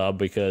Bethesda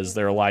because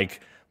they're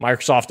like,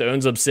 Microsoft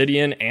owns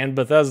Obsidian and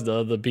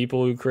Bethesda, the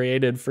people who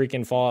created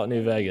freaking Fallout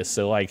New Vegas.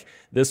 So like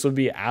this would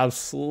be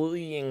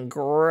absolutely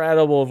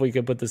incredible if we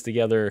could put this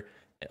together.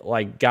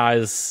 Like,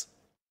 guys,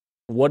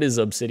 what is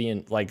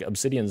Obsidian? Like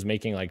Obsidian's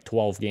making like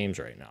 12 games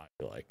right now, I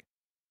feel like.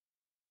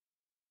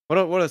 What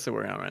else are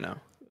we on right now?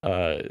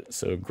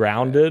 So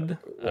Grounded,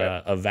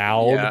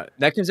 Avowed. Yeah,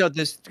 that comes out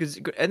this because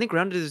I think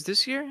Grounded is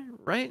this year,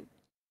 right?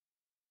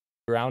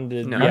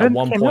 Grounded, No. yeah,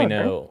 Grounded came out,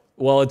 1.0.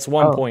 Well, it's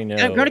 1.0.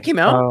 Yeah, Grounded came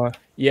out. Oh,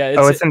 Yeah,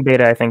 it's in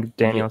beta. I think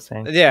Daniel's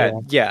saying. Yeah.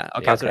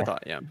 Okay, that's what I Okay.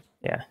 thought. Yeah.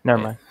 Yeah. Never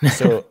mind.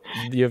 So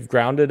you have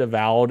Grounded,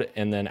 Avowed,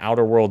 and then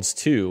Outer Worlds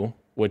 2,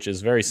 which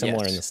is very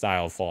similar in Yes. the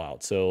style of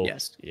Fallout. So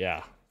Yes.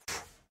 yeah,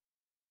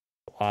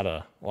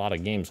 a lot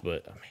of games,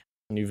 but man,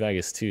 New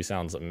Vegas 2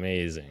 sounds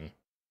amazing.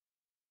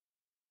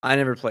 I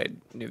never played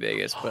New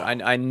Vegas, but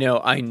I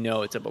know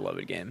it's a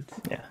beloved game.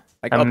 Yeah.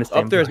 Like I'm in the up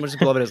same there as boat. much as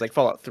beloved as like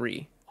Fallout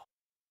 3,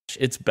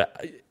 It's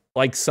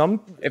like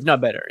if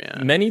not better.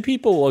 Yeah. many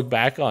people look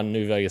back on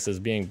New Vegas as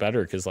being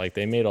better because like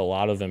they made a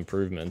lot of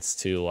improvements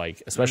to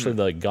like especially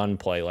the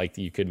gunplay. Like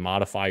you could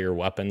modify your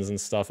weapons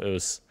and stuff. It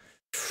was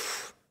you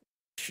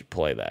should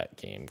play that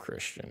game,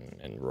 Christian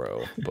and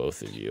Ro,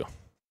 both of you.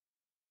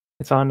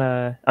 It's on.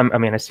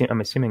 I'm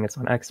assuming it's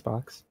on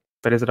Xbox,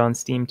 but is it on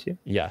Steam too?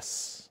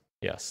 Yes,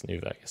 New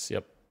Vegas.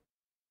 Yep.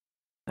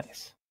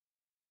 Nice.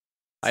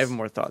 I have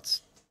more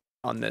thoughts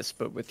on this,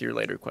 but with your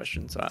later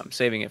questions, I'm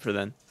saving it for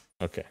then.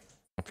 Okay.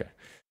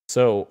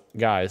 So,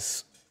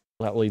 guys,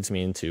 that leads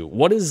me into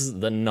what is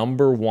the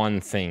number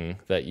one thing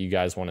that you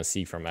guys want to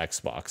see from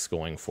Xbox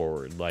going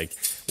forward? Like,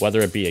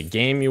 whether it be a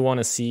game you want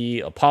to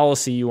see, a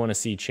policy you want to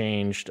see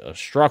changed, a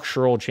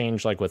structural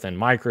change like within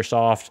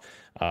Microsoft,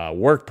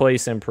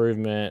 workplace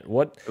improvement.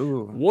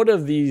 What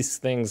of these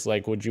things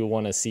like would you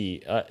want to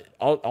see?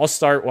 I'll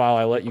start while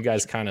I let you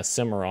guys kind of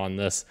simmer on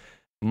this.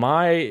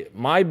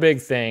 My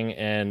big thing,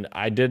 and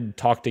I did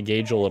talk to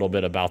Gage a little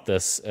bit about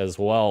this as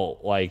well.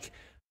 Like,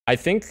 I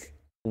think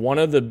one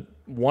of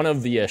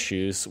the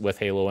issues with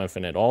Halo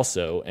Infinite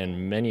also,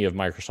 and many of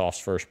Microsoft's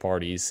first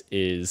parties,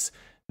 is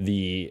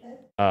the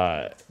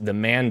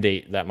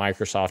mandate that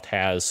Microsoft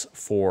has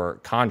for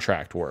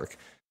contract work.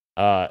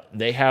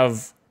 They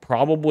have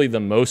probably the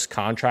most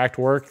contract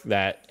work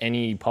that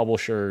any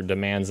publisher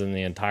demands in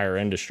the entire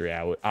industry.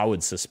 I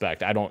would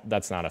suspect.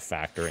 That's not a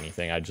fact or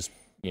anything. I just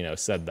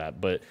said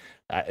that, but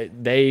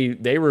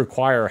they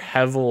require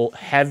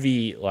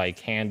heavy like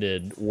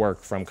handed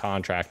work from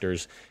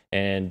contractors,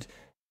 and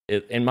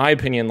in my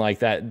opinion, like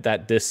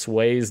that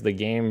dissuades the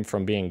game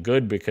from being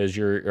good because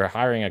you're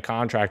hiring a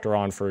contractor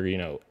on for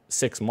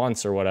 6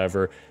 months or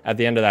whatever. At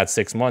the end of that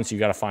 6 months, you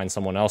got to find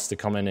someone else to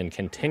come in and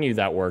continue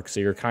that work. So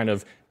you're kind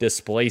of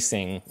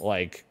displacing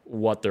like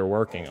what they're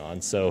working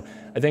on. So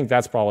I think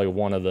that's probably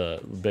one of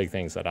the big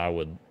things that I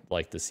would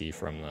like to see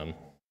from them.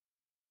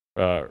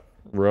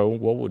 Ro,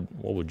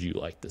 what would you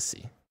like to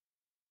see?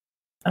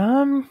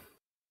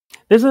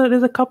 There's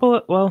a couple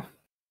of, well,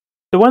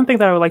 the one thing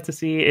that I would like to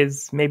see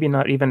is maybe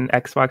not even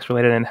Xbox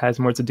related and has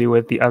more to do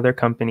with the other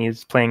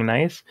companies playing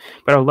nice,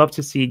 but I would love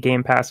to see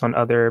Game Pass on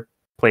other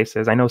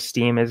places. I know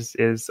Steam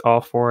is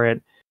all for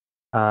it.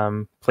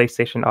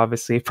 PlayStation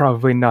obviously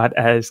probably not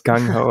as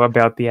gung-ho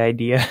about the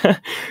idea,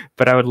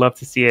 but I would love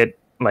to see it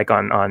like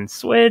on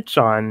Switch,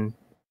 I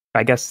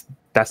guess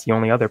that's the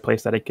only other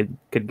place that it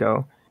could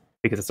go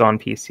because it's on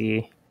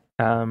PC.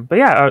 But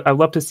yeah, I'd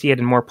love to see it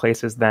in more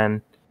places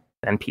than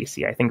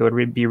PC. I think it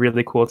would be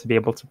really cool to be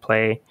able to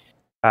play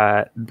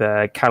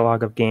the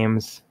catalog of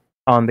games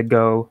on the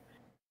go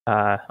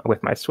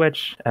with my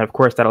Switch, and of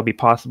course that'll be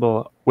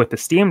possible with the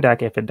Steam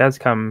Deck if it does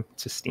come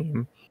to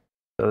Steam.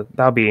 So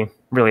that'll be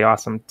really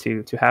awesome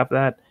to have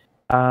that.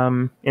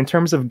 In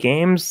terms of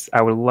games,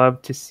 I would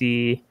love to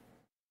see.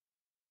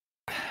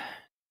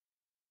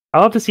 I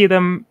love to see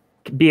them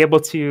be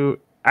able to.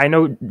 I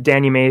know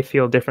Dan, you may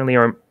feel differently,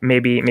 or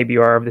maybe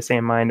you are of the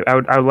same mind. I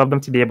would love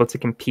them to be able to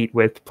compete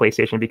with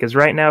PlayStation, because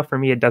right now for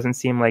me it doesn't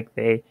seem like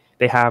they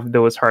have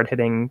those hard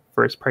hitting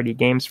first party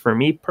games for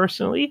me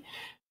personally.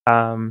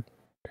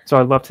 So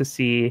I'd love to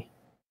see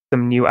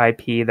some new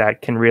IP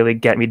that can really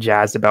get me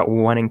jazzed about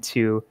wanting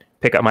to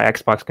pick up my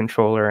Xbox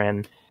controller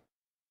and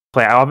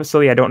play.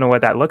 Obviously, I don't know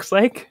what that looks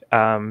like.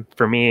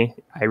 For me,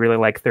 I really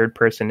like third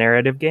person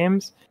narrative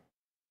games.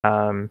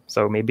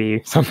 So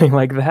maybe something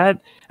like that.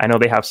 I know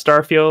they have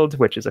Starfield,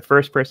 which is a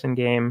first person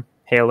game.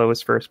 Halo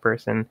is first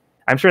person.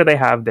 I'm sure they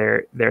have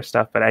their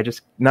stuff, but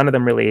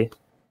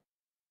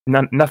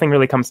nothing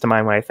really comes to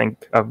mind when I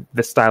think of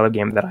the style of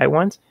game that I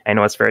want. I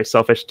know it's very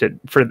selfish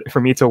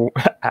for me to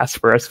ask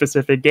for a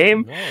specific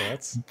game,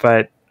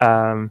 but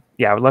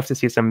yeah, I would love to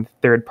see some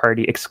third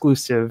person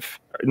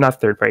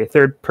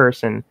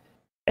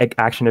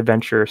action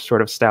adventure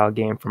sort of style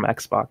game from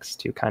Xbox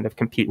to kind of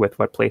compete with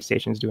what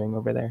PlayStation's doing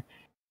over there.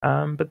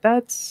 But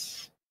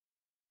that's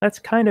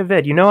kind of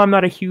it. I'm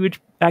not a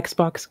huge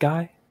Xbox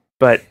guy,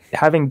 but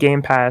having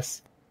Game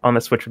Pass on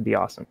the Switch would be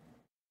awesome.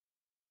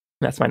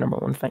 That's my number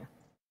one thing.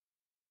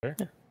 Sure.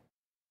 Yeah.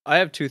 I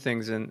have two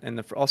things,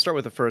 and I'll start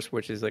with the first,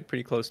 which is like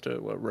pretty close to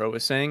what Ro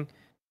was saying.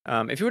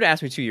 If you would have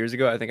asked me 2 years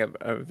ago, I think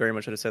I very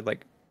much would have said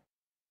like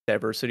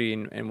diversity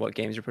in what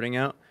games you're putting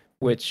out,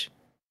 which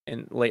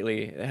and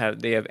lately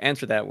they have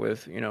answered that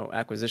with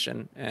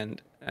acquisition,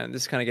 and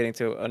this is kind of getting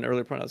to an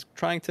earlier point I was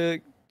trying to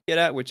get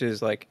at, which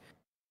is like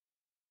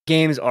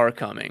games are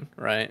coming,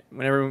 right?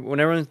 When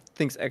everyone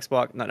thinks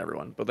Xbox, not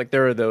everyone, but like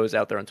there are those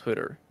out there on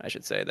Twitter, I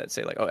should say, that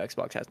say like, oh,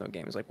 Xbox has no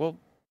games. Like, well,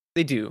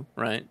 they do,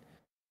 right?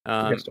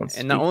 Just don't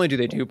And not speak. only do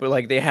they do, but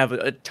like they have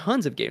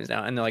tons of games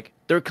now, and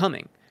they're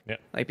coming. Yeah.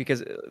 Like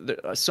because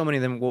so many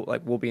of them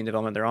will be in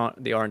development.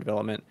 They are in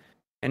development,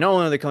 and not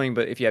only are they coming,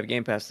 but if you have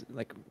Game Pass,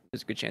 like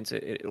there's a good chance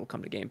it'll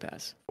come to Game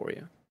Pass for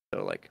you.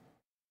 So like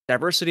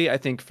diversity, I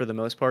think for the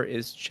most part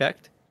is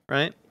checked,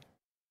 right?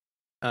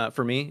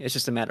 For me, it's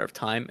just a matter of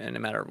time and a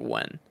matter of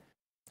when.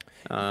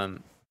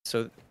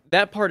 So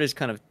that part is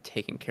kind of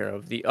taken care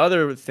of. The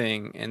other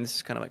thing, and this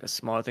is kind of like a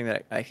smaller thing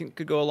that I think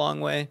could go a long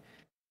way,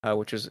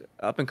 which was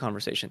up in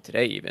conversation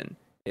today even,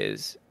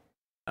 is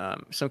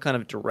some kind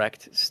of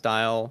direct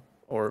style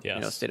or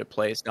state of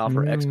play style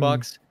for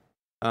Xbox.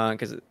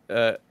 Because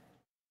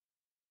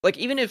like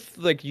even if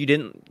like you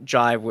didn't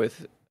jive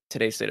with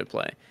today's state of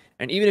play,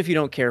 and even if you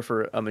don't care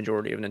for a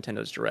majority of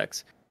Nintendo's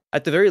directs,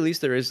 at the very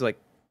least there is like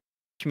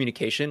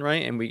communication,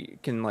 right? And we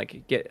can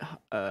like get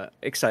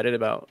excited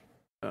about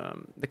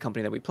the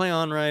company that we play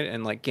on, right?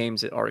 And like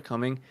games that are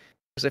coming.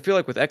 Because I feel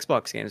like with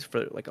Xbox games,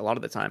 for like a lot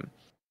of the time,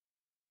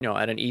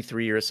 at an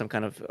E3 or some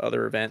kind of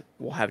other event,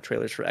 we'll have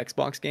trailers for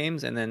Xbox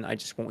games, and then I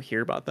just won't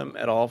hear about them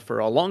at all for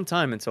a long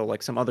time until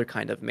like some other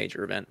kind of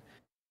major event.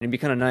 And it'd be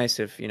kind of nice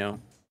if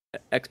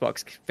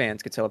Xbox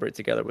fans could celebrate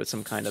together with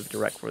some kind of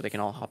direct where they can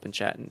all hop and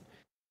chat and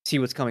see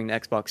what's coming to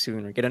Xbox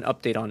soon, or get an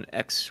update on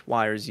X,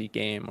 Y, or Z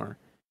game, or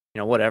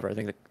whatever. I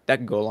think that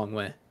could go a long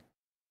way.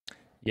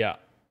 Yeah.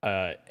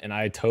 And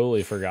I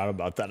totally forgot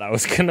about that. I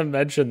was going to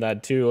mention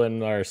that too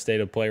in our state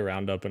of play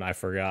roundup, and I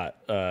forgot.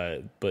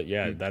 But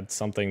yeah, that's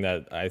something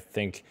that I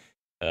think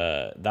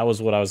that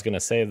was what I was going to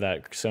say,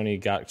 that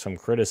Sony got some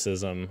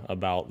criticism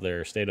about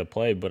their state of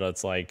play, but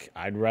it's like,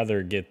 I'd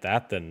rather get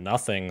that than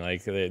nothing.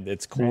 Like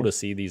it's cool to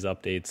see these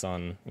updates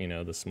on,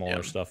 the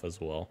smaller stuff as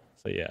well.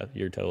 So yeah,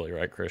 you're totally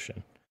right,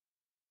 Christian.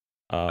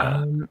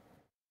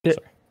 This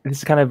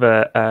is kind of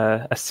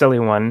a silly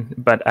one,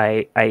 but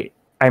I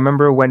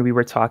remember when we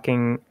were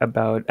talking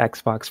about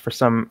Xbox for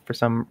some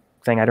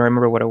thing. I don't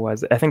remember what it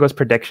was. I think it was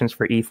predictions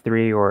for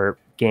E3 or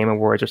Game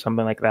Awards or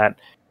something like that.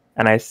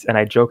 And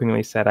I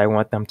jokingly said I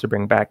want them to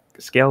bring back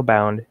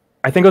Scalebound.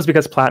 I think it was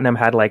because Platinum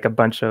had like a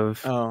bunch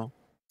of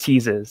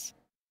teases,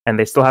 and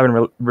they still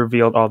haven't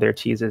revealed all their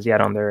teases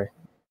yet on their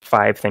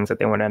 5 things that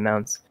they want to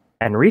announce.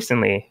 And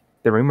recently,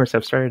 the rumors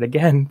have started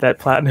again that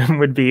Platinum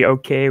would be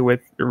okay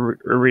with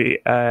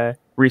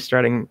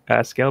restarting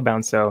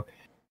Scalebound. So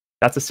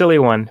that's a silly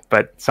one,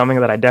 but something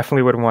that I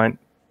definitely would want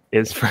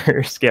is for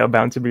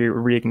Scalebound to be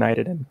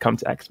reignited and come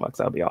to Xbox.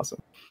 That would be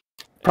awesome.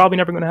 Probably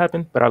never going to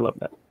happen, but I love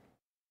that.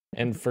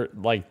 And for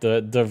like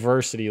the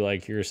diversity,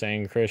 like you're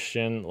saying,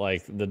 Christian,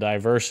 like the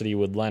diversity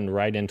would lend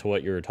right into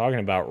what you were talking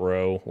about,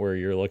 Ro, where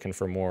you're looking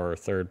for more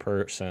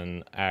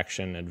third-person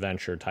action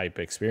adventure type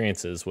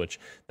experiences, which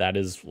that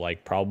is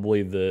like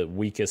probably the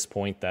weakest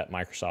point that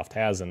Microsoft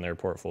has in their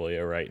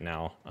portfolio right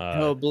now.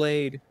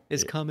 Blade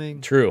is coming.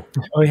 True.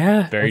 Oh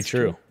yeah, very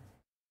true.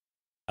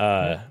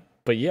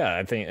 But yeah,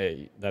 I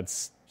think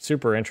that's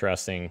super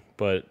interesting.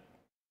 But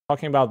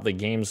talking about the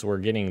games we're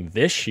getting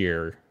this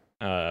year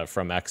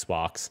from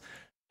Xbox,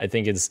 I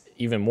think it's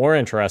even more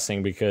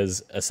interesting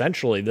because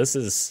essentially this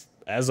is,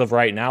 as of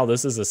right now,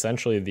 this is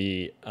essentially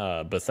the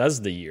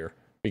Bethesda year,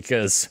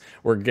 because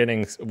we're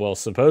getting,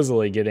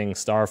 supposedly getting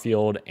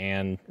Starfield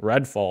and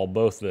Redfall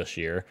both this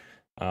year.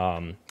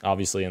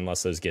 Obviously,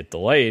 unless those get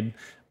delayed,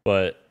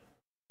 but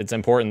it's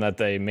important that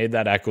they made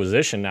that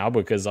acquisition now,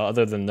 because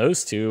other than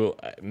those two,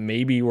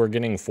 maybe we're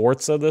getting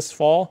Forza this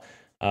fall.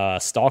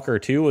 Stalker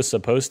 2 was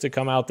supposed to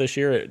come out this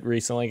year. It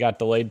recently got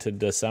delayed to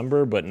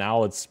December, but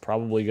now it's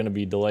probably going to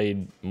be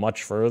delayed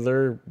much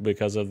further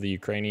because of the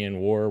Ukrainian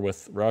war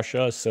with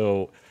Russia.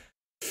 So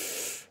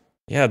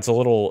yeah, it's a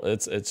little,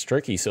 it's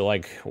tricky. So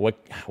like, what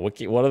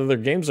other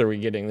games are we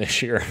getting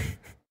this year?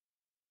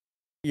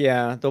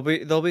 Yeah,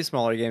 there'll be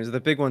smaller games. The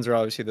big ones are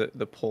obviously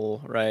the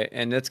pull, right?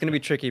 And it's going to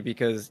be tricky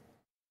because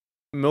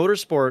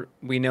motorsport,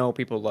 we know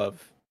people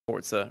love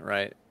Forza,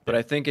 right? But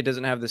I think it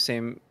doesn't have the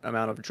same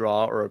amount of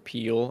draw or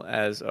appeal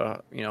as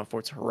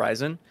Forza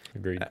Horizon.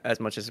 Agreed. As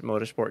much as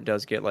motorsport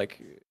does get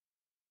like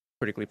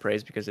critically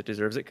praised because it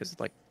deserves it, because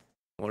like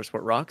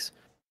motorsport rocks.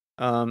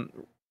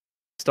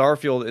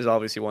 Starfield is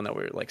obviously one that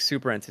we're like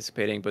super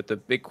anticipating, but the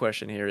big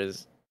question here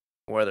is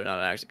whether or not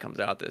it actually comes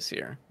out this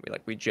year.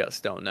 We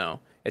just don't know.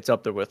 It's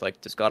up there with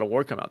like, does God of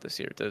War come out this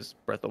year? Does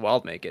Breath of the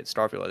Wild make it?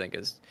 Starfield, I think,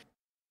 is,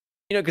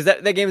 because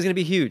that game is going to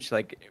be huge.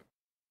 Like,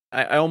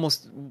 I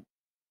almost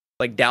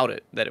like doubt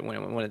it that when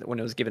it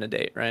was given a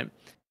date, right?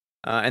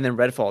 And then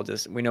Redfall,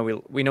 just we know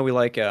we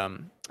like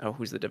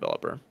who's the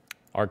developer?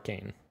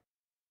 Arcane,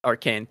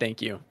 thank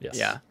you. Yes.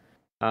 Yeah.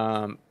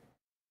 But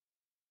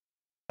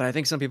I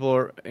think some people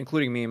are,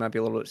 including me, might be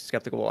a little bit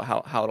skeptical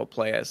about how it'll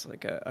play as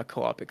like a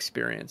co-op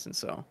experience, and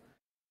so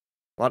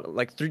a lot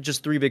like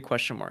three big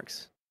question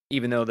marks.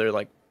 Even though they're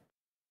like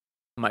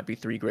might be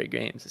 3 great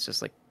games, it's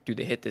just like, do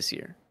they hit this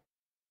year?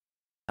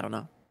 I don't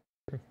know.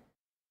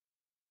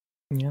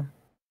 Yeah.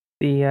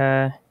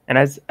 And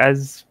as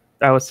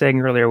I was saying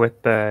earlier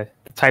with the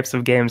types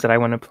of games that I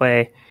want to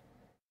play.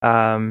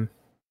 Not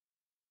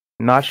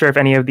sure if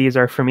any of these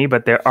are for me,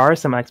 but there are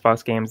some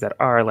Xbox games that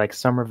are, like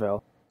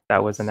Somerville,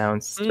 that was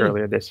announced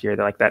earlier this year.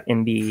 They're like that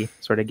indie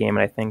sort of game,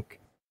 and I think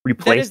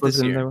Replaced was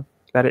in there.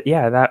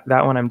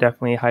 That one I'm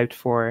definitely hyped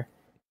for,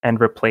 and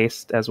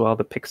Replaced as well,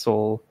 the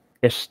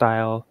pixel-ish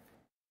style,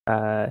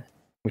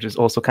 which is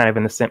also kind of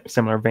in the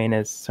similar vein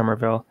as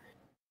Somerville.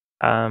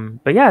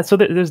 But yeah, so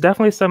there's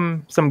definitely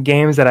some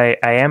games that I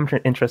am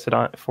interested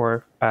on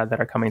for that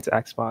are coming to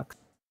Xbox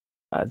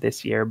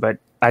this year. But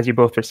as you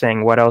both are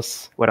saying, what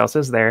else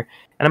is there?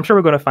 And I'm sure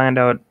we're going to find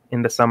out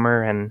in the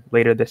summer and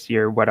later this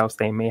year what else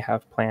they may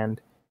have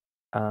planned.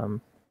 But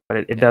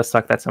it does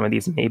suck that some of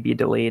these may be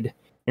delayed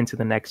into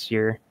the next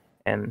year,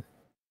 and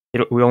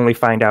we only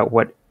find out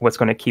what's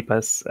going to keep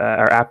us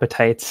our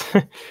appetites,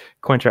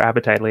 quench our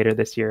appetite later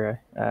this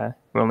year.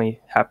 We only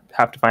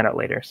have to find out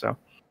later. So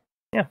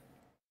yeah.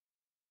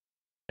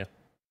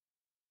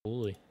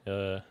 Absolutely.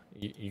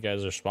 You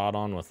guys are spot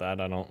on with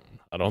that. I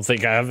don't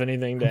think I have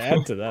anything to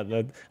add to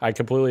that. I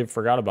completely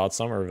forgot about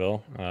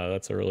Somerville.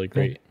 That's a really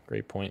great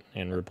point.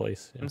 And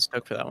Replace. Yeah. I'm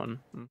stoked for that one.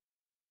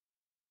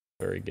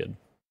 Very good.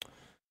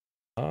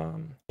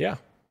 Yeah.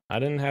 I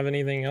didn't have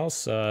anything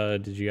else.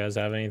 Did you guys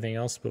have anything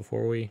else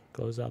before we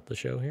close out the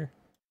show here?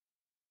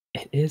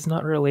 It is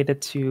not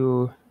related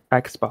to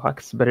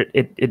Xbox, but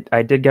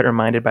I did get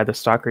reminded by the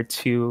Stalker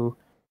 2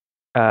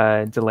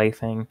 delay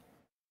thing.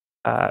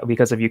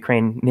 Because of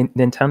Ukraine,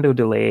 Nintendo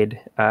delayed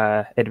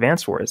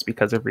Advance Wars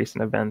because of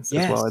recent events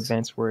as well.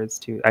 Advance Wars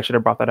 2. I should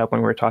have brought that up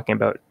when we were talking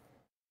about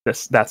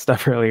that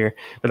stuff earlier,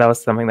 but that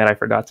was something that I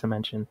forgot to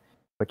mention,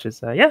 which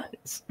is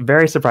it's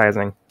very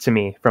surprising to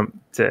me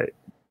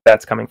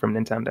that's coming from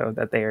Nintendo,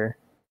 that they're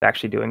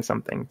actually doing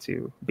something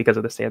because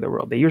of the state of the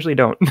world. They usually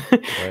don't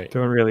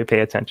don't really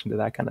pay attention to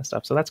that kind of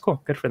stuff. So that's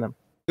cool. Good for them.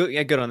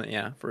 Yeah, good on them.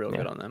 Yeah, for real,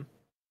 good on them.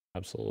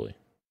 Absolutely.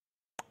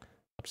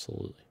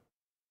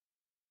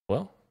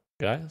 Well,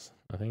 guys,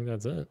 I think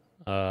that's it.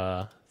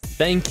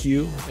 Thank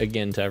you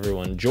again to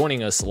everyone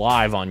joining us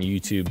live on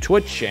YouTube,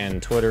 Twitch,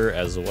 and Twitter,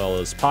 as well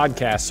as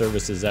podcast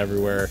services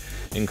everywhere,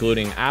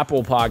 including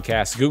Apple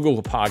Podcasts,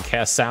 Google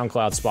Podcasts,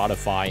 SoundCloud,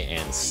 Spotify,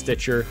 and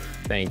Stitcher.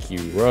 Thank you,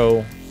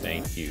 Ro.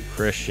 Thank you,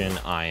 Christian.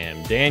 I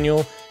am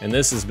Daniel, and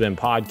this has been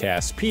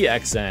Podcast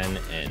PXN,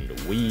 and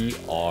we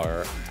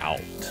are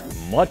out.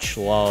 Much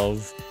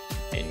love,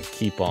 and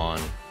keep on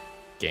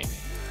gaming.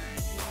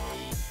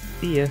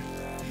 See ya.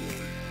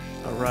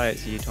 All right,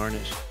 see you,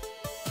 Tarnish.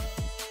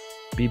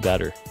 Be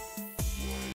better.